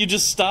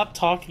just stopped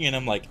talking, and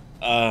I'm like,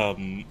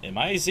 am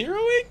I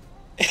zeroing?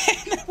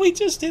 And we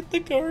just hit the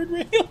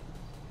guardrail.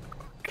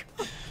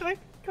 Can I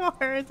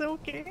car. It's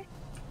okay.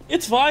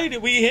 It's fine.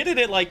 We hit it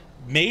at like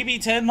maybe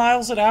 10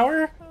 miles an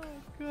hour.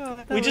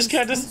 God, We just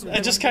kind of, I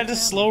just kind of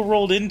slow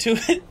rolled into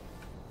it.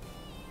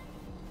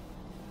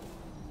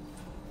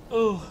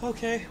 Oh,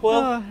 okay.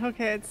 Well, Oh,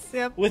 okay. It's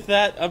yep. with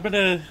that, I'm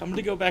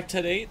gonna go back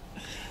 10-8.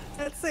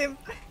 That's him.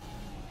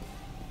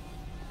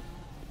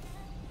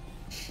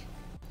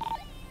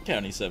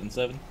 County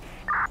 7-7.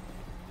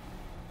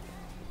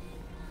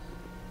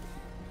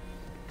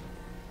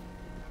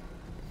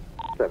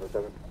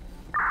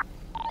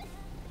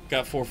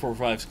 Got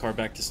 445's car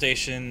back to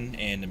station,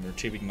 and I'm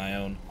retrieving my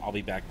own. I'll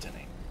be back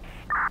 10-8.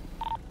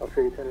 I'll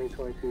show you 10-8,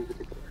 22,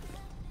 54.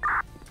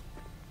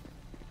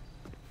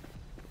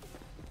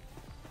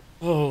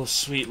 Oh,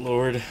 sweet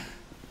lord.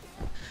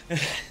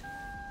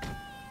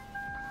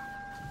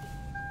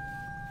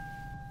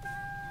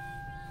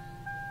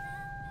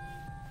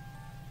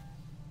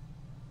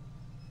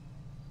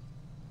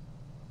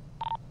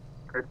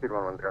 Great speed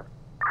 110.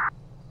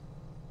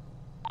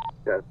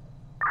 Yes.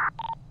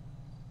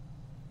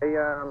 Hey,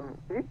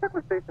 can you check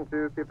with Station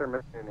 2, see if they're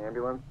missing an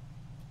ambulance?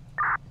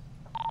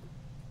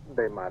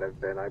 They might have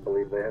been. I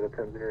believe they had a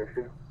 10-0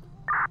 issue.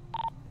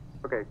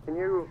 Okay, can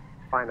you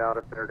find out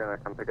if they're gonna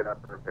come pick it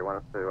up or if they want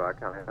us to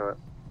count into it?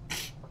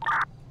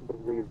 I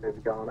believe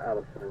they've gone out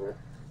of service.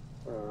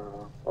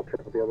 I'll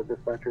check with the other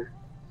dispatcher.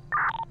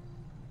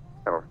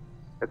 Oh,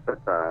 it's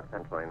at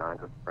 1029,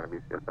 just in front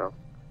of UCSL.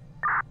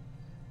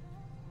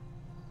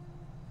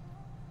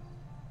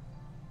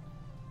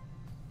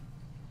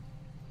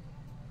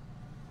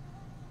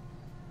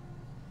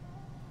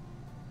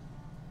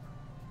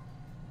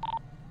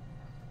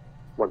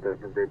 One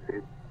from grade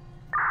speed.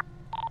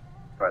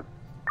 Go ahead.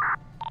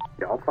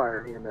 Yeah, I'll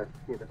fire EMS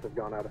units have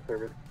gone out of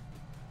service.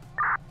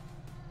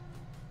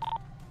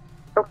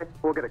 Okay,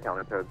 we'll get it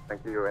counted to.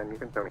 Thank you, and you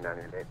can show me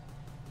 98.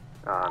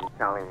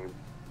 County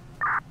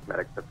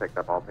medics have picked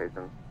up all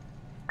patients.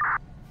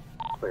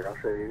 Clear.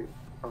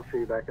 I'll show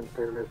you back in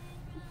service.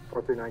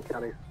 439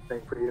 county,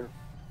 same for you.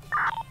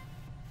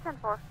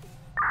 10-4.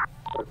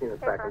 Both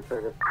units back in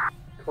service.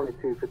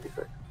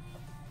 2256.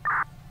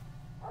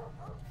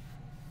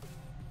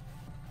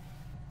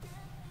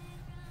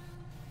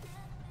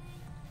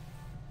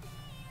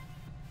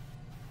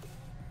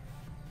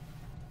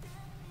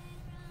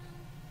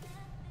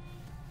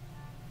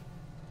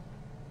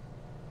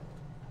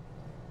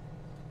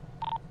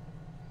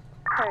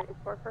 Alright,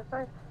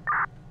 445.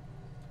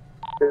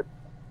 Yep.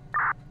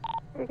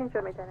 You can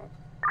show me 10-8.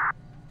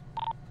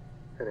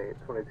 10-8,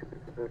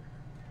 2256.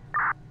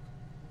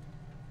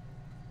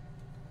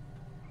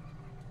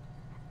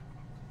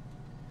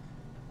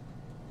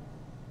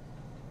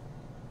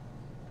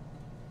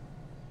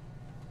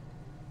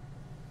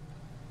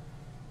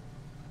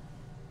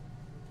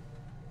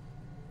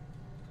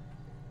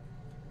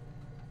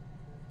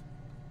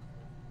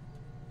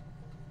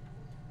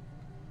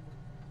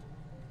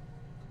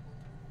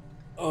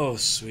 Oh,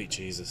 sweet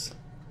Jesus.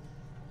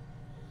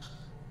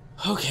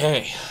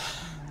 Okay.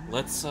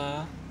 Let's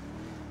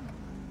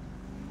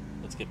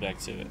get back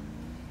to it.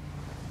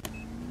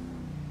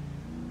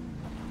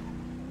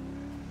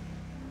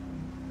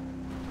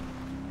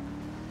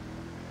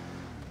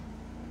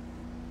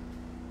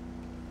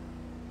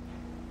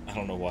 I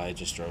don't know why I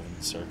just drove in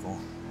the circle.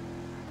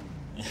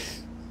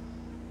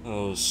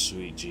 Oh,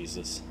 sweet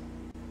Jesus.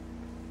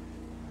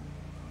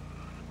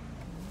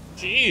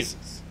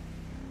 Jesus!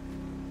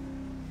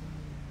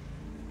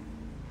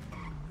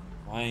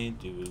 Why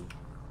do...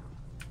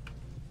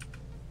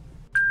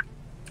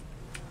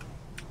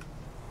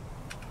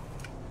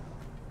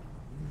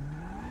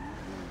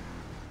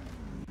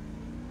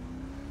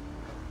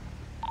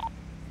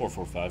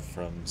 .445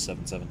 from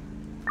 7-7.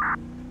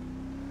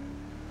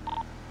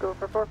 Go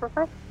for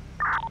 445.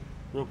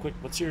 Real quick,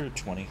 what's your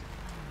 20?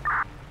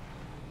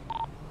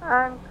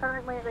 I'm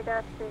currently at the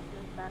gas station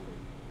in Sandy.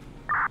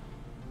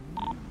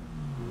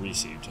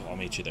 Received. I'll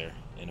meet you there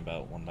in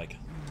about one mic.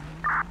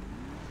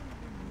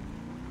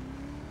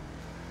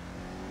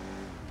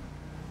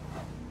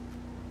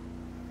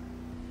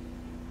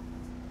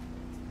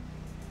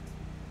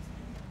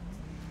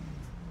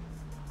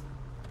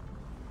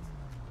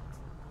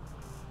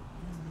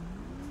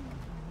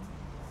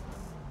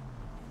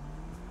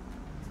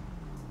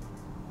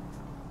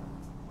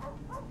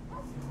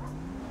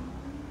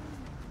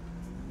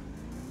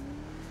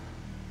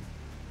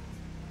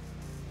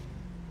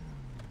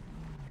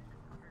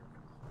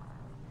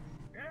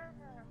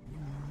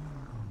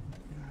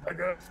 I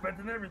got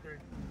expecting everything.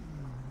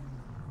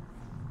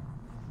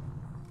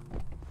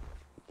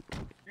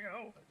 Yeah,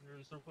 oh,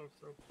 you're so close,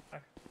 so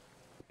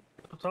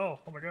tall.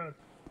 Oh my god.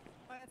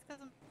 Well, it's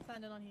because I'm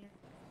signed in on here.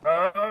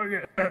 Oh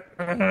yeah.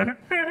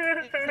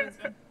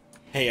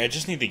 Hey, I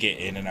just need to get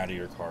in and out of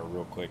your car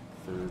real quick.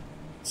 For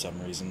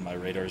some reason, my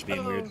radar's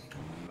being weird.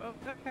 Oh,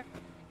 okay.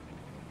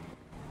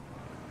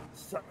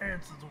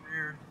 Science is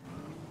weird.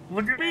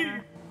 Look at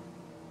me.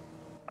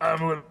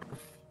 I'm a little...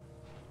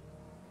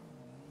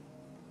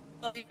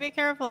 Well, be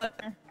careful out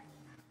there.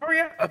 Oh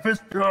yeah, I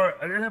fixed the car.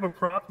 I didn't have a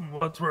problem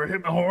once where I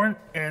hit my horn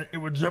and it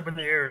would jump in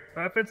the air.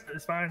 I fixed it.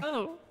 It's fine.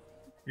 Oh.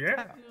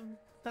 Yeah.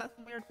 That's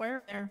some weird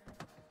wire there.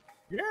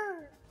 Yeah.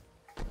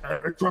 I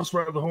crossed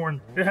right the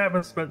horn. It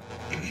happens, but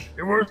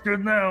it works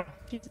good now.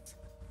 Jesus.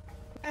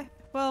 Okay,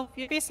 well,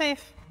 you be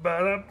safe.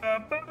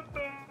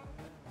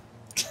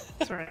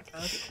 Sorry,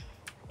 God.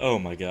 Oh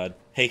my god.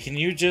 Hey, can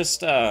you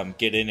just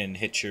get in and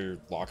hit your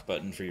lock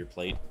button for your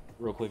plate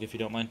real quick if you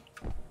don't mind?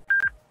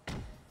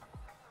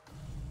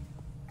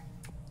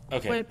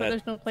 Okay. Wait, but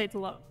there's no plate to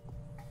lock.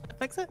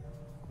 Fix it?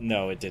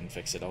 No, it didn't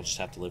fix it. I'll just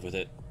have to live with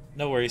it.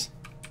 No worries.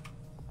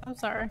 I'm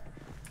sorry.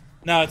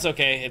 No, it's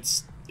okay.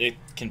 It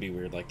can be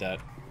weird like that.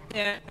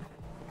 Yeah.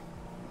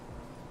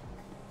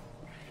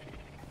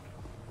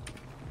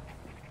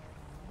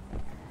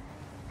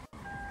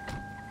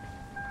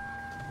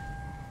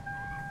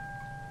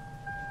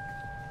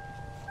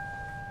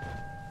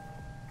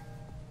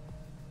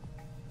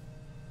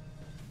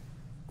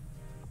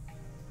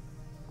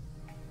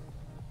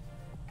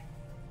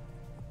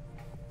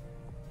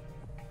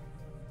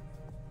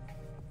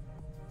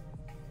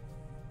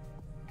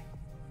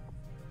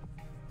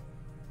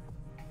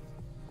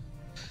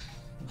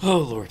 Oh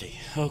lordy.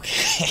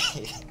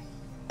 Okay.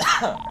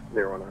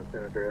 019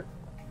 San Andreas.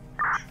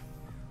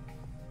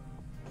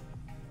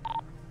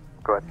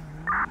 Go ahead.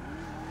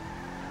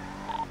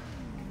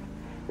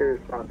 Here's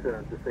respond to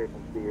a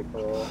disabled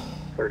vehicle,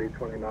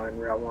 3029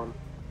 Route 1.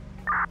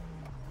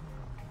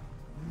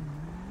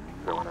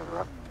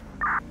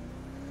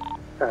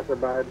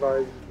 Passerby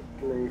advised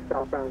in the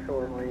southbound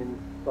shoreline lane,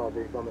 saw a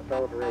vehicle on the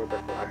side of the road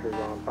with flashers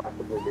on,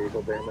 possibly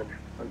vehicle damage.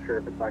 Unsure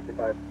if it's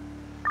occupied.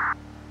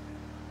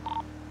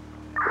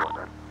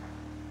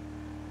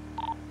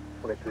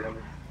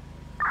 2300.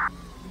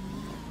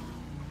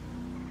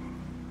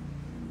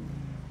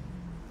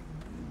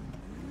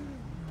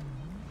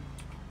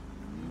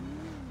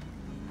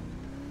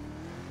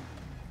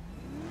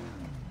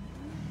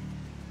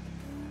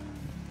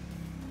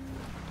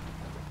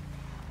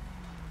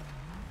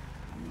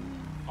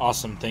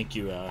 Awesome. Thank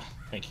you,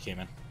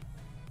 Cayman.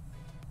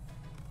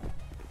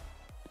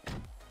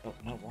 Oh,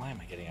 no, why am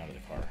I getting out of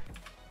the car?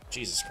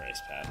 Jesus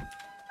Christ, Pat.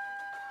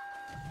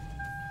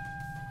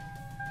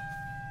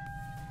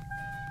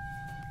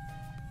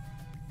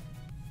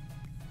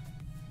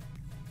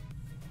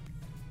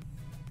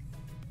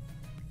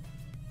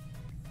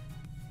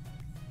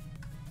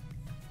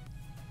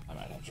 I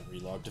might have to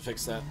relog to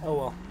fix that. Oh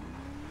well.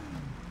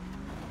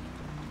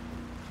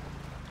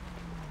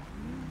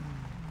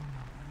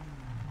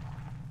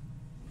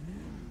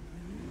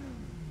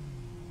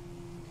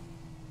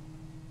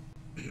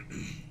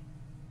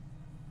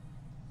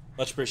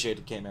 Much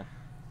appreciated, K-Man.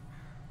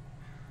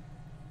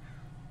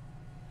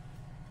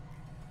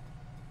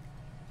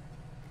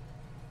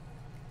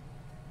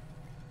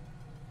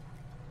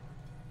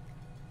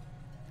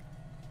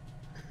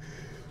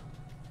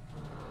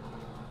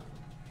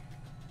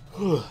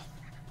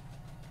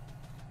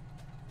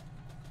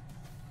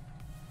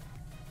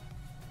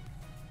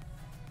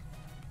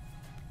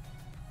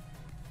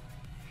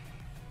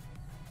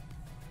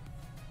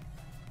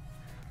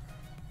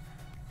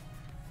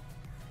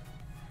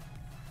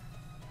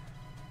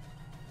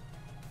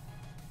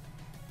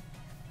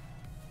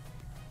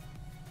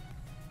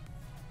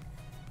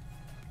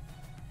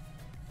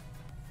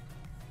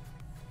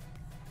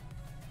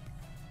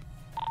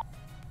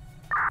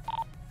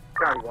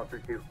 County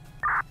 132.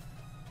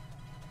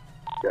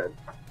 Good.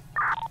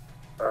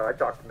 I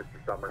talked to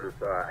Mr. Summers.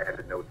 I had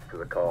the notes to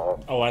the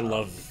call. Oh, I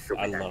love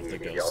the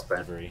ghost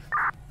livery.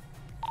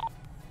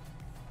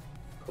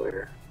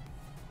 Clear.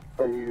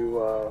 Are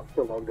you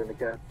still logged into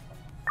CAT?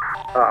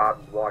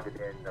 I'm logging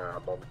in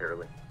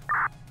momentarily.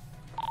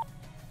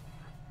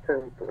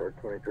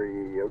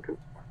 10-4-23-02.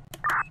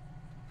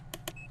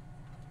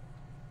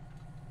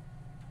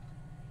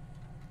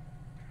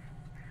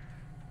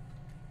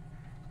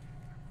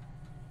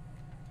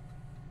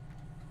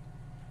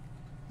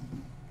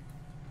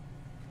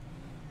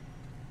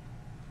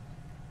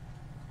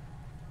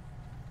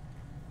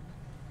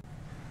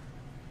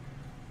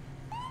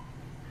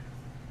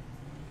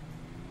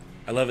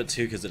 I love it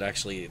too because it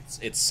actually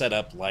it's set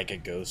up like a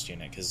ghost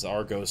unit because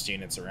our ghost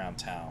units around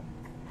town.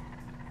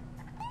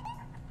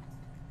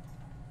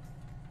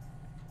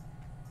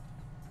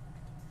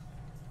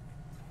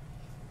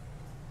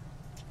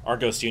 Our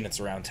ghost units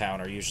around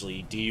town are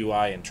usually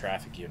DUI and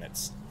traffic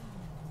units.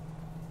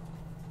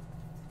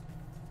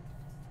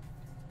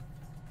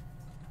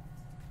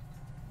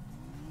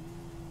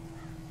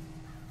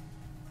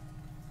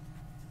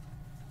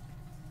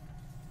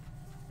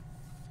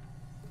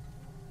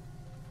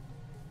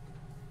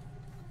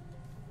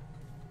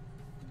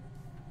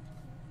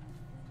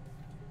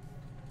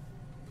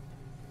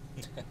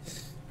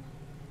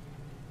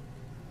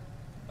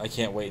 I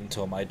can't wait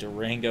until my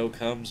Durango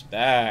comes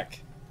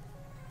back.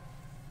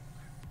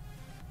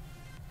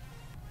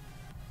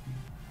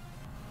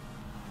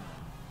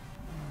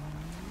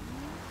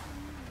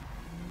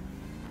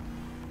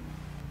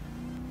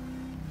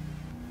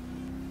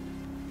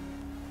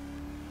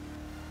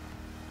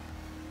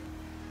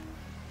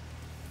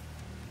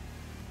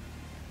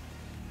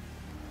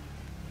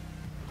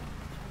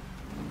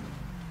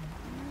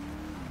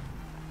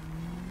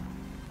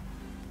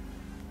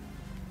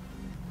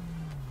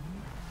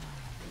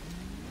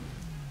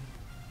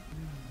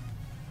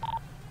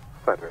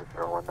 Thunder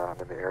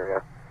 019 in the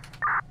area.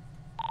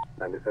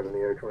 97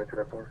 Leo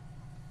 2304.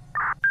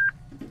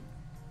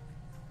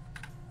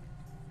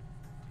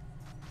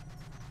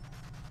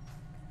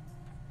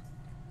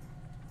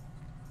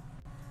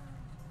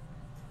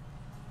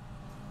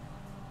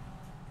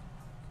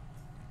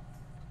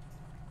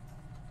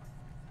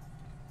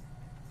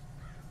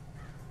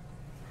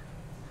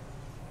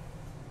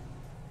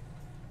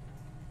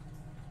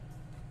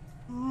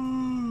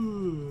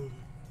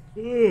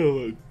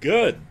 Oh,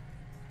 good.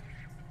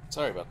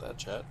 Sorry about that,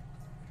 chat.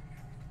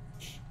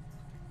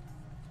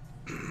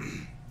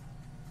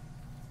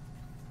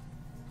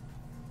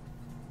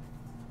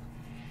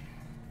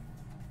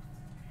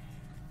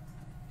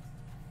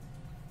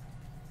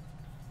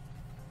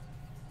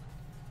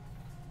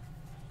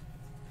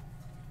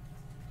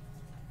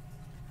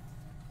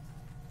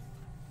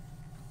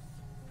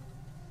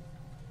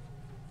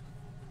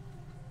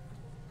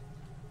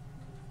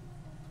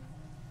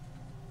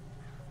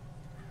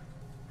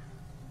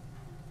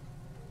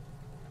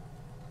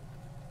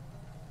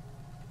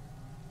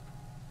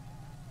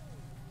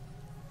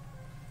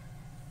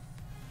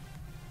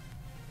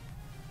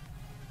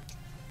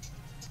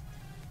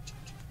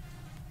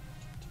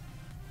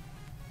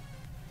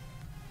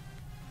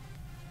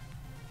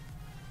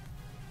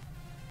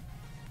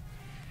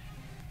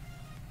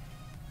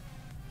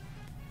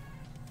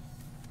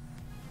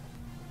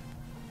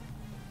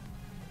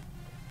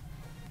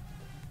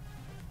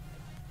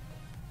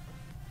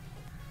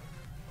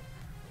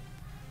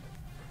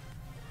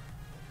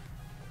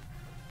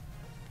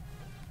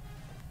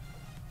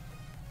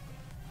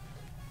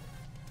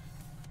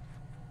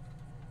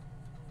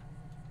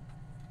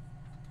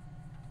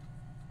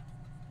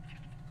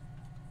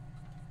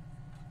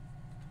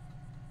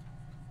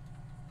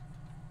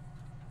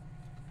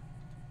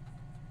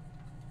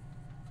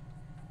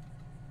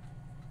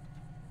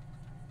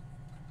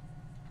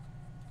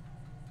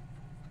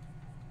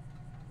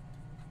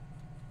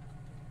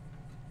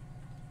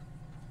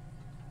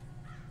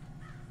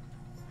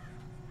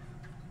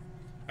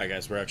 Alright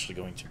guys, we're actually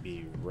going to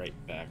be right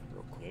back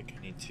real quick.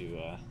 I need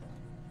to,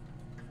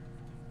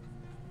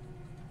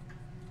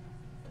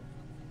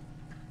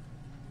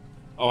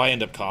 Oh, I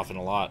end up coughing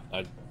a lot.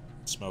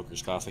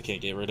 Smoker's cough, I can't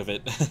get rid of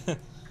it.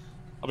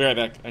 I'll be right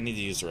back. I need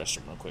to use the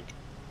restroom real quick.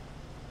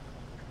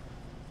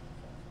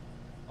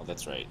 Oh,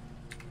 that's right.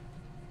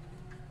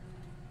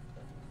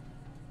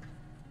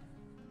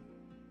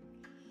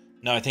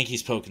 No, I think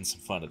he's poking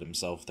some fun at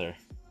himself there.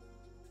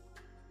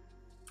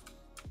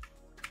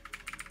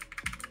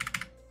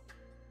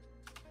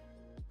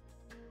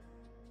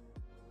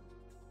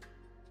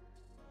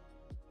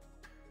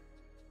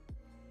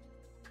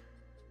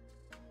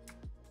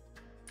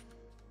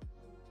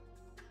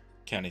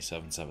 County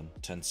 77,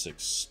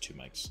 10-6, 2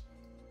 mics.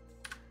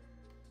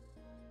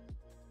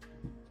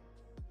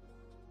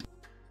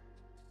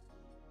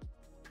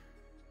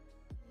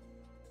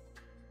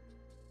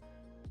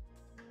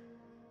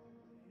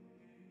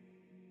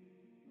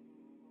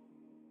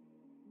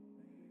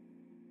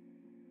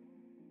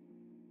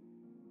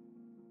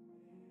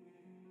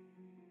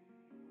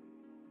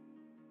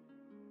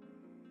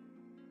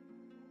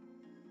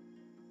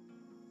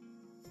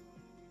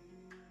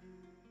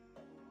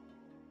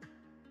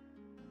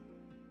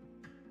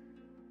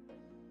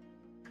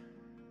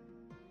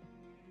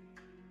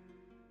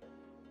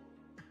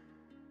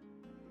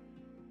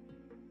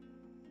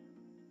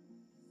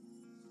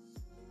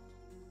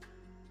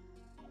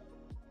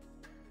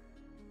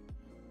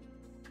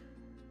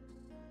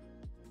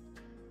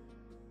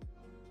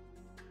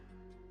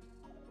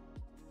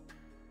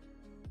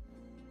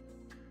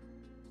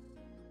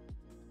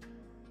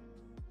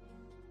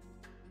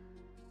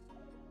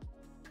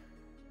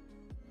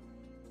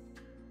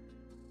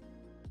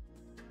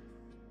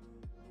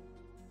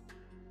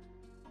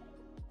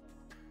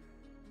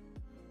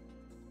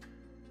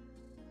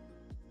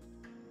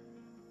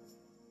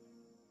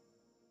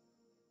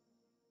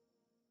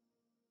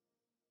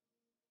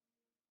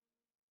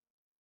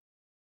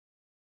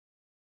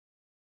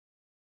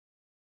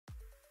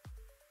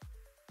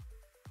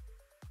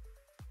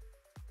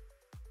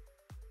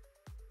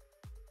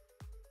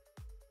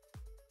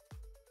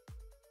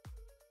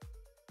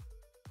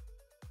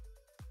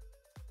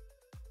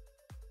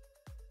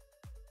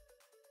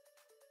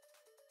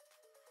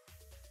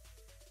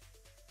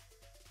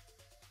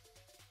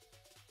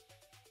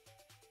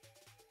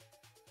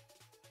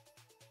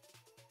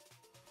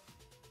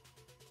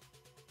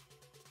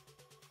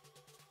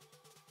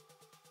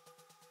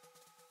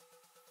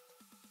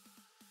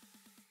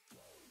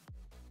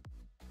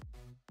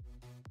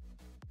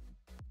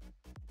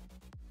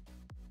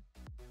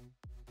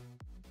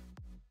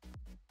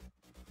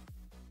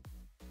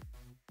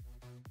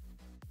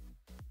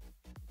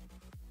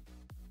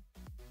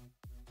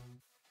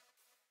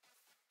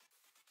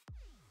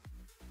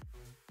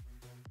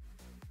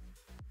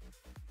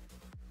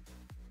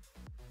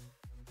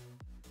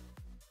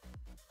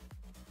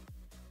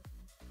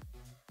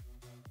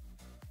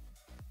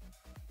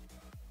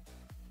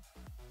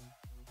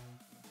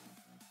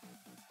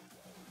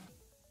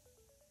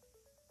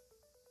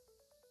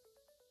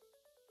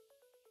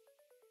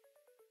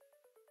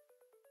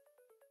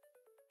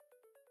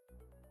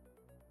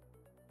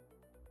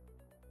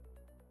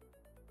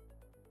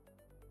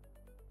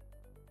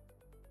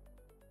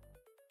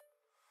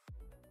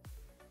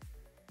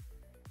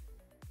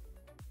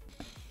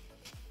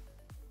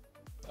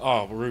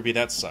 Oh, Ruby,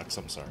 that sucks.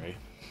 I'm sorry.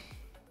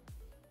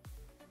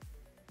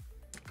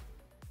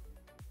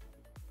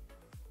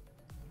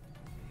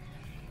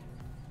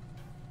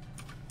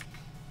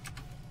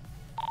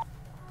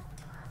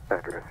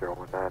 Address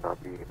 019 on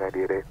the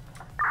 98A.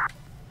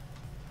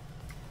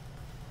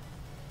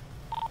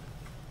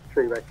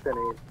 Tree back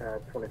 10-8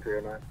 at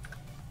 2309.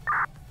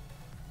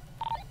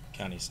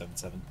 County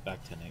 77, back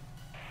 10-8.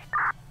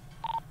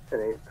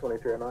 10-8,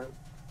 2309.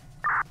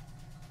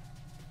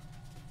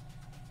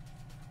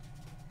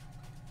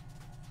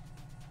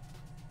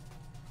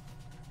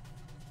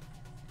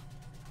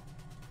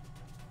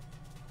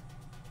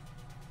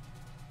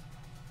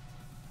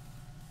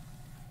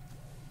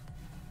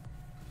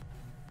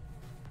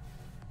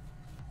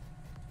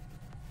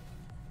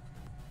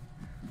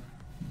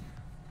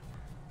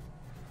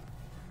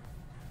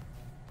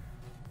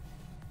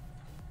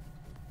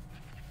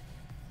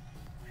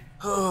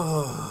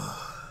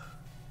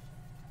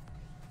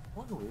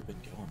 What have we been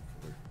going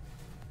for?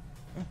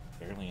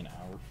 Barely an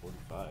hour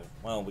 45.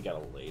 Well, we got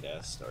a late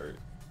ass start.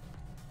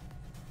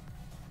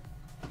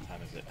 What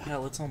time is it?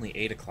 Hell, it's only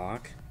 8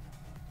 o'clock.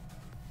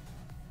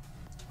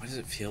 Why does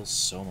it feel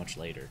so much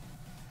later?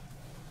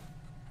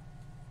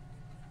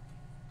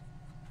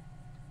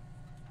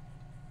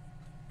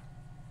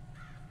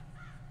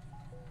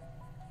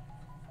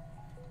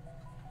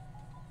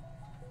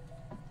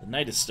 The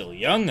night is still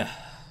young.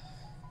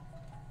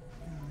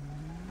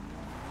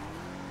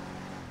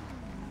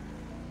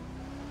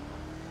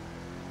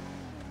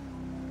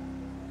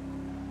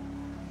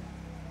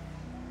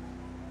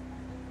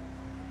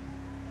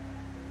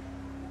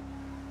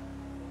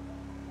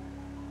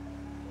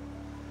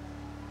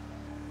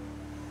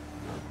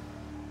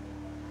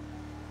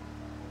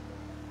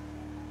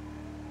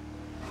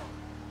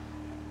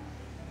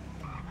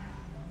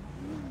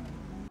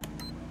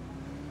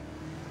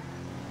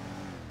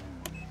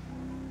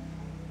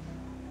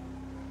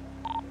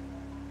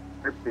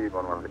 Speed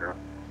 110.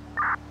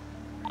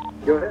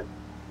 Go ahead.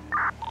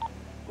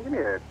 Give me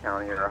a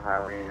county or a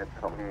highway unit to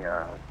help me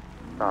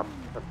stop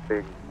a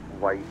big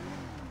white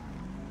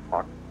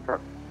box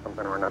truck,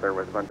 something or another,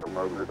 with a bunch of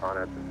logos on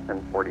it. It's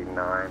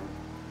 1049.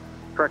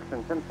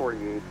 Correction,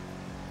 1048.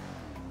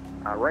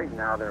 Right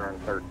now they're on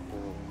 13.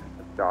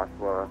 It's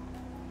Joshua.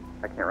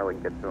 I can't really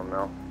get to them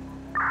though.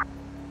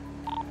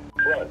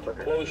 Front,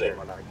 closing.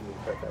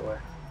 That way.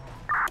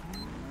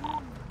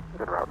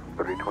 Route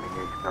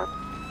 3028 knots.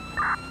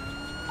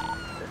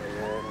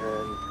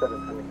 And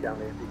 720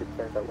 County, if you could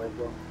start that way as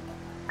well.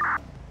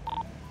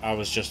 I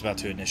was just about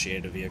to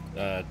initiate a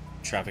vehicle,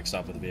 traffic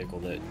stop with a vehicle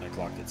that I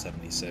clocked at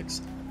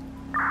 76.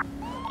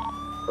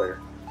 Clear.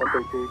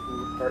 132, can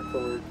you start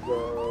towards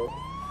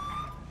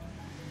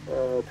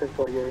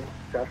 1048,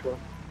 Joshua?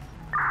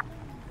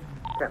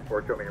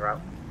 10-4, show me your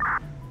route.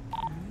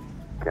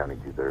 County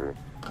 230.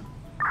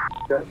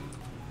 Good.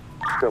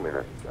 Show me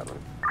 97.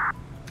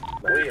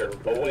 Clear,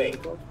 away.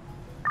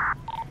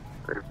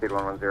 Greater Speed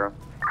 110.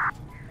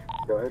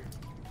 Go ahead.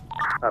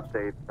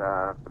 Updates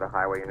for the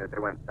highway unit. They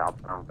went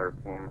southbound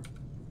 13.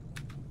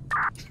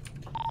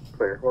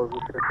 Clear. What was the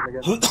description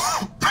again?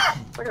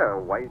 It's like a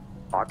white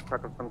box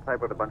truck of some type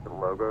with a bunch of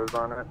logos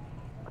on it.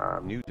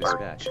 New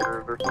dispatch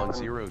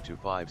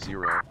 10250.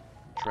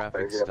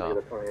 Traffic stop.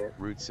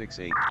 Route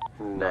 68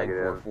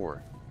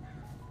 944.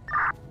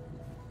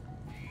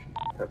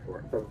 That's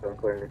 4. 7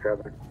 clear any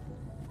traffic.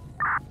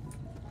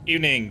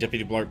 Evening,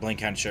 Deputy Blart, Blaine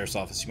County Sheriff's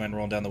Office. You mind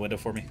rolling down the window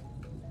for me?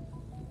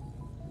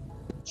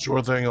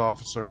 Sure thing,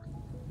 officer.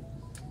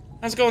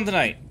 How's it going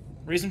tonight?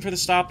 Reason for the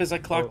stop is I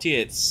clocked you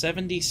at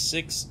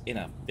 76 in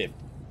a 50.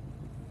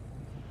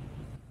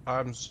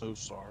 I'm so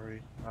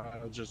sorry.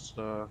 I just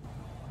got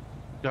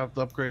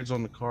the upgrades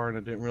on the car and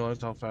I didn't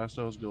realize how fast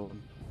I was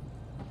going.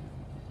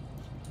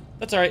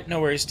 That's alright, no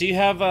worries. Do you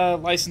have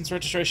license,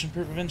 registration,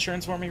 proof of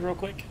insurance for me real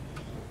quick?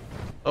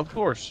 Of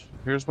course.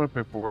 Here's my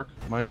paperwork.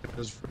 My name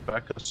is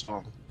Rebecca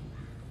Song.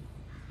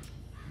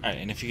 Alright,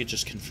 and if you could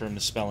just confirm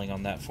the spelling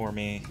on that for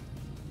me.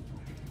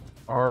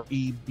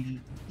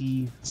 REBECCASONG.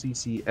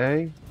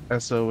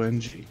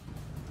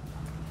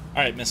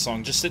 Alright, Miss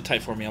Song, just sit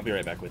tight for me. I'll be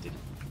right back with you.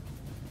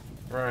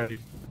 Alrighty.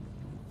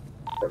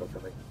 7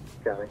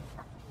 County.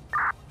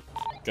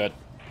 Good.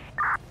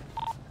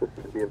 Just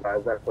to be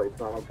advised, that plate's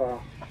not on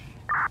file.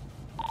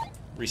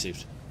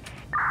 Received.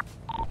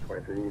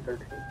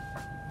 2313.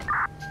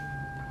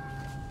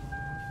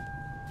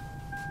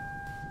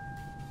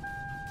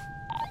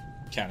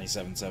 County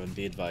 77,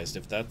 be advised,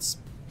 if that's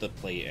the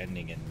plate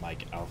ending in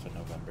Mike Alpha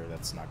November,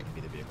 that's not going to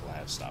be the vehicle I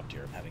have stopped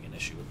here. I'm having an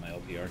issue with my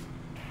LPR.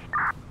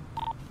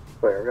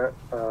 Clear.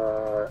 I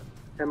got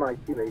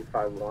MIQ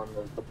 851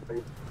 is the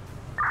plate.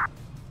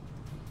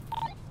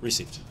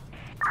 Received.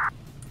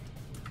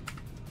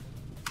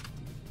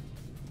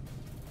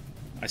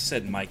 I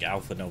said Mike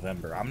Alpha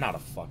November. I'm not a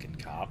fucking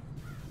cop.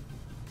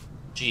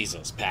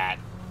 Jesus, Pat.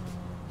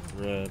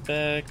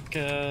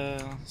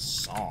 Rebecca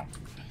Song.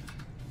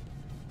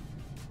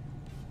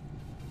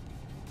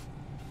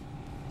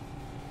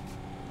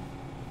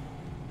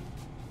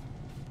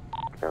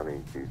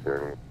 County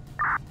 230.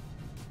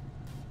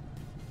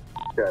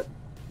 Good.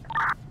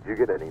 Did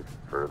you get any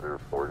further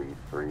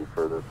 43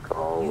 for this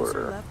call?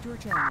 User Or? left your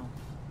channel.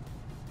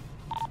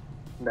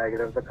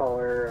 Negative. The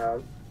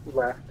caller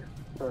left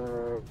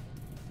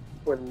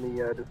when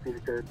the dispute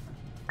occurred.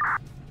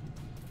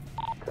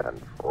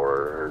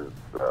 10-4 is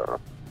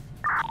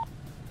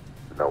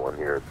no one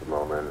here at the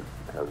moment.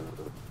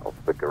 I'll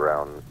stick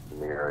around in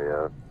the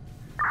area.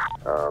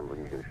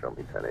 You can show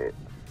me 10-8.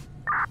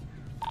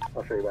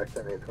 I'll show you back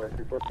 10-8,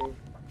 2314.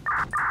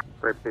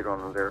 Grape Seed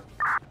 110.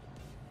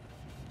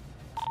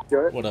 Go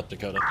ahead. What up,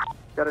 Dakota?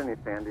 Got any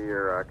Sandy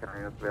or counter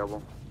units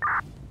available?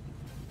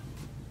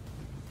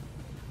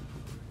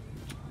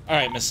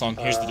 Alright, Miss Long,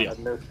 here's the deal.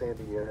 No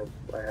Sandy units.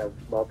 I have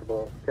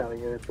multiple county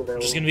units available.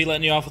 I'm just going to be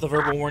letting you off with a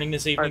verbal warning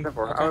this evening.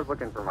 Alright, I was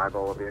looking for my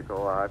Bola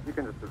vehicle. If you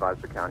can just advise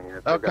the county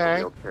units. I've got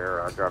a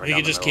wheelchair driving If you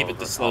down could just the keep middle it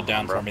to of slow the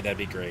down for Alhambra. me, that'd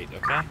be great,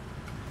 okay?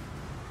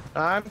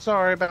 I'm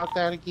sorry about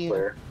that again.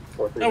 Clear.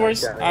 No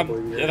worries. Yeah,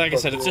 like I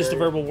said, it's just a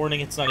verbal warning.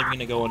 It's not even going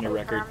to go on your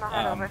record.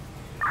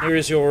 Here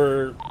is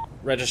your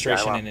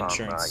registration and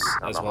insurance,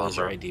 as well as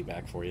your ID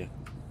back for you.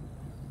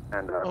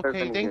 And,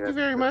 Okay, thank you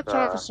very much,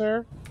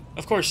 officer.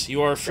 Of course,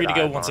 you are free to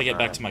go once I get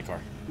back to my car.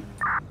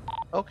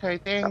 Okay,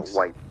 thanks.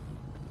 White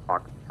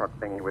box truck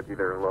thingy with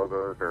either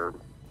logos or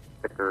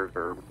stickers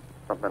or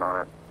something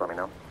on it. Let me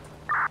know.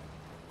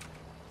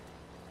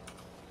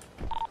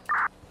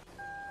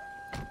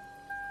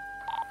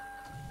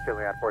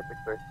 Chiliad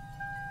 463.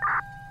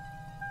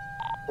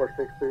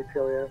 463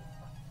 Chiliad.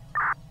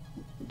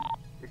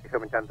 You can show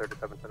me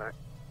 1037 tonight.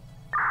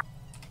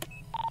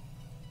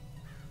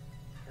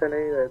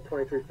 10-8 at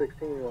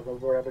 2316. Welcome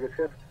aboard. Have a good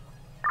shift.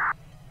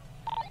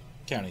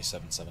 County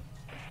 7-7.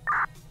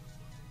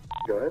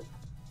 Go ahead.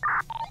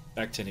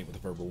 Back 10-8 with a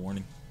verbal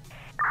warning.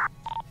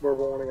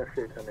 Verbal warning. I'll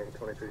show you 10-8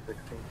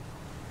 2316.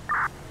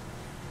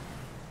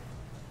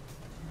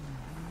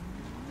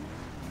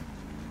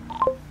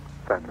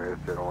 Center is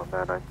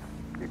 0199.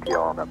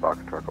 UTL on that box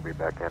truck will be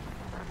back in.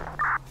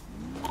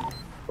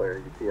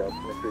 Clear. UTL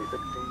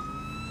 2316.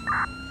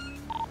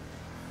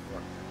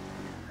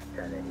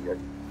 10-8. Good.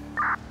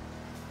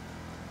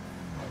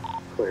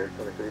 Clear.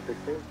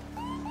 2316.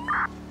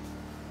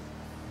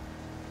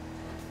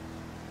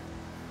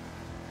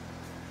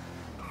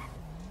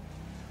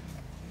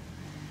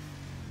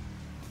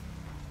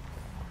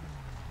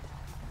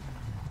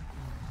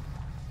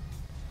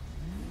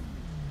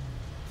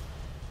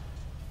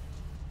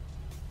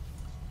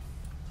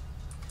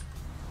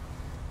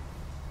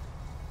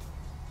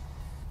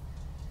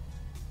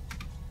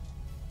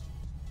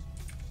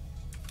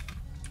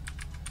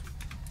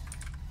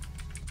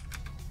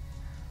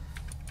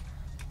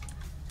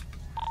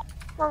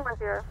 One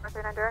with your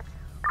 439 direct.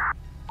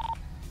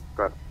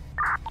 Good.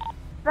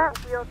 That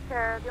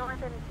wheelchair, the only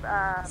thing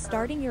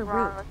Starting your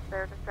wrong route. was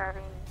they're just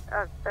driving,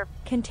 they're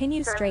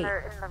Continue driving straight.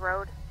 there in the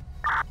road.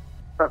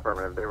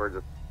 Affirmative. They were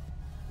just,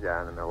 yeah,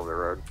 in the middle of the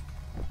road.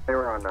 They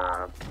were on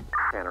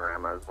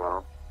Panorama as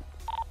well.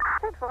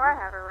 10-4, I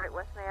have her right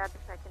with me. I'm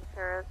just making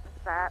sure it's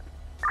just that.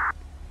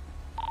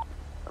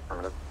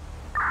 Affirmative.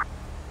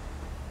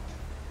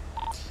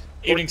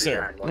 Evening,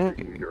 sir.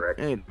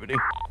 Hey, buddy.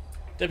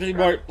 Deputy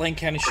Bart, Lane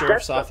County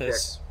Sheriff's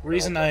Office.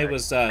 Reason I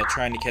was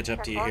trying to catch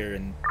up to you here,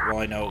 and while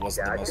I know it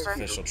wasn't the most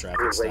official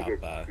traffic stop,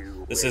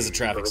 this is a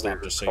traffic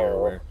stop, just so you're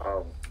aware.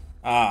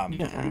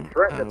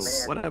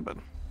 What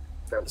happened?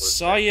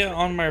 Saw you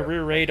on my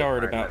rear radar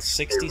at about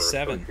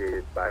 67.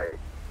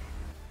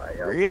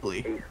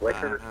 Really?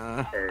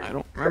 I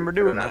don't remember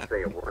doing that.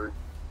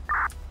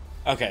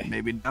 Okay.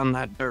 Maybe down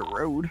that dirt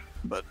road,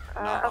 but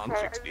not on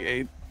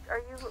 68.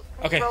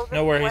 Okay,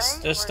 no worries.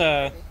 Just,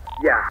 Yeah.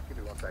 Give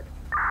me 1 second.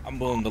 I'm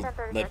willing to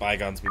let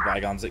bygones be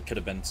bygones. It could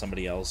have been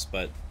somebody else,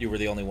 but you were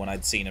the only one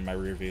I'd seen in my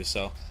rear view,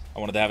 so I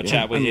wanted to have a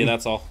chat with you,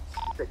 that's all.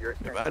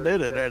 If I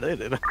did it, I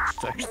did it. I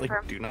actually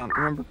do not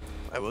remember.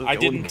 I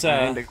didn't,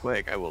 kinda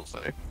quick, I will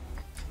say.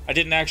 I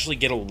didn't actually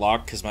get a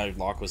lock because my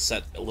lock was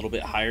set a little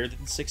bit higher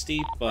than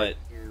 60, but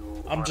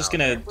I'm just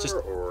gonna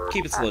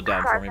keep it slowed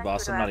down for me,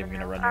 boss. I'm not even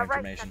gonna run your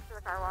information.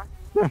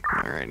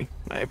 Alrighty,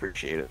 I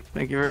appreciate it.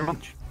 Thank you very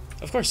much.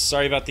 Of course,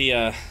 sorry about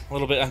the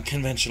little bit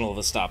unconventional of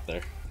a stop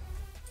there.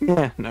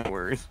 Yeah, no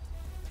worries.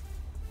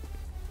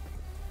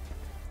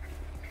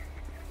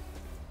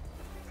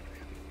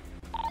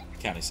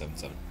 County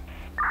 7-7.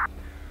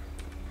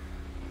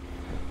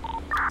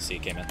 See, you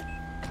came in.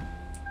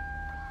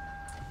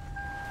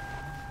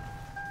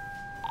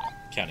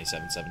 County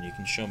 7-7, you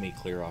can show me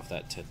clear off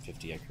that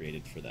 1050 I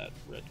created for that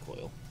red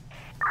coil.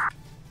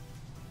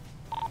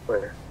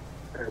 Clear.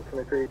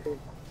 2318.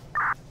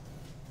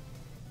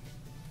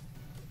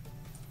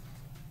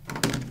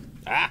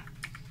 Ah!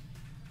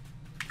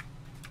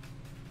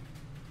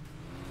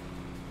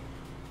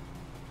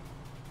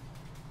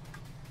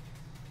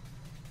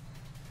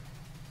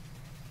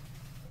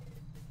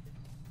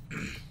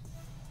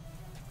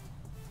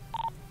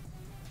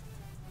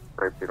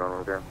 Grape Seed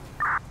 110.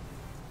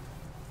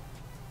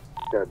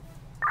 Good.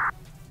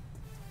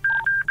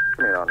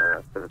 Give me it on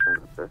a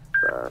Citizens Assist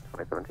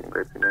 2017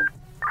 Grape Seed name.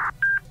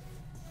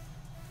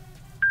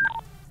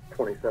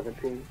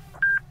 2017.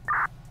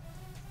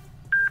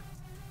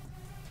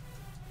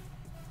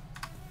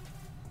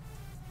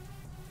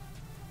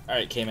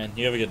 Alright, K-Man,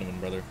 you have a good one,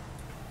 brother.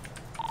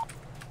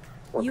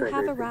 You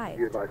have arrived.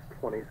 You advise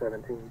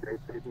 2017 Great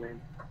State Main.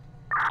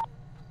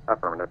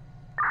 Affirmative.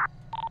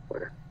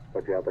 Later.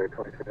 Put you out there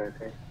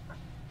 2017.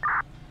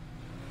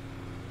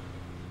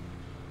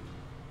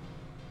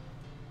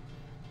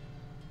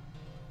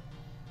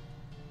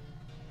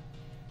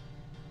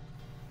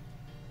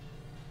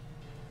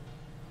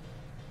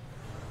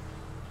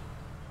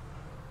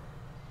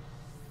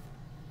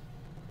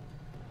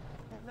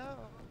 Hello.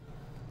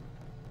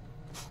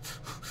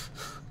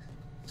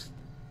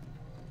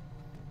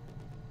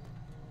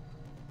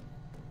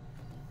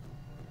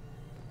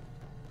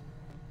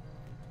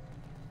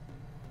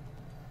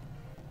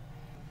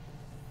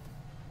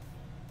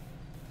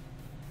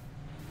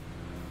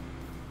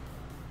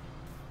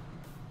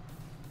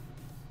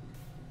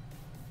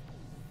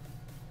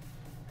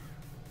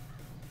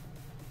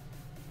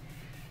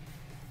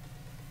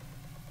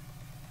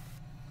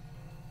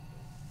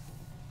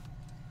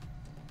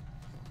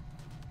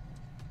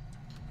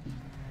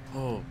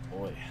 Oh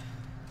boy.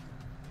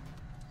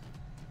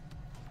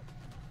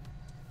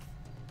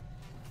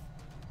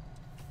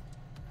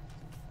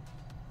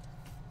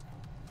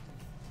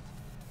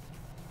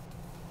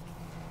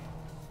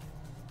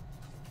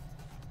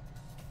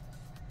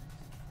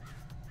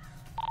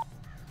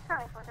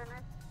 Charlie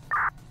 409.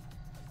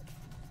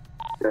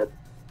 Good.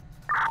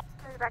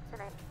 Move back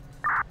tonight.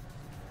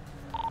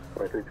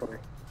 2320.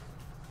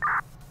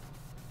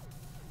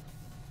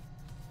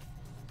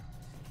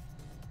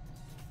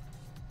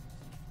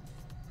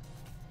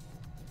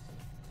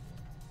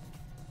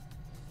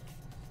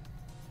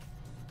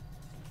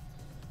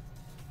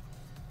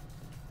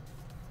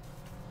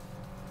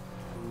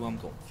 Ooh, I'm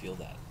gonna feel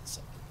that in a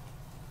second.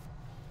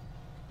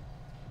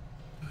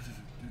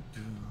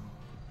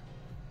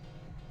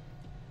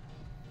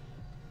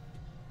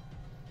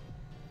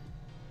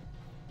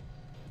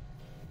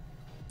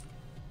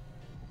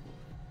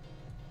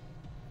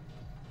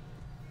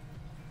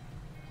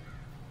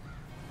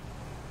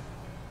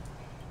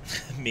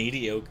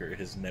 Mediocre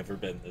has never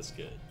been this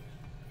good.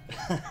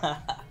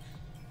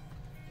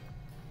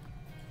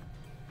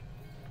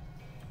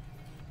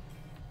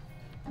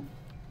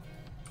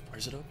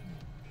 Where's it open?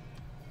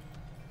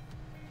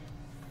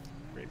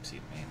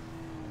 Rapeseed, man.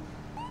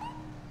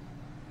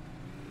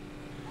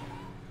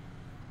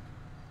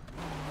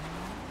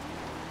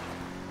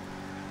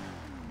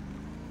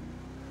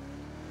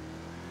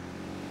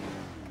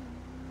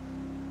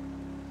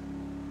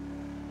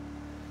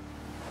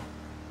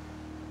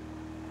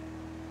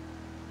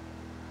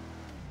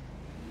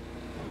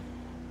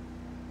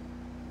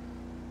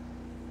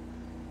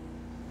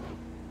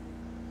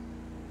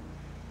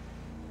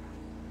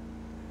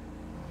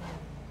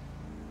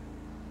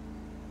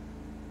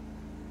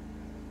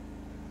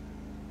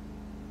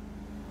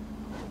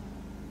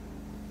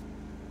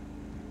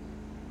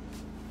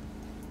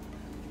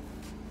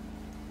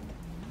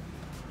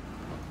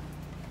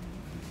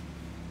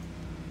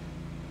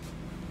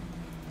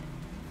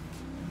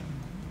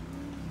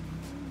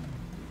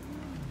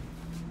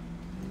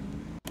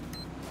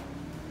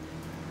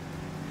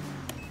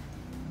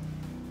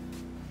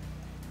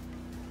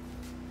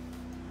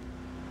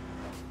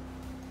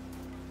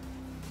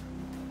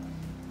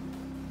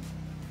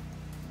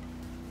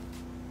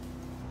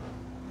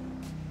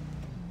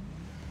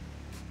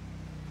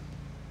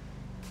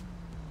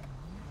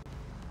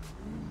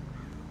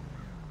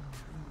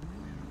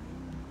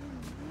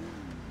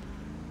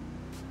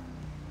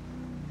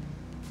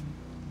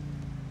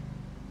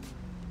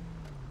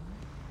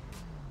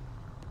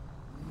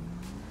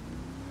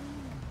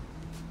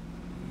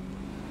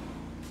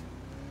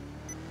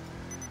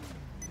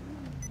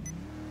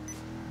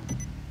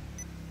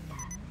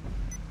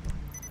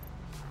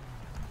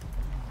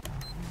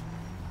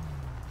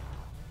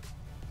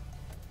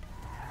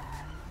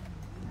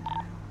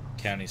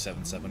 County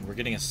 77. We're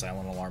getting a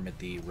silent alarm at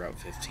the Route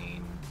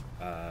 15,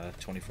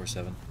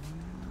 24/7.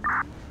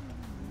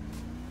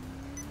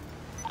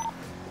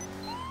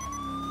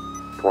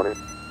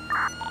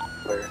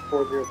 Player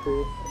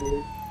 402, I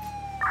believe.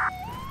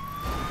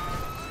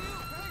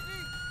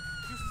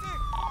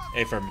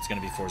 Affirm, it's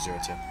gonna be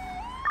 402.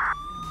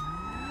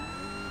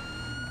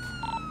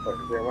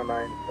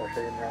 019,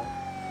 Russia in route.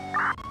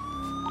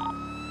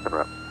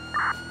 Rep.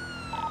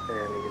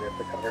 And the unit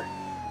to cover.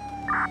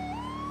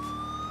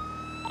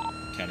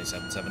 County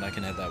 77, I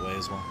can head that way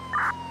as well.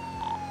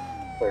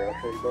 Player, I'll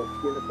show you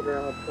both units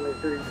around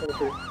 23,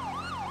 23.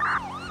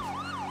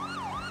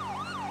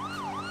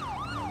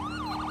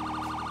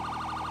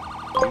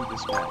 New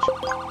dispatch.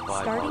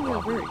 5 Starting your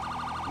operate. route.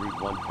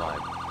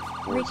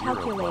 Route 15.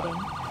 Recalculating.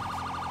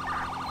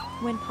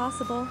 When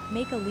possible,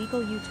 make a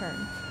legal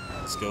U-turn.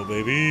 Let's go,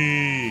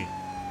 baby!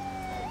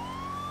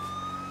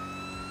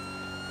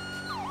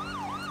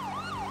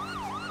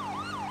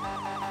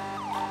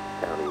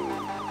 County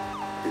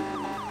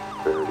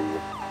 230.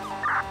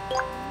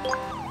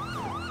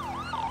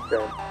 Go.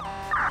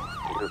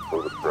 He just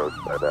was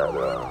approached by that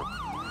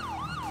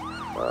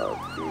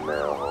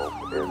female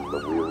in the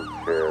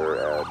wheelchair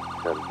at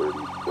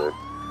 1036.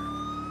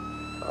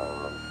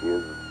 She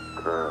is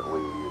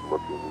currently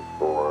looking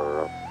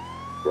for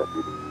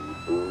Deputy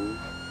Boone.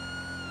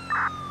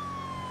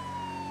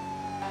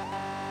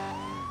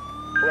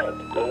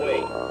 Front, away.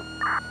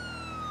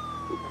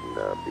 You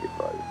can be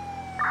advised.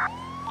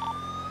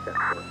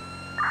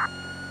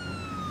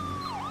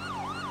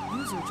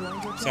 User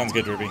joined your Sounds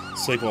good, Ruby.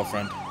 Sleep well,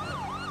 friend.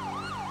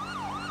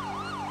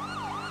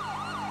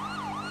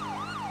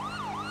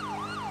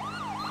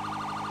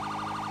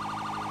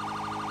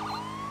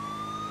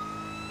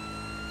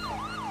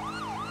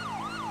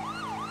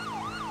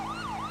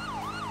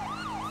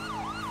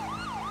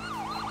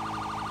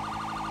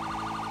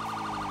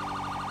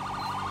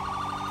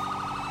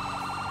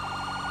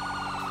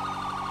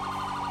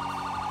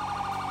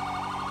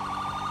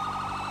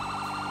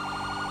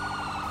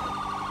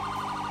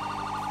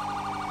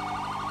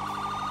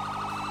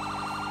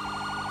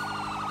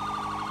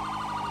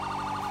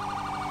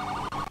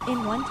 In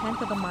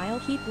 1/10 of a mile,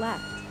 keep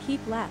left.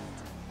 Keep left.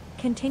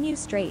 Continue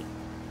straight.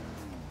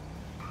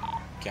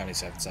 County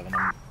 77.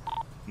 I'm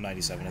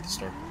 97 at the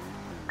store.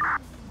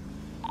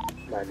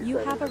 You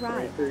have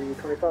arrived.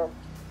 25.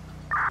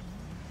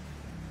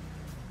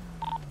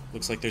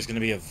 Looks like there's going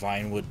to be a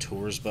Vinewood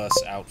Tours bus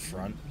out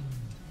front.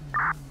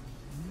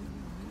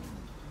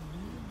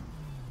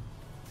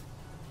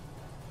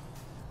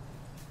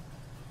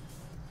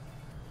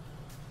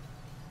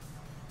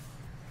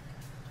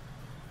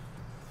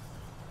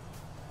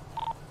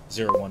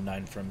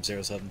 .019 from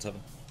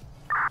 077.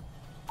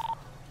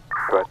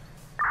 Go ahead.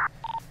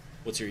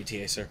 What's your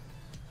ETA, sir?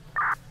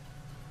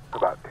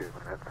 About 2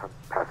 minutes. I'm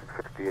passing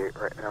 68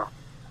 right now.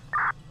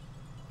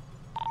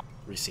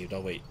 Received.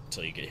 I'll wait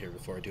till you get here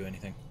before I do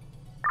anything.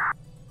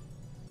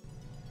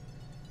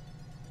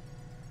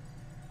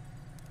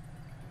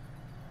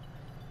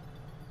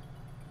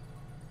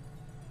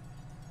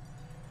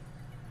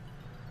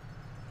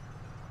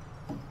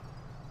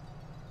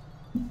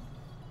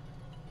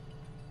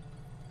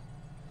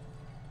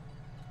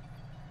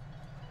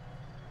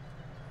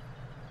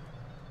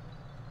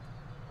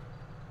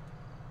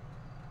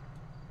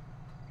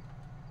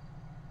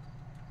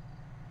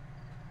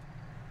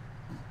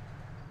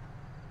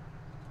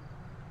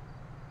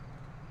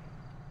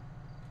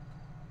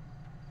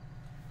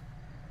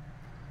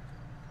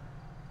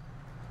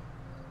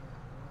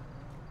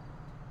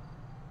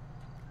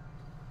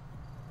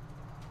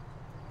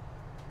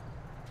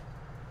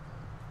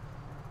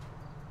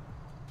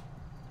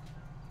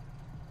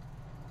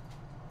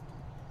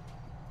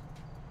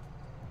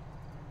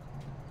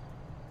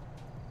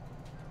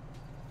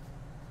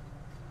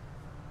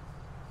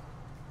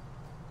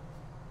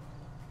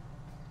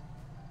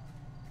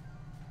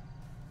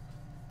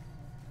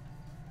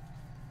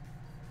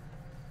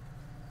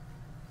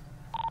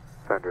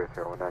 Thunder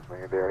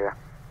 019 in the area.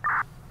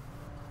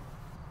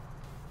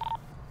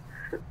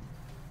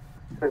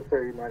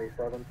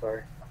 1030-97,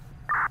 sorry.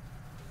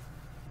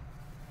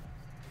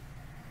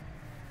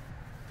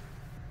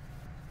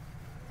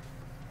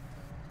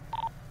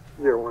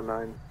 Zero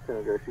 19, San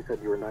Andreas, you said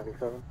you were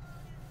 97?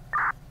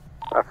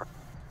 Sorry,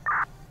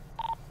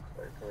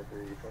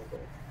 23,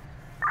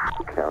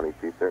 25. County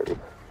 230.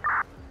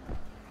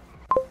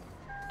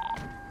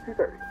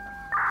 230.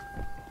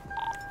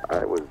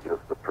 I was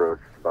just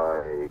approached by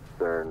a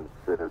concerned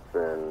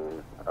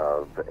citizen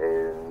of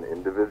an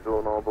individual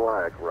in all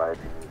black riding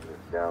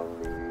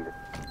down the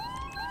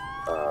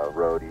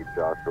road, East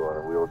Joshua,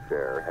 in a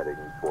wheelchair, heading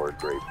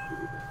towards Great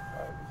Speed.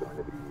 I'm going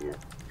to be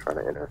trying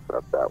to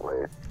intercept that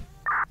way.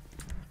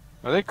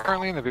 Are they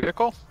currently in the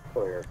vehicle?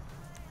 Clear.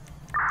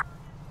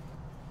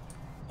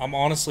 I'm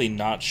honestly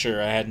not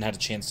sure. I hadn't had a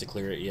chance to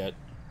clear it yet.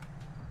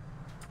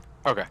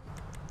 Okay.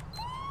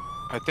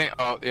 I think.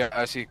 Oh yeah,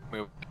 I see.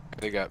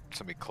 They got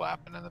somebody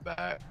clapping in the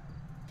back.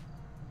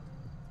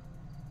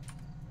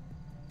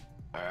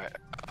 All right.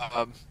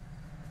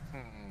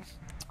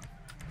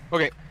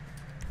 Okay.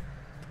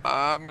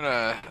 I'm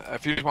gonna.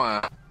 If you just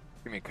wanna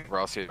give me a cover,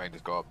 I'll see if I can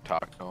just go up and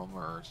talk to him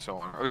or so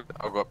on. Or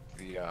I'll go up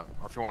to the. Or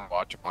if you want to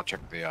watch him, I'll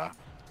check the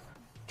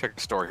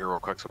store here real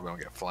quick so we don't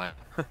get flanked.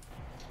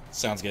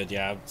 Sounds good.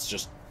 Yeah, I was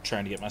just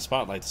trying to get my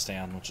spotlight to stay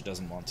on, which it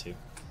doesn't want to.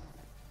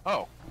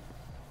 Oh.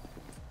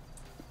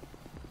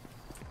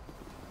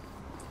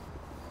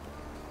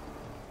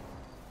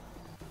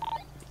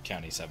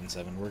 County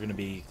 77. We're going to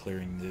be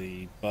clearing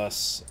the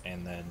bus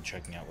and then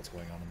checking out what's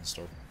going on in the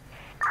store.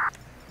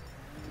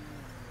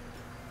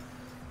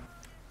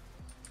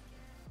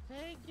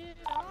 Take it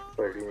off.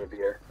 Sorry, you need the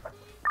air.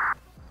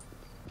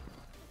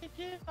 Take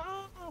it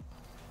off.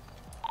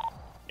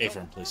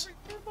 A-firm, please.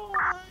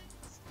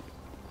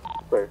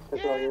 Sorry,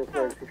 that's all you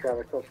emergency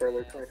traffic till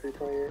further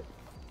 2328.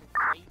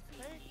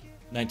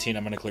 19,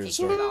 I'm going to clear the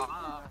store.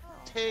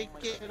 Take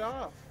it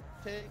off.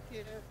 Take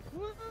it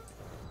off.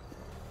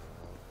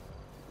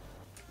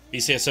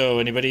 BCSO,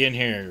 anybody in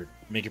here?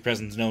 Make your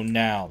presence known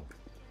now.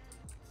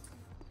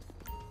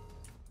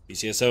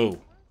 BCSO.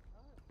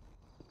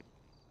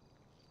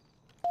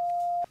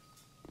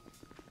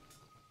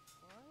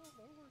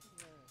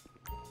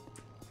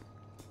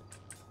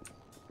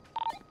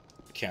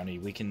 County,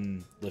 we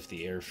can lift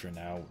the air for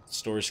now.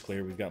 Store's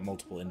clear. We've got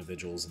multiple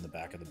individuals in the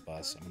back of the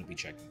bus. I'm going to be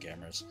checking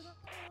cameras.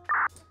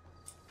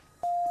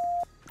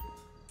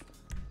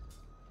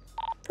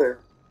 Clear.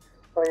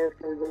 Yes,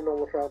 can resume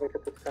normal traffic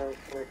at this time,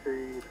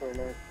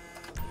 2329.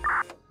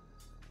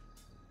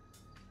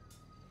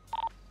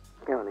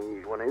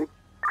 County 180.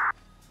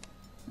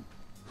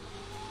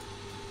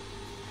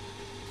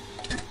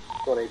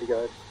 180,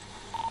 guys.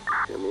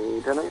 Give me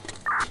 10-8.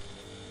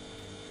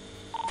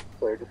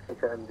 Clear, just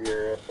confirmed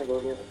your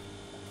single unit.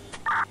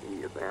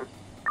 Yes, ma'am.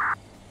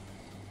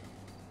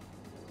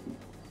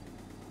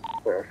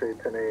 Clear, I'll show you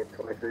 10-8,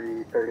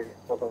 2330.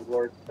 Both on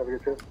board. Have a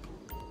good trip.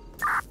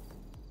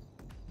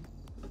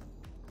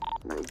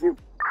 Thank you.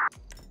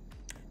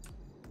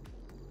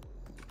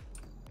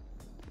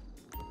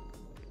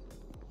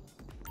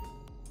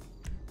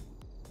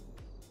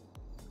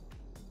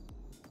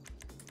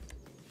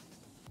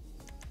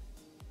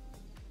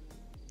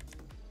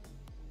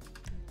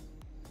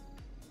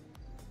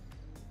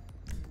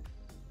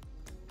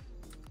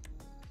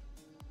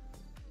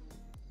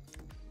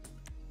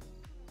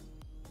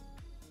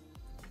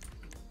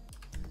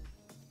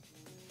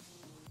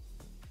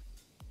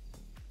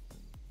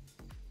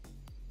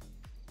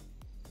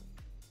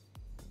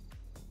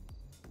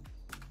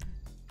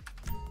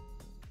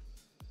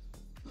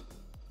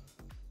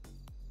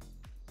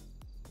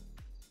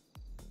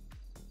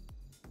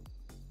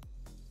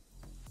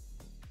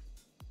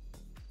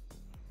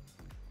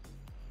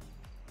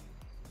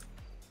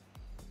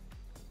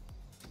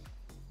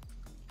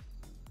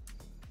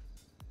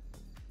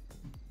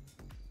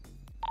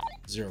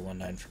 Zero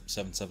 19 from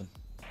 77.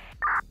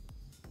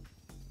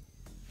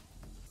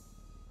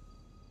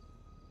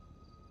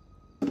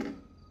 Is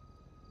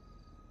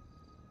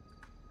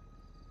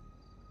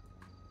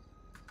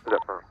that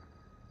for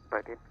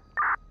 19?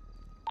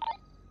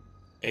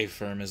 A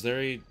firm, is there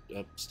a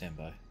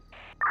standby?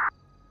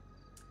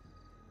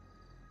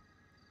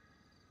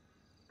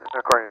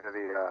 According to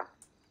the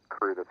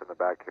crew that's in the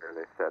back here,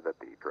 they said that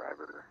the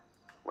driver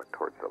went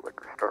towards the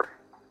liquor store.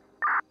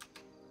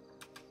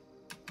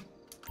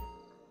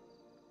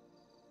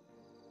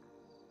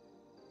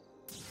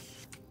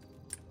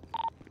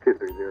 Two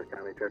 230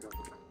 County check.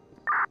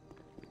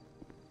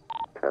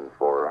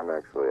 10-4. I'm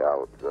actually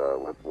out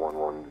with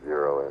 110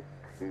 at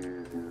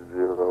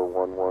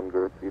 2011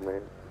 Gertie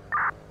Lane.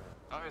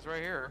 Oh, he's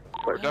right here.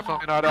 We're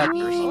definitely not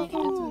actors.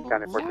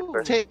 County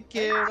 46. Take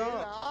it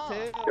off.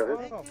 Take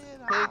it off.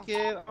 Take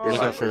it off. You're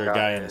looking for a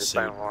guy in a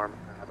suit.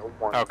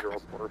 Okay.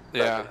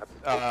 Yeah.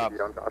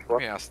 Let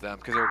me ask them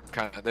because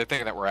they're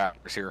thinking that we're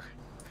actors here.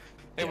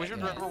 Hey, was your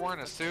driver wearing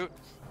a suit?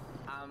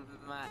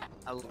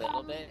 A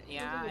little bit,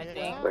 yeah, I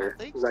think.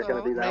 Is that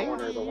going to be that one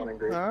or the one in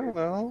green? I don't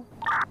know.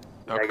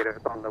 Negative,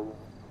 it's on the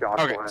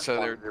Joshua. Okay, so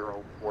they're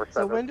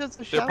So when does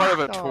the they're part of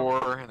a start?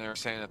 tour, and they're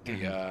saying that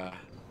the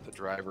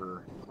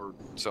driver or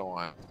so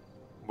on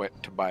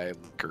went to buy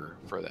liquor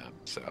for them.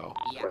 So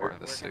Yeah, wearing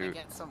the suit.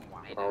 Get some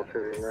wine.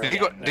 Did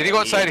he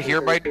go inside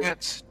here by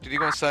chance? Did he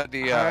go inside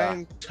the?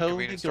 I'm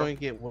totally convenience store? going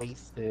to get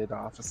wasted,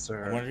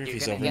 officer. I wonder if You're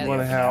he's gonna over get You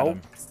want to help?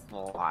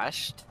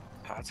 Washed.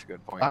 That's a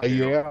good point. I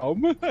too.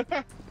 am.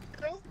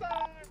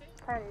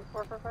 County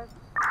 445.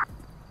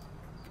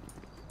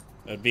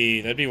 That'd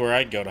be where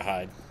I'd go to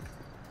hide.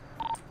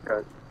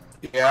 Good.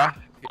 Yeah.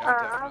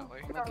 I'm Oh my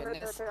gonna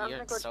goodness, go you're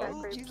check grade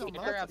so C. cute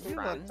up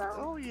front.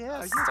 Oh yeah,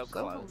 That's you're so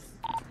close.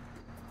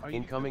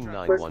 Incoming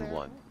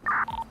 911.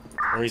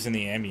 Or he's in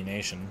the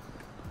ammunition.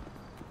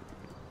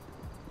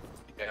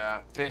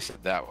 Yeah, they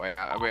said that way.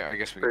 I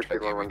guess we can try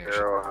the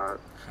ammunition.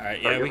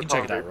 Alright, yeah, we can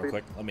check it out real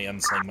quick. Let me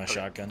unsling my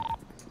shotgun.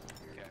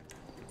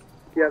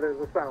 Yeah,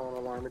 there's a silent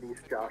alarm at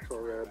East Joshua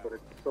Road, but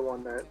it's the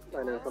one that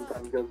I know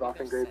sometimes goes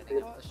off in grade C.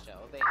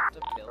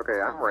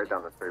 Okay, I'm right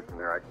down the street from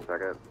there. I can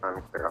check it.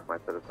 I'm clear off my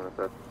citizen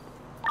assist.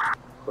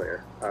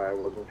 Clear. I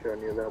wasn't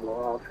showing you available.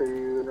 I'll show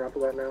you in route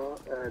of that now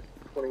at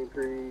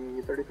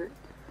 2333.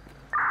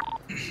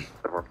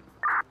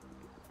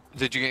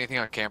 Did you get anything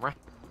on camera?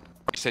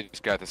 You said you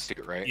just got the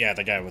suit, right? Yeah,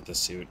 the guy with the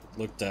suit.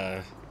 Looked,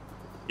 You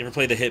ever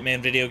play the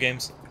Hitman video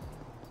games?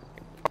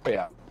 Oh,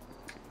 yeah.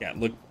 Yeah,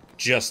 looked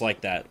just like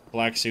that.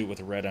 Black suit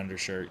with a red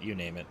undershirt, you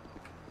name it.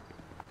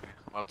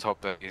 Well, let's hope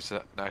that he's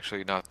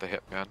actually not the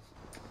hitman.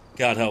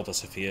 God help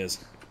us if he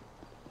is.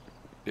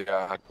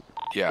 Yeah.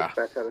 Yeah.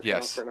 Dispatch out of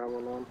Yes. town for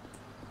 911.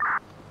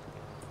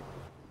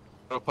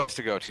 No place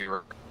to go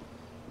to.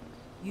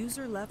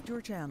 User left your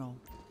channel.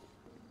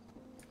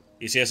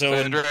 ECSO San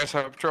and Andreas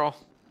Highway Patrol.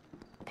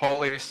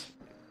 Police.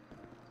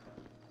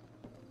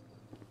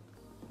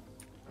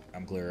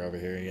 I'm clear over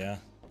here, yeah.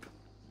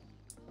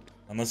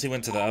 Unless he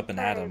went to the up and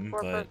at him,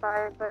 but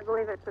 445, I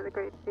believe it's to the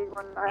grade C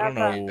one. I don't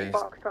have know. that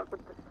box truck with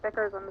the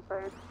stickers on the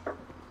side.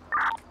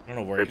 I don't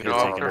know where he could You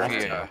have know, taken off he,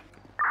 to.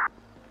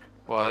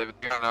 well,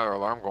 they got another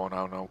alarm going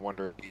on. I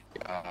wonder if he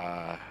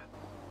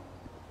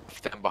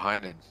stand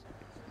behind and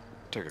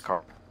took a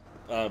car.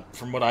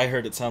 From what I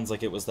heard, it sounds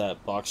like it was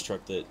that box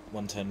truck that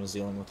 110 was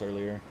dealing with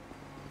earlier.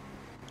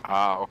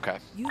 Ah, okay.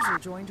 User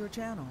joined your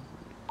channel.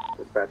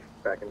 Dispatch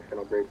back in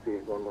channel grade C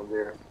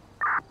 110.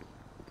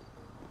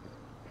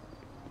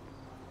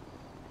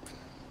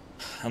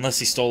 Unless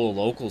he stole a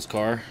local's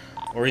car.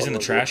 Or he's in the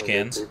trash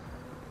cans.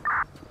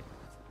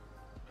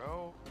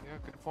 Oh, yeah,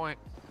 good point.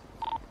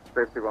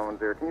 Safety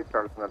 110, can you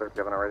start us another if you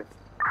haven't already?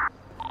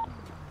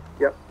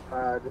 Yep.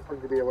 Just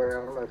wanted to be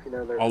aware. I don't know if you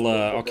know there's.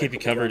 I'll keep you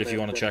covered if you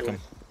want to check them.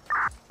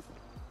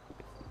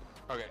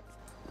 Okay.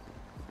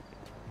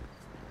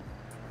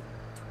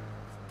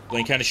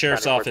 Blaine County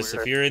Sheriff's Office,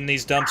 if you're in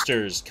these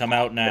dumpsters, come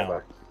out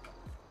now.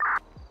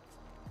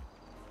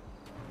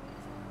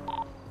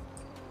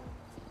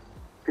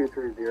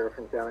 230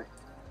 from county.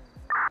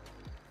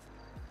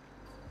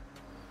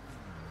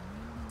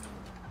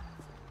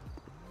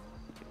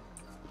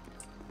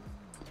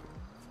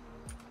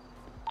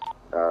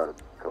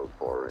 Code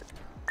 4, right?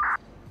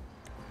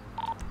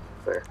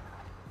 There.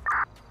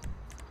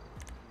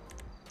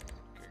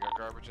 Okay, got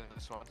garbage in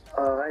this one.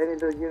 Any of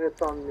the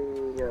units on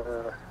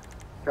the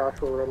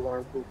Joshua Road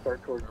alarm, please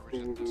start towards the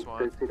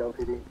third seat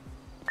LTD.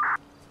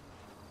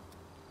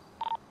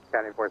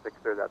 County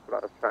 463, that's what I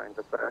was trying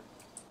to say.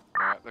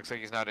 Alright, looks like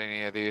he's not in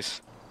any of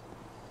these.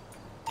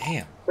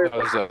 Damn. Oh,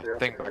 there's a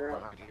thing back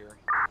behind here.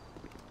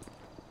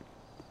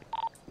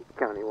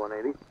 County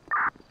 180.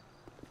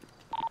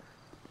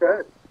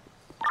 Good.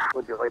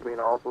 Would you like me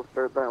to also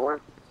start that way?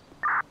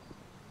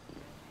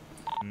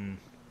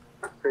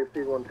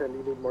 Safety 110, do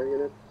you need more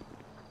units?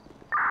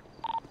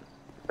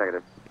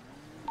 Negative.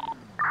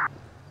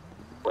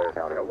 Blair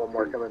County, got one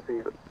more coming to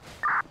you.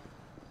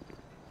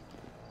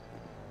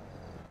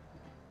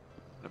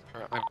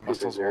 Apparently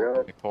muscles won't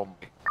let me pull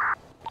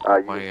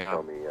You my can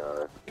tell me,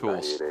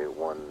 tools.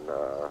 9881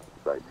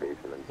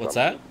 citation and What's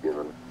that?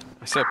 given.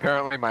 I said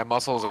apparently my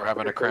muscles are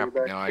having a cramp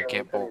now. I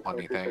can't pull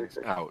anything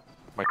out.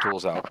 My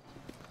tools out.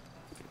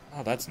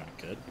 Oh, that's not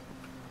good.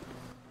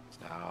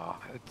 No,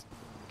 it's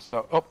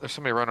so. Oh, there's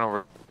somebody running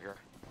over here.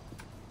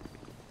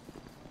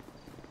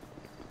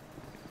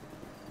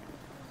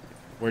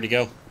 Where'd he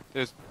go?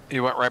 He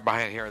went right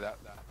behind here. That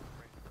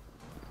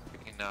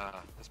in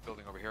this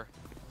building over here.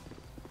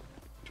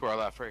 To our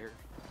left, right here.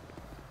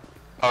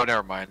 Oh,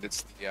 never mind.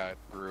 It's the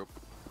group.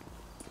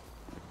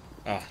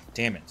 Ah,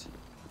 damn it.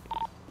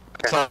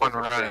 Someone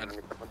running.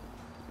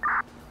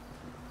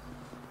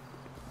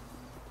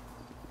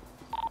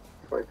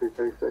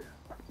 2336.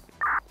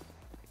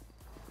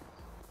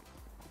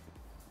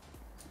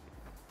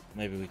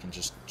 Maybe we can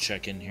just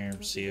check in here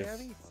and see if...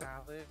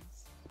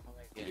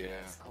 Yeah.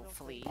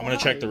 Hopefully. I'm gonna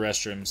check the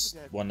restrooms.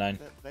 1-9.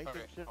 Okay.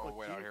 Oh,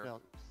 wait out here.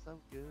 So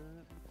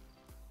good.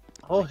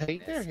 Oh,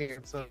 hey there,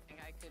 handsome.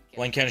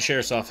 Blaine County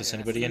Sheriff's Office.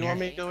 Anybody in You want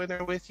here? me to go in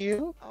there with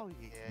you? Oh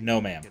yeah.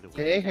 No, ma'am.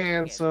 Hey,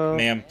 handsome.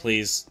 Ma'am,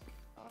 please.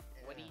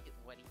 What do you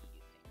think?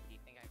 Do you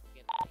think I could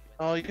get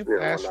Oh, you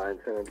fast. 019,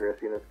 send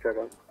address units, check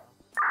on.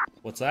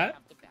 What's that?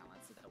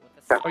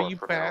 Are you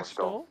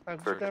bashful?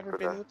 Have you never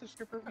been with a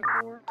stripper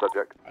before?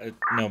 Subject.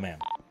 No, ma'am.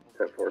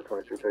 10-4,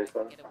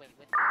 2335.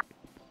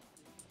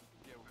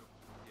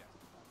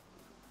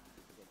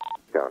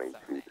 County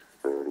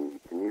 230.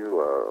 Can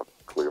you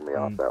clear me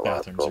off that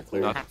last Bathrooms call, are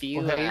clear. please? Have you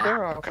Well, hey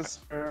there,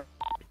 officer.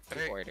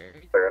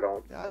 ordered? There, I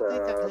don't.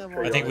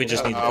 I think we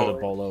just need to put a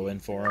bolo in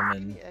for him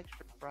and...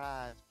 Extra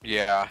fries.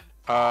 Yeah.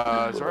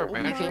 Is there a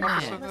management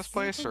office in this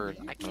place, or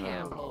I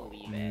can't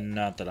believe it.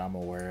 Not that I'm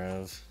aware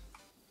of.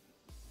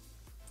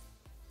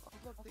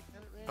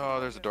 Oh,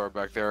 there's a door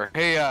back there.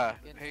 Hey,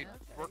 hey,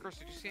 workers,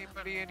 did you see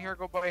anybody in here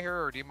go by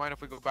here, or do you mind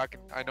if we go back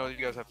and... I know you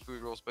guys have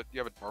food rules, but you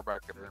have a door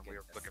back there, and we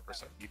were looking for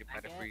something. Do you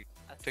mind if we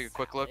take a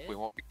quick look? We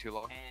won't be too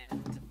long.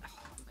 And, oh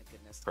my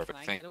goodness. Perfect,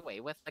 Can I thank get away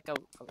with like a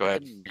Go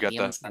ahead. medium You got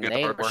the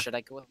Sunday, hardware? or should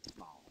I go with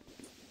small?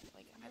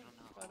 Like, I don't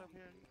know.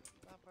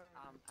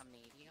 A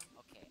medium?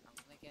 Okay, I'm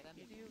gonna get a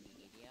medium.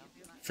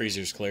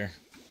 Freezer's clear.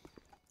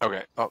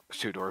 Okay. Oh,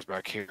 there's two doors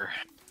back here.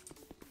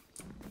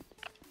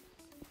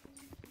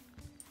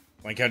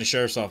 Blaine County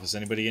Sheriff's Office.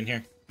 Anybody in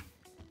here?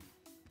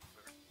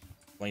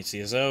 Blaine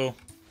CSO.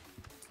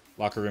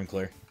 Locker room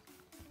clear.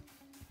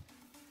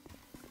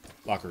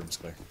 Locker room's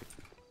clear.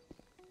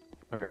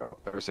 Okay.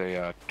 There's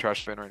a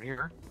trash bin right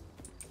here.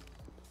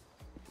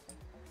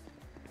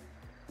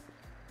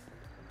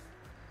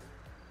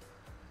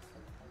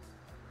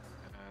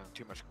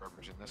 Too much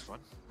garbage in this one.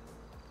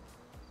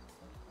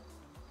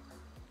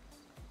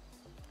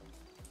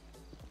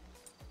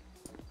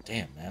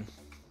 Damn, man.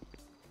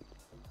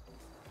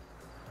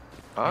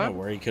 I don't know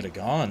where he could have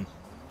gone.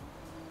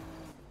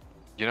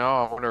 You know,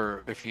 I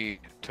wonder if he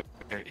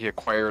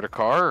acquired a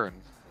car,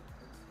 and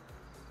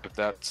if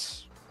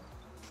that's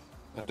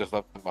and just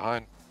left them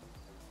behind.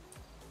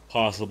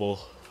 Possible.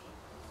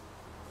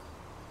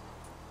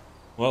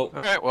 Well,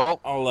 Okay,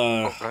 well,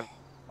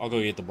 I'll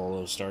go get the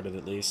bolo started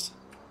at least.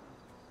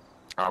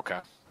 Okay.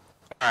 All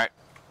right.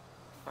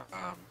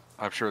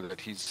 I'm sure that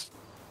he's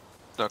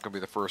not gonna be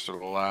the first or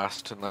the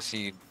last, unless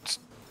he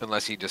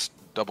just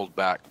doubled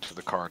back to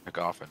the car and took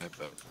off in it.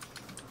 But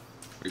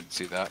we can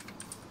see that.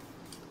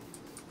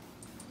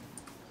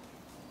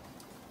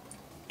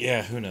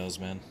 Yeah, who knows,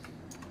 man.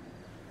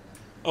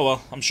 Oh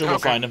well, I'm sure we'll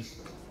find him.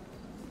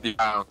 Yeah,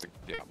 I don't think.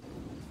 Yeah.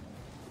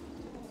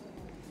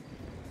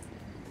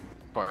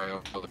 But I'll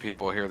tell the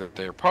people here that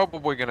they're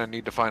probably gonna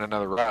need to find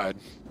another ride.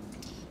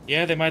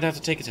 Yeah, they might have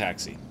to take a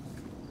taxi.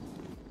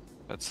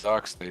 That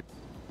sucks. They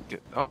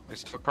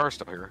still a car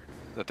still here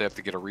that they have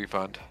to get a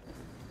refund.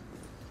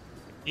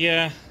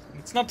 Yeah,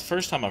 it's not the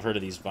first time I've heard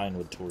of these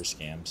Vinewood tour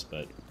scams,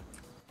 but...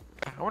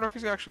 I wonder if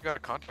he's actually got a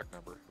contact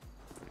number.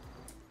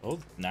 Oh,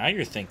 now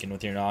you're thinking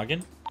with your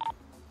noggin.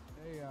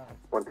 Hey,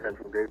 110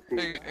 from Grade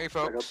C. Hey,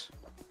 folks.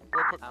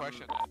 Real quick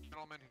question. That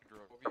gentleman who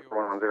drove you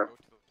 110.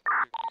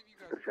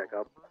 Just check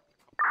up.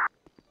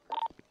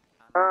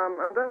 I'm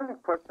done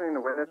questioning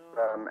the witness.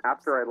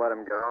 After I let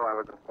him go, I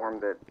was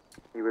informed that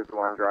he was the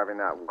one driving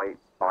that white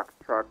box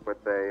truck with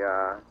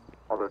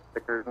all those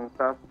stickers and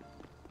stuff.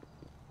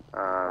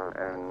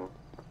 And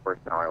of course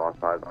now I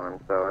lost eyes on him.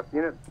 So if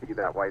units see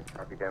that white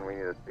truck again, we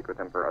need to speak with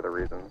him for other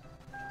reasons.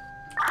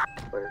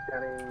 Blair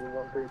County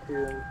 132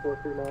 and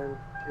 439,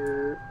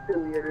 you're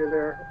in the area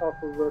there. Off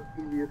of the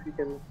TV, if you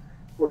can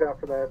look out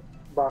for that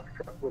box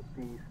truck with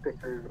the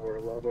stickers or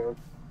logos.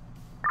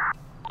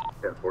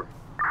 10-4.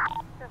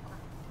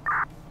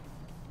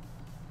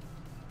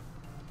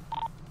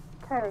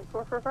 Okay,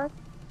 445.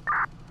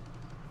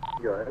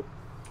 Go ahead.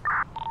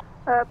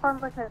 Upon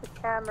looking at the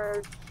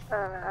cameras,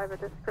 I have a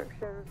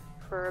description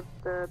for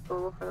the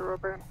bull for the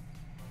robbery.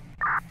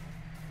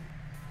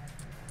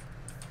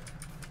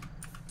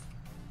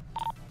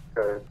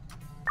 Go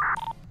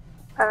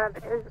ahead.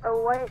 It is a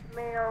white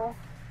male,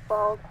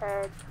 bald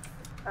head,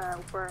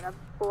 wearing a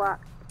black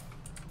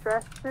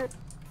dress suit.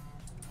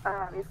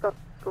 He's got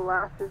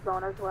glasses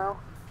on as well.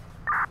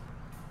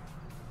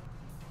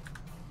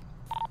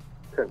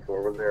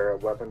 10-4, was there a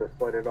weapon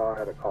displayed at all? I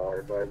had a caller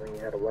advising he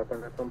had a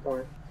weapon at some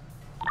point.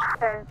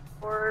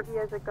 10-4, he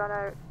has a gun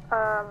out.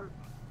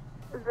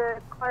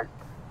 The clerk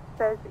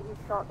says that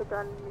he shot the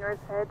gun near his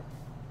head.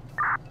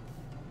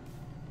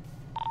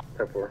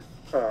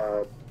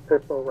 10-4.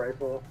 Pistol,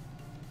 rifle.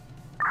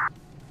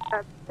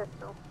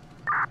 Pistol.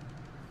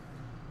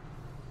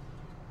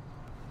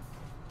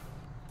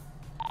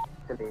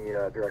 Any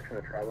direction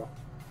of travel?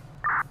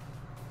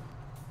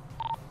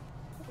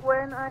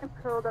 When I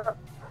pulled up,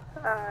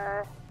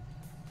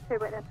 two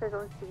witnesses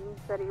on scene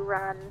said he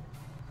ran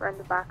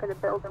the back of the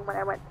building. When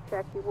I went to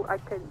check, I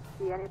couldn't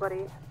see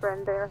anybody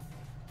run there.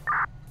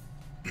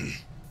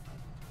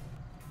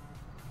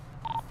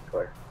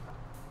 Clear.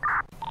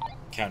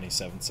 County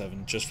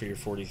 7-7, just for your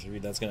 43,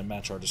 that's going to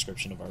match our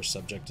description of our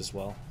subject as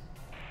well.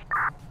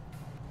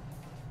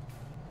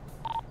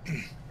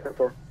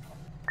 10-4.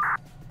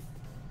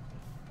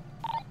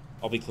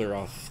 I'll be clear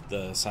off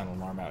the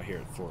silent alarm out here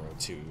at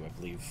 402, I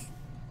believe.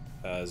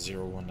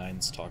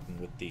 019's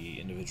talking with the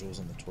individuals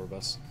on the tour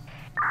bus.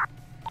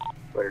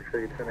 Blair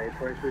Tree 10-8,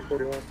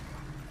 2341.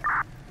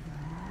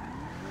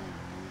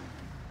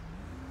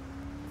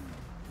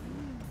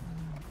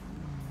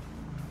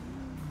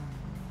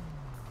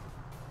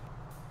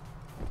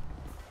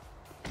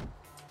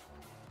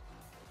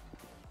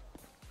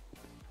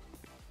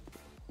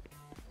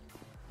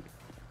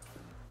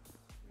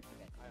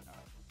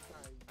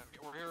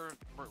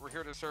 We're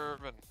here to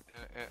serve and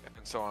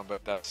so on,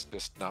 but that's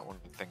just not one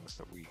of the things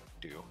that we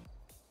do.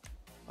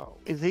 Oh,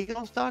 is he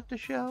gonna start the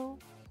show?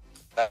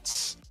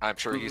 I'm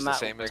sure he's the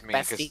same as me.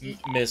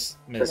 Miss,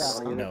 Yeah,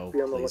 no,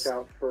 be on the please.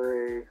 lookout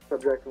for a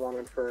subject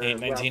wanted for. Hey,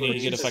 19, you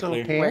get a fight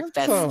clear?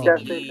 Handsome.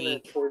 Gas station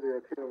at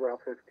 402, Route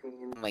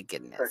 15. Oh my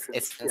goodness. Correction.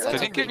 It's been Yeah. such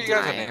Did a he give good you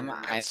guys a time. name?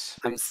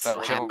 I'm so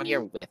happy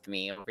you're with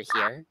me over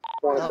here.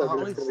 One Oh, subject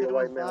Holly is going to be a said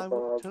white it man was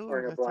above, 502,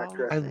 wearing a that's black all.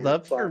 dress. I and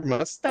love your black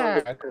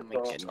mustache. Oh my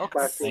goodness.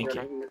 Last Thank week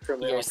you. on the east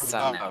from You're the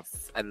so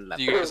nice. I love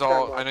Do you guys it.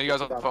 all? I know you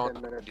guys on the phone.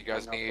 Do you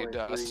guys need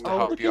us to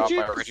help you out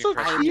by arranging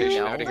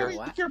transportation out of here?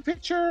 Look at your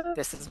picture.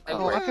 This is my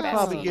Oh, work I could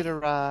probably bestie. get a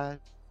ride.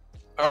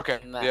 Okay.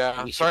 Yeah.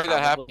 I'm We should sorry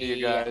that happened to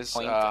you probably guys.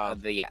 point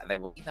the you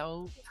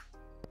know,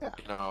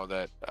 You know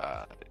that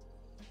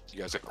you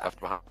guys got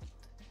left behind.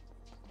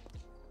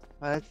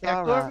 That's Yeah,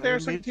 all go right. over there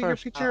It'll so be you the can take your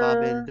first time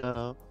I've been picture.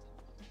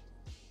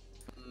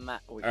 done.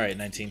 Alright,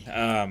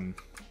 19.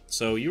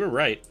 So you were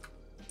right.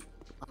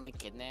 Oh my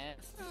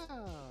goodness.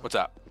 What's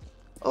up?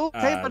 Oh,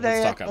 paper let's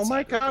dad. talk Oh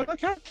my outside real god, quick.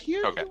 look how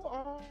cute Okay. you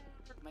are.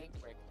 My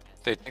work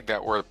They think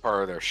that we're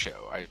part of their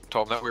show. I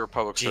told them that we were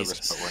public Jesus.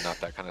 service, but we're not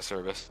that kind of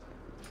service.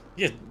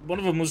 Yeah, one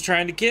of them was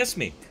trying to kiss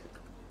me.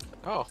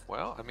 Oh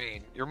well, I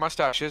mean, your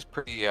mustache is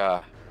pretty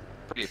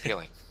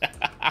appealing.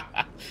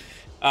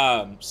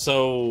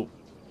 So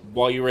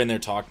while you were in there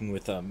talking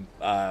with them,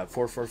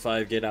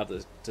 445 get out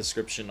the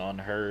description on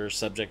her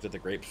subject of the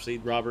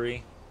grapeseed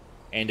robbery,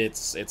 and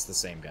it's the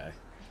same guy.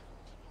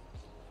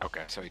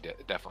 Okay, so he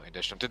definitely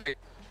ditched him.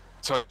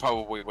 So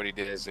probably what he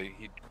did is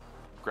he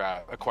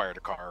acquired a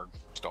car,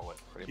 stole it,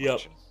 pretty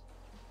much. Yep.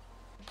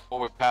 Well,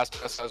 we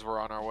passed us as we're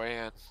on our way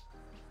in.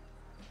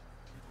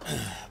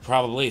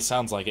 Probably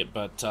sounds like it,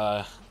 but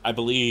I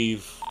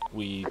believe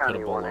we put a County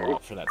bolo 180.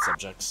 up for that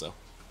subject. So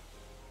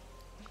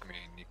I mean,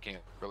 you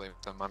can't really.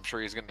 I'm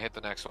sure he's gonna hit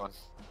the next one.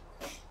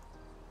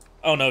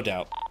 oh, no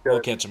doubt, we'll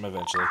catch him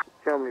eventually.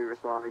 Tell me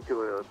responding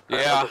to a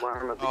Yeah.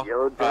 alarm of the Oh,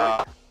 yellow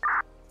jack.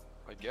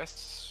 I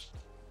guess.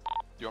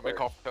 you want me to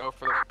call for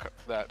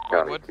that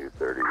County Redwood?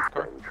 230,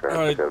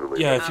 traffic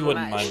heavily. Yeah, if you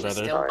wouldn't mind, She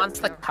brother. still wants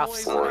the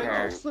cuffs on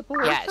her.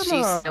 Yeah,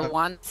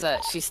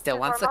 she still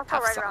wants the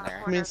cuffs on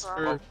her. I mean,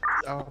 sir,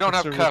 I don't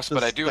have officer, cuffs, with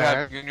but I the do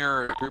have staff-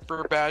 junior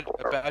trooper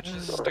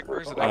badges,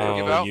 stickers that I can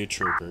give Oh, out. you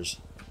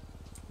troopers.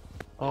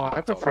 Oh,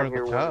 I prefer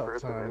the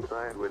cuffs.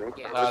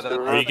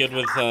 Are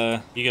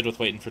you good with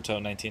waiting for tow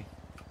 19?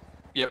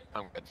 Yep,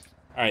 I'm good.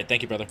 All right,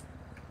 thank you, brother.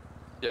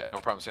 Yeah, no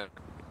problem, Sam.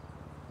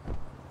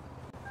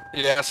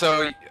 Yeah,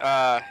 so you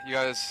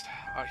guys,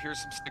 here's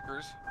some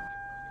stickers.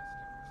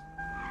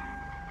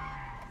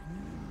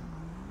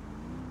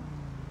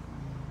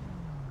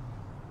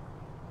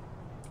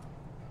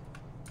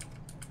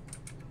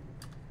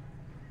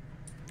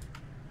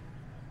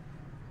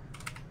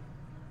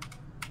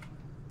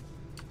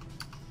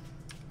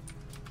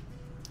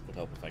 Would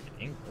help if I could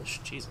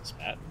English. Jesus,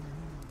 Matt.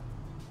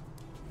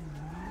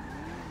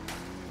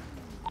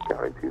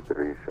 County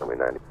 230, show me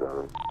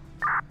 97.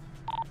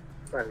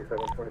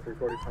 97,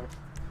 2345.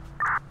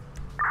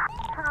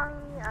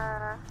 County,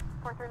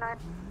 439.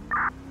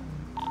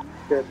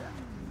 Good.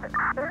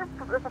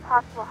 There's a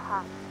possible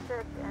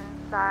hostage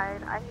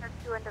inside. I hear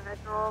 2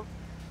 individuals.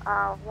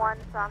 One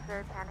sounds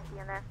very panicky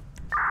in there.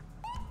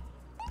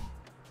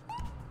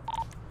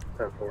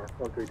 10-4,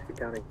 132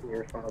 County, can you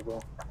respond as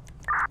well?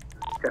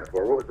 10-4,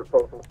 what was the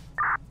postal?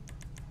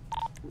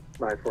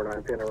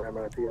 949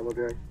 Panorama at the Yellow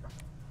Jag.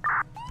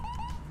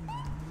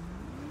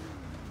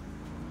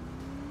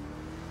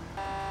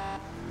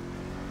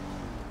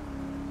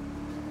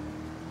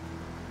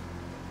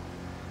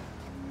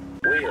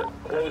 We're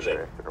closing.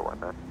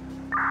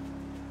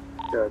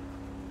 Good.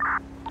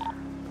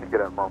 You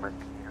get a moment,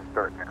 you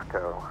start your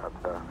tow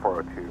up to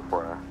 402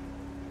 for a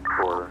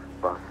tour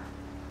bus.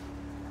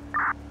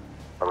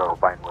 A little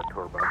Vinewood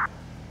tour bus.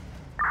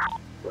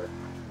 Good.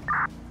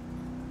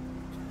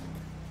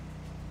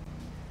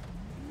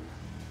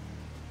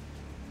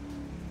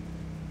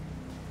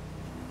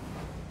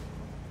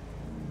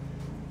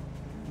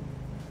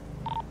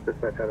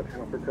 Dispatch out of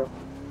channel for tow.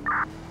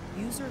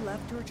 User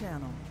left your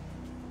channel.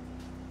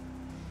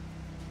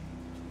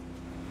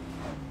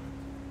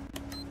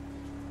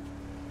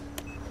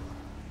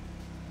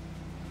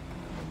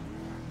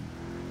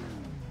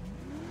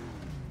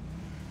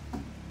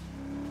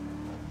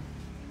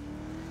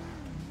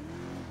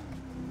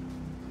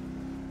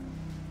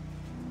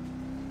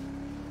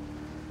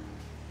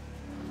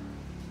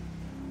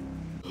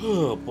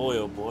 Oh boy,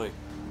 oh boy.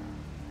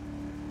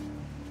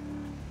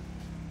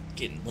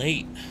 Getting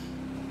late.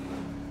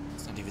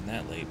 It's not even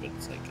that late, but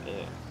it's like,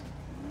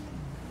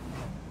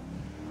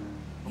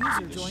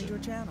 User joined your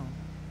channel.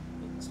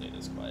 Let's stay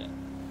this quiet.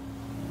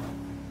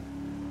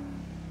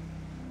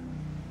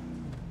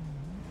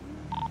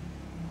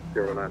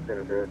 Zero 9 San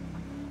Andreas.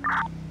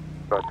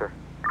 Roger.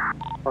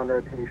 On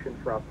rotation,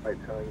 frostbite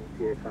towing,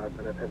 TA 5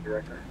 minute head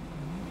director.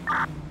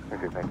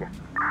 Okay, thank you.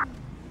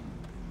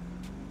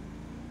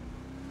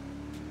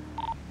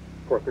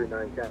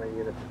 439 County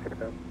units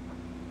picked up.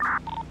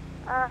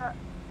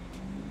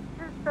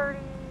 230,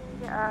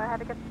 had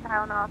to get the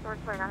town off, we're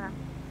putting on him.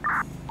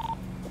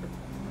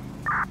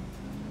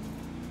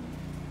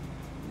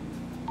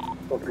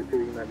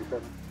 132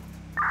 97.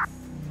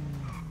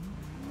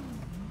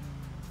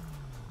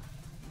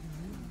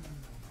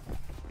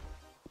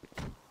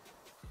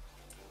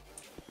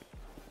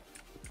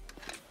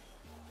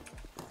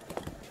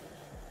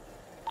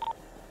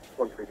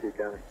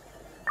 County.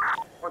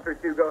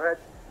 132, go ahead.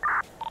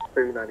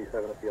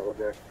 397 at the Yellow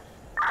Jack.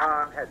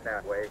 I'm heading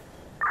that way.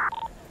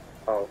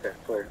 Oh, okay,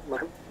 clear.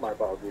 My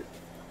apologies.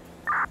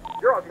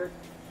 You're all good.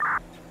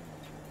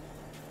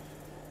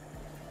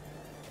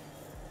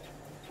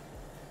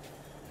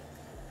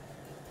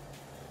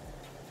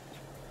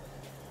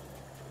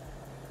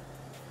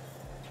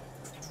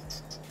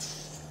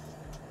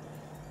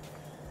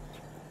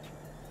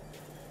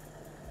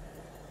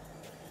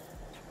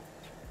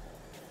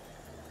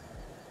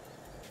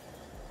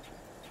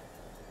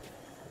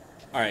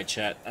 Alright,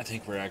 chat. I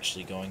think we're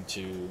actually going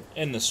to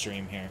end the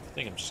stream here. I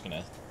think I'm just going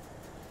to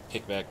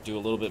kick back, do a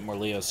little bit more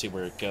Leo, see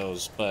where it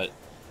goes. But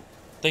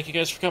thank you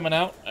guys for coming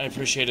out. I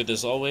appreciate it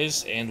as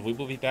always, and we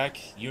will be back,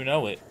 you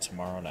know it,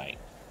 tomorrow night.